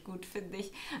wirklich gut, finde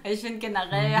ich. Ich finde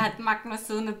generell hat Magnus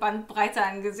so eine Bandbreite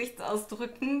an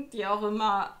Gesichtsausdrücken, die auch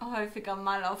immer häufiger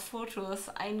mal auf Fotos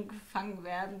eingefangen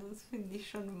werden. Das finde ich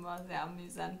schon immer sehr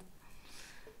amüsant.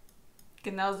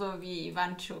 Genauso wie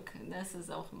Ivanchuk, das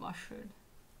ist auch immer schön.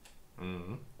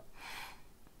 Mhm.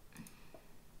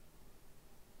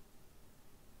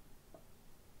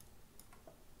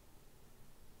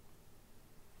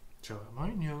 Tja, wer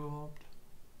meint hier überhaupt?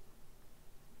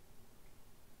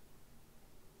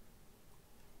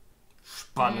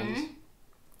 Spannend.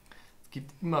 Es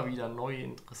gibt immer wieder neue,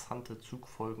 interessante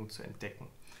Zugfolgen zu entdecken.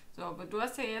 So, aber du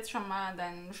hast ja jetzt schon mal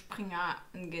deinen Springer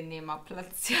angenehmer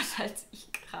platziert als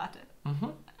ich gerade.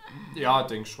 Ja,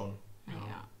 denk schon.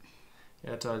 Ja.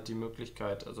 Er hatte halt die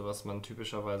Möglichkeit, also was man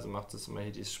typischerweise macht, ist immer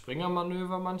hier dieses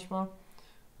Springermanöver manchmal.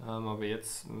 Aber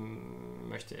jetzt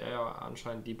möchte er ja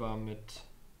anscheinend lieber mit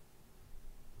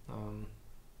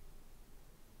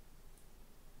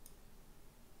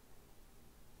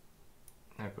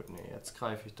na gut, nee, jetzt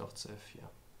greife ich doch zu F4.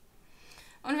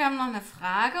 Und wir haben noch eine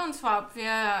Frage, und zwar, ob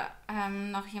wir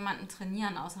noch jemanden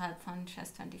trainieren außerhalb von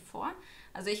Chess24.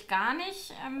 Also ich gar nicht,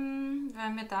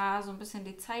 weil mir da so ein bisschen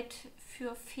die Zeit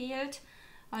für fehlt.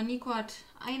 Aber Nico hat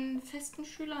einen festen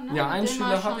Schüler, ne? Ja, einen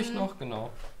Schüler habe ich noch,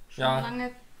 genau. Schon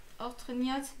lange auch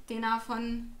trainiert, den er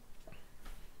von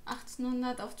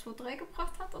 1800 auf 2,3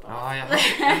 gebracht hat, oder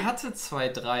was? Ja, er hatte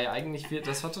 2,3. Eigentlich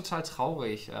das war total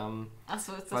traurig.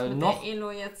 Achso, ist das weil mit noch, der Elo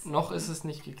jetzt? Noch ist es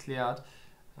nicht geklärt.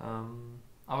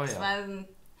 Aber das waren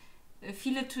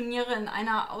viele Turniere in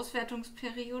einer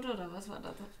Auswertungsperiode, oder was war da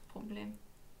das Problem?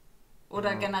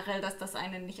 Oder generell, dass das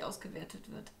eine nicht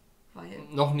ausgewertet wird? Weil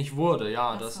noch nicht wurde,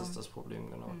 ja, das ist das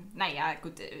Problem, genau. Naja,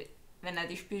 gut, wenn er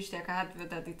die Spielstärke hat,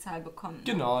 wird er die Zahl bekommen. Ne?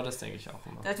 Genau, das denke ich auch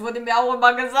immer. Das wurde mir auch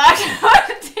immer gesagt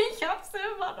und ich hab's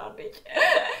immer noch nicht.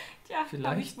 Tja,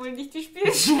 habe ich wohl nicht die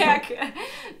Spielstärke.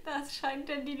 Das scheint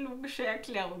denn die logische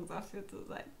Erklärung dafür zu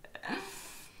sein.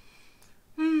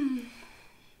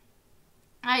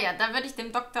 Ah ja, da würde ich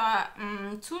dem Doktor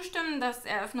zustimmen, dass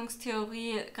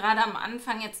Eröffnungstheorie gerade am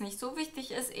Anfang jetzt nicht so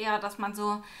wichtig ist, eher, dass man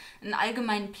so einen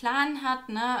allgemeinen Plan hat,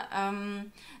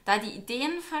 ne? Da die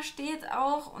Ideen versteht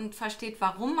auch und versteht,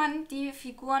 warum man die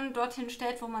Figuren dorthin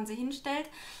stellt, wo man sie hinstellt.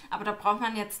 Aber da braucht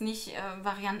man jetzt nicht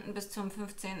Varianten bis zum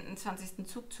 15., 20.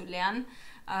 Zug zu lernen.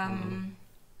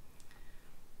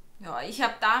 Ja, ich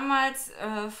habe damals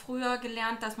früher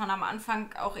gelernt, dass man am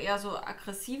Anfang auch eher so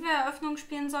aggressive Eröffnungen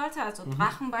spielen sollte, also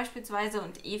Drachen beispielsweise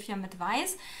und E4 mit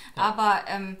Weiß. Ja. Aber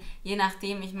je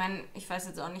nachdem, ich meine, ich weiß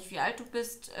jetzt auch nicht, wie alt du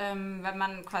bist, wenn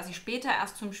man quasi später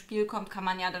erst zum Spiel kommt, kann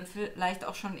man ja dann vielleicht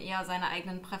auch schon eher seine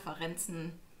eigenen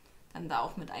Präferenzen dann da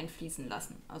auch mit einfließen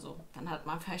lassen. Also dann hat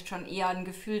man vielleicht schon eher ein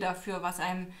Gefühl dafür, was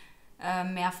einem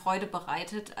mehr Freude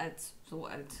bereitet als so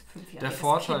als 5-jähriges Der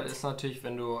Vorteil Kind. ist natürlich,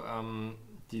 wenn du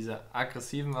diese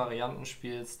aggressiven Varianten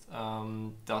spielst,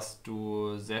 dass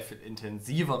du sehr viel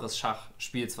intensiveres Schach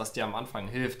spielst, was dir am Anfang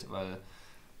hilft, weil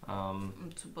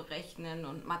um zu berechnen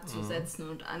und matt zu setzen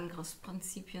und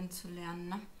Angriffsprinzipien zu lernen.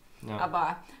 Ne? Ja.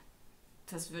 Aber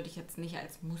das würde ich jetzt nicht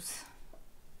als Muss.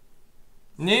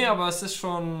 Nee, aber es ist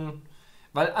schon...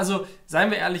 Weil, also,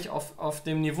 seien wir ehrlich, auf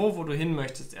dem Niveau, wo du hin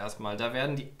möchtest erstmal, da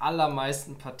werden die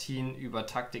allermeisten Partien über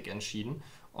Taktik entschieden.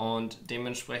 Und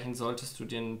dementsprechend solltest du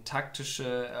dir eine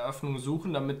taktische Eröffnung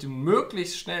suchen, damit du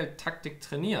möglichst schnell Taktik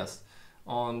trainierst.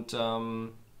 Und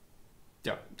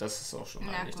ja, das ist auch schon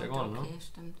eigentlich der Grund. Okay, ne?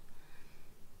 Stimmt.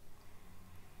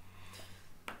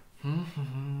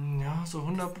 Ja, so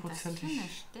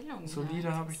 100%ig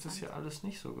solide habe ich das hier alles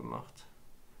nicht so gemacht.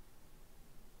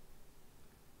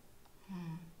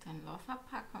 Dein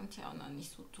Läuferpaar kommt ja auch noch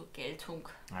nicht so zur Geltung.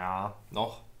 Ja,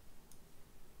 noch.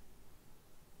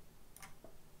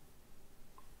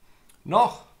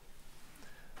 Noch!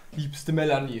 Liebste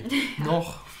Melanie,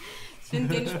 noch! Ich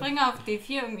finde den Springer auf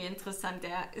D4 irgendwie interessant.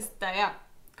 Der ist da ja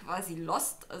quasi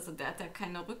lost, also der hat ja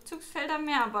keine Rückzugsfelder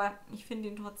mehr, aber ich finde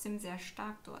ihn trotzdem sehr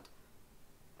stark dort.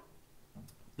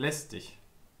 Lästig.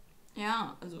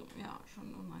 Ja, also ja,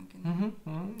 schon unangenehm.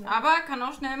 Ja. Aber kann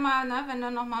auch schnell mal, ne, wenn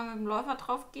du nochmal mit dem Läufer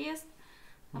drauf gehst,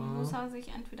 dann muss er sich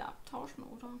entweder abtauschen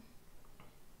oder...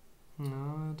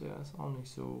 Na, der ist auch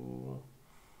nicht so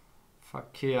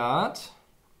verkehrt.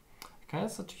 Ich kann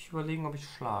jetzt natürlich überlegen, ob ich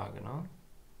schlage, ne?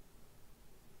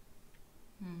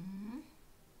 Und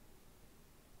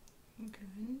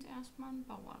gewinnt erstmal einen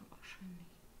Bauern wahrscheinlich.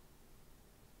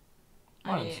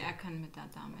 Meinst du? Er kann mit der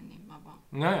Dame nehmen, aber...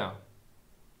 Naja.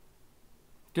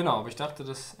 Genau, aber ich dachte,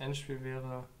 das Endspiel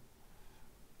wäre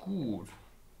gut.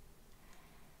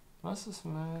 Was ist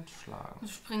mit Schlagen?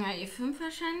 Springer E5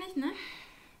 wahrscheinlich, ne?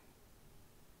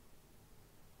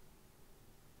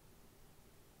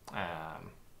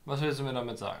 Was willst du mir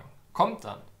damit sagen? Kommt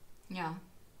dann. Ja.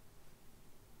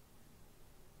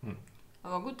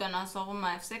 Aber gut, dann hast du auch immer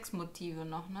F6-Motive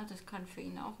noch, ne? Das kann für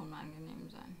ihn auch unangenehm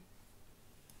sein.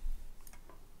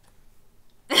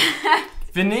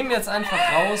 Wir nehmen jetzt einfach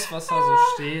raus, was da so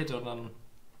steht und dann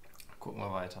gucken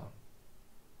wir weiter.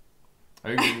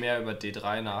 Irgendwie mehr über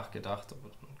D3 nachgedacht, aber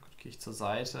dann gehe ich zur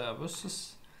Seite. Aber es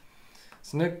ist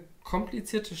eine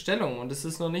komplizierte Stellung und es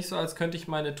ist noch nicht so, als könnte ich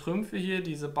meine Trümpfe hier,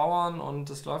 diese Bauern und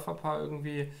das Läuferpaar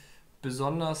irgendwie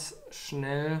besonders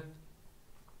schnell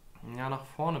nach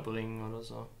vorne bringen oder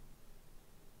so.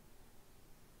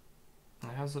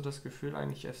 Naja, so das Gefühl,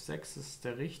 eigentlich F6 ist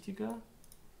der richtige,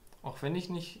 auch wenn ich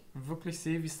nicht wirklich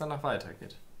sehe, wie es danach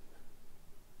weitergeht.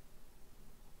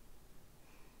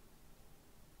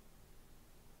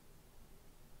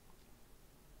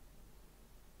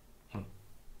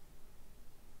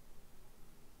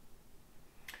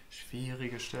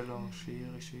 Schwierige Stellung,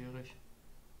 schwierig.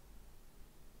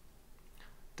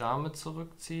 Dame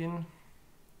zurückziehen.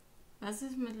 Was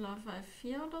ist mit Läufer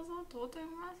F4 oder so? Droht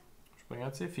irgendwas? Springer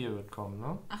C4 wird kommen,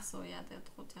 ne? Ach so, ja, der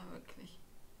droht ja wirklich.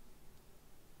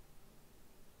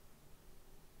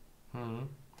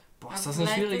 Boah, ist das eine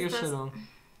schwierige Stellung.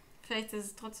 Vielleicht ist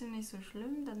es trotzdem nicht so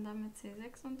schlimm, dann damit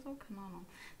C6 und so, keine Ahnung.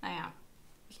 Naja,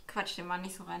 ich quatsch dir mal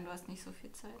nicht so rein, du hast nicht so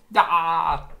viel Zeit.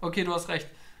 Ja, okay, du hast recht.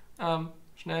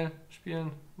 Schnell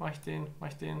spielen, mach ich den.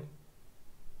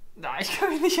 Na, ich kann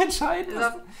mich nicht entscheiden.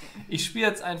 Ich spiele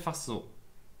jetzt einfach so.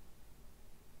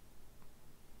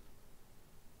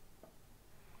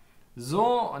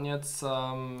 So, und jetzt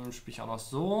spiele ich auch noch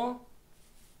so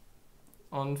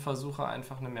und versuche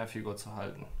einfach eine Mehrfigur zu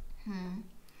halten.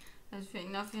 Das ist für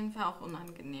ihn auf jeden Fall auch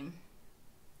unangenehm.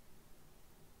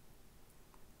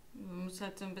 Du musst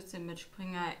halt so ein bisschen mit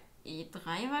Springer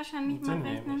E3 wahrscheinlich mal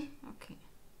rechnen. Okay.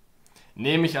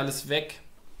 Nehme ich alles weg.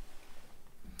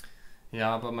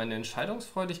 Ja, aber meine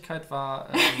Entscheidungsfreudigkeit war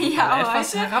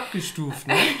etwas herabgestuft.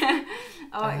 Ne?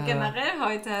 Aber generell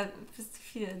heute bist du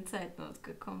viel in Zeitnot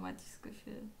gekommen, hatte ich das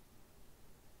Gefühl.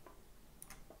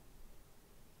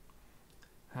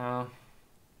 Ja.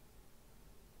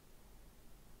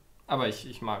 Aber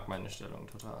ich mag meine Stellung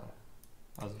total.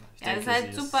 Also, ich denke, das ist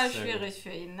halt super schwierig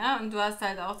für ihn, ne? Und du hast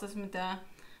halt auch das mit der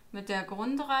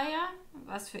Grundreihe,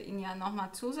 was für ihn ja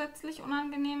nochmal zusätzlich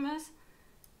unangenehm ist.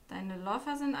 Deine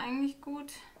Läufer sind eigentlich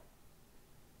gut.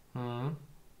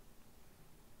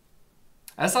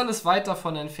 Es ist alles weit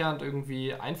davon entfernt,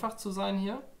 irgendwie einfach zu sein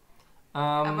hier.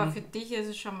 Aber für dich ist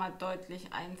es schon mal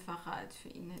deutlich einfacher als für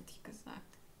ihn, hätte ich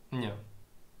gesagt. Ja.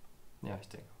 Ja, ich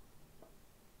denke.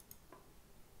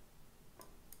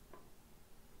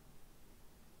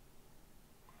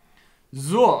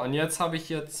 So, und jetzt habe ich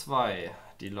hier 2,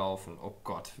 die laufen. Oh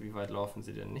Gott, wie weit laufen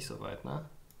sie denn? Nicht so weit, ne?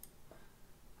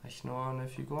 Habe ich nur eine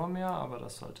Figur mehr, aber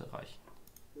das sollte reichen.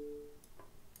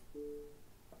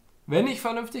 Wenn ich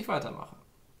vernünftig weitermache.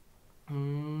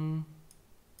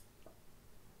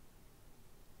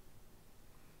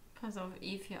 Pass auf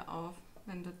E4 auf,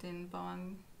 wenn du den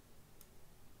Bauern...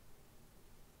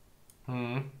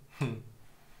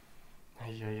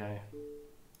 Eieiei.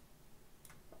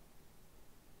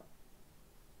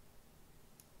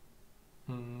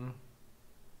 Nein,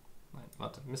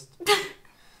 warte, Mist.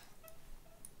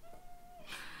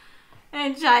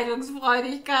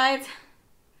 Entscheidungsfreudigkeit.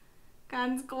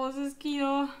 Ganz großes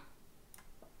Kino.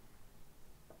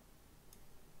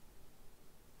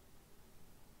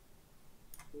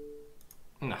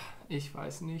 Na, ich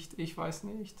weiß nicht. Ich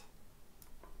bin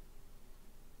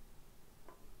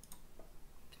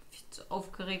viel zu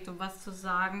aufgeregt, um was zu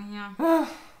sagen hier.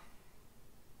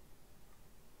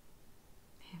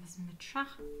 Hey, was ist denn mit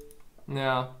Schach?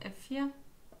 Ja. F4?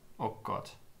 Oh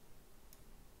Gott.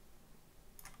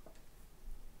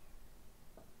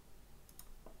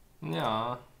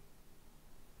 Ja.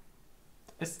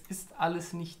 Es ist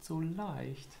alles nicht so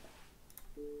leicht.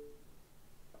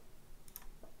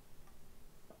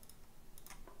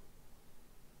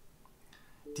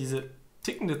 Diese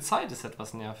tickende Zeit ist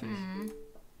etwas nervig.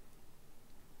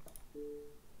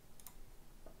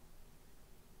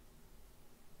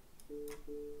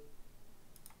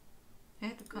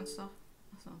 Hä, du kannst doch...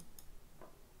 Achso.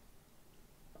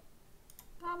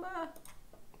 Dame!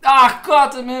 Ach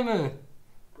Gott im Himmel!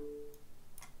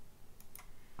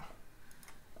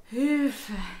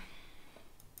 Hilfe!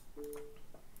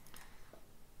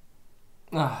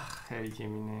 Ach, Herr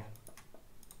Jemine.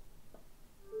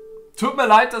 Tut mir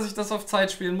leid, dass ich das auf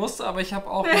Zeit spielen musste, aber ich habe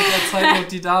auch mit der Zeit noch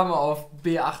die Dame auf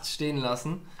B8 stehen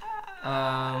lassen.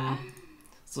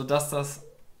 Sodass das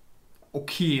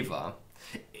okay war.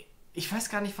 Ich weiß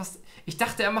gar nicht, was... Ich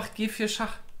dachte, er macht G4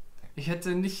 Schach. Ich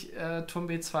hätte nicht Turm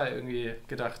B2 irgendwie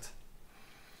gedacht.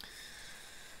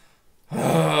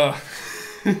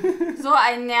 So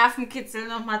ein Nervenkitzel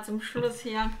nochmal zum Schluss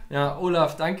hier. Ja,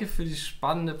 Olaf, danke für die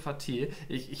spannende Partie.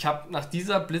 Ich habe nach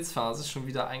dieser Blitzphase schon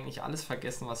wieder eigentlich alles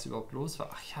vergessen, was überhaupt los war.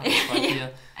 Ach ja, das war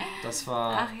hier... Das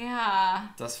war... Ach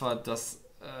ja. Das war das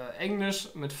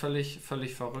Englisch mit völlig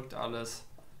verrückt alles.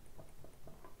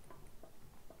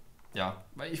 ja,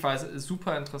 weil ich weiß, ist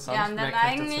super interessant. Ja, und dann Mehr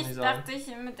kann ich dazu eigentlich nicht sagen. dachte ich,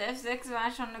 mit F6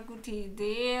 war schon eine gute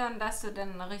Idee und dass du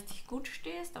dann richtig gut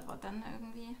stehst, aber dann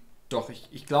irgendwie... Doch,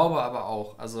 ich glaube aber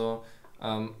auch. Also,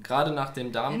 gerade nach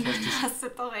dem Damentausch... Hast du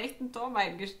doch echt ein Turm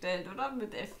eingestellt, oder?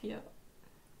 Mit F4.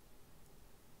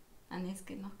 Ah ne, es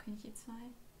geht noch König E2.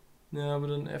 Ja, aber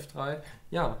dann F3.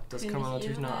 Ja, das König kann man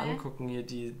natürlich E3. noch angucken, hier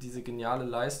diese geniale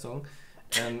Leistung.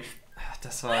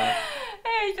 Das war...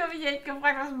 Hey, ich habe mich echt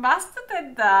gefragt, was machst du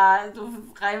denn da? So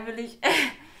freiwillig.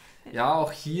 Ja,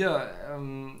 auch hier,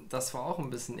 das war auch ein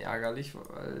bisschen ärgerlich,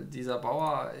 weil dieser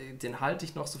Bauer, den halte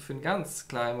ich noch so für einen ganz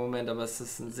kleinen Moment, aber es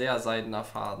ist ein sehr seidener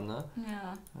Faden, ne?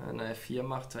 Ja. Eine F4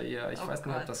 macht er eher, ich weiß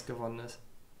nicht, ob das gewonnen ist.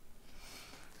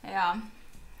 Ja.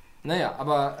 Naja,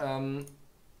 aber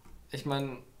ich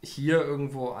meine, hier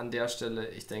irgendwo an der Stelle,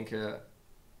 ich denke,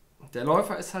 der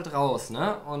Läufer ist halt raus,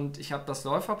 ne? Und ich habe das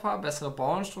Läuferpaar, bessere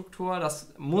Bauernstruktur,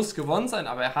 das muss gewonnen sein,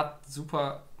 aber er hat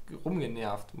super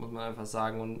rumgenervt, muss man einfach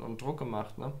sagen, und Druck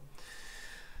gemacht, ne?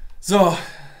 So.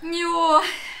 Jo.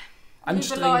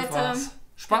 Anstrengend war's.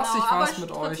 Spaßig genau, war's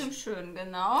mit aber euch. trotzdem schön,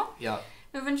 genau. Ja.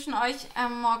 Wir wünschen euch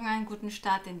morgen einen guten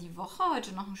Start in die Woche.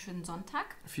 Heute noch einen schönen Sonntag.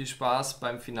 Viel Spaß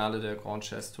beim Finale der Grand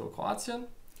Chess Tour Kroatien.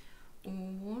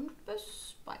 Und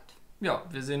bis bald. Ja,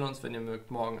 wir sehen uns, wenn ihr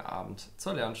mögt, morgen Abend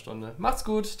zur Lernstunde. Macht's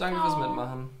gut, danke fürs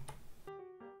Mitmachen.